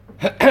all.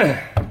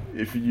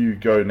 If you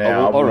go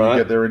now, all will right. you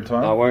get there in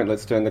time? I won't.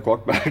 Let's turn the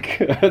clock back.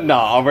 No,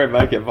 I won't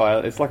make it by...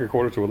 It's like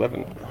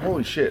 11:15.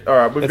 Holy shit! All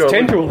right, It's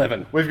 10 to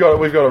 11. We've got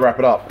to wrap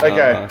it up.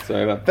 Okay.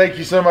 So, Thank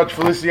you so much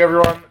for listening,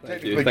 everyone. you.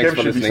 Technically, Thanks Kev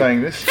for should be listening.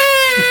 saying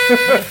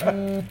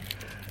this.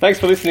 thanks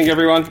for listening,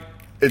 everyone.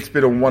 It's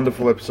been a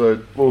wonderful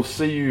episode. We'll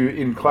see you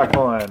in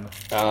Clackline.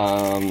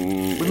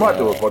 We might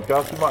do a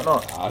podcast. We might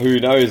not. Who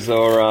knows?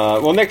 Or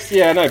but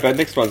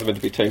next one's meant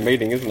to be team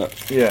meeting, isn't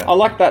it? Yeah. I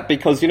like that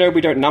because we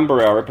don't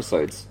number our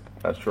episodes,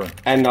 That's true.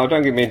 and I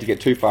don't mean to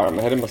get too far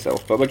ahead of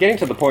myself, but we're getting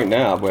to the point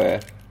now where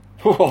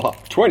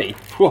 20.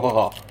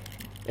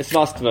 It's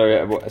nice to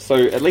know. So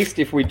at least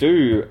if we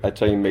do a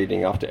team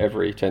meeting after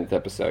every 10th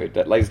episode,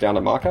 that lays down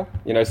a marker.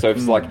 So if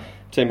it's like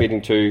team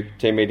meeting 2,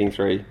 team meeting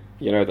 3.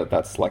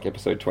 That's like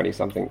episode 20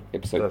 something,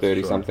 episode That's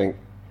 30 true. something.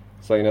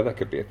 So that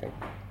could be a thing.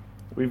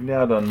 We've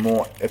now done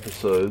more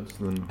episodes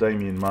than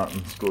Damien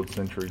Martin scored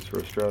centuries for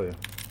Australia.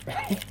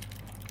 Just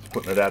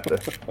putting it out there.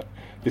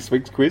 This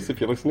week's quiz, if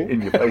you're listening.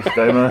 In your face,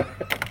 Damo.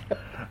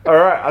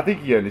 Alright, I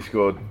think he only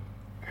scored...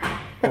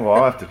 Oh,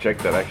 I'll have to check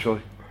that,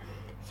 actually.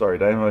 Sorry,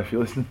 Damo, if you're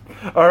listening.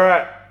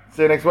 Alright,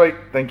 see you next week.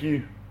 Thank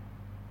you.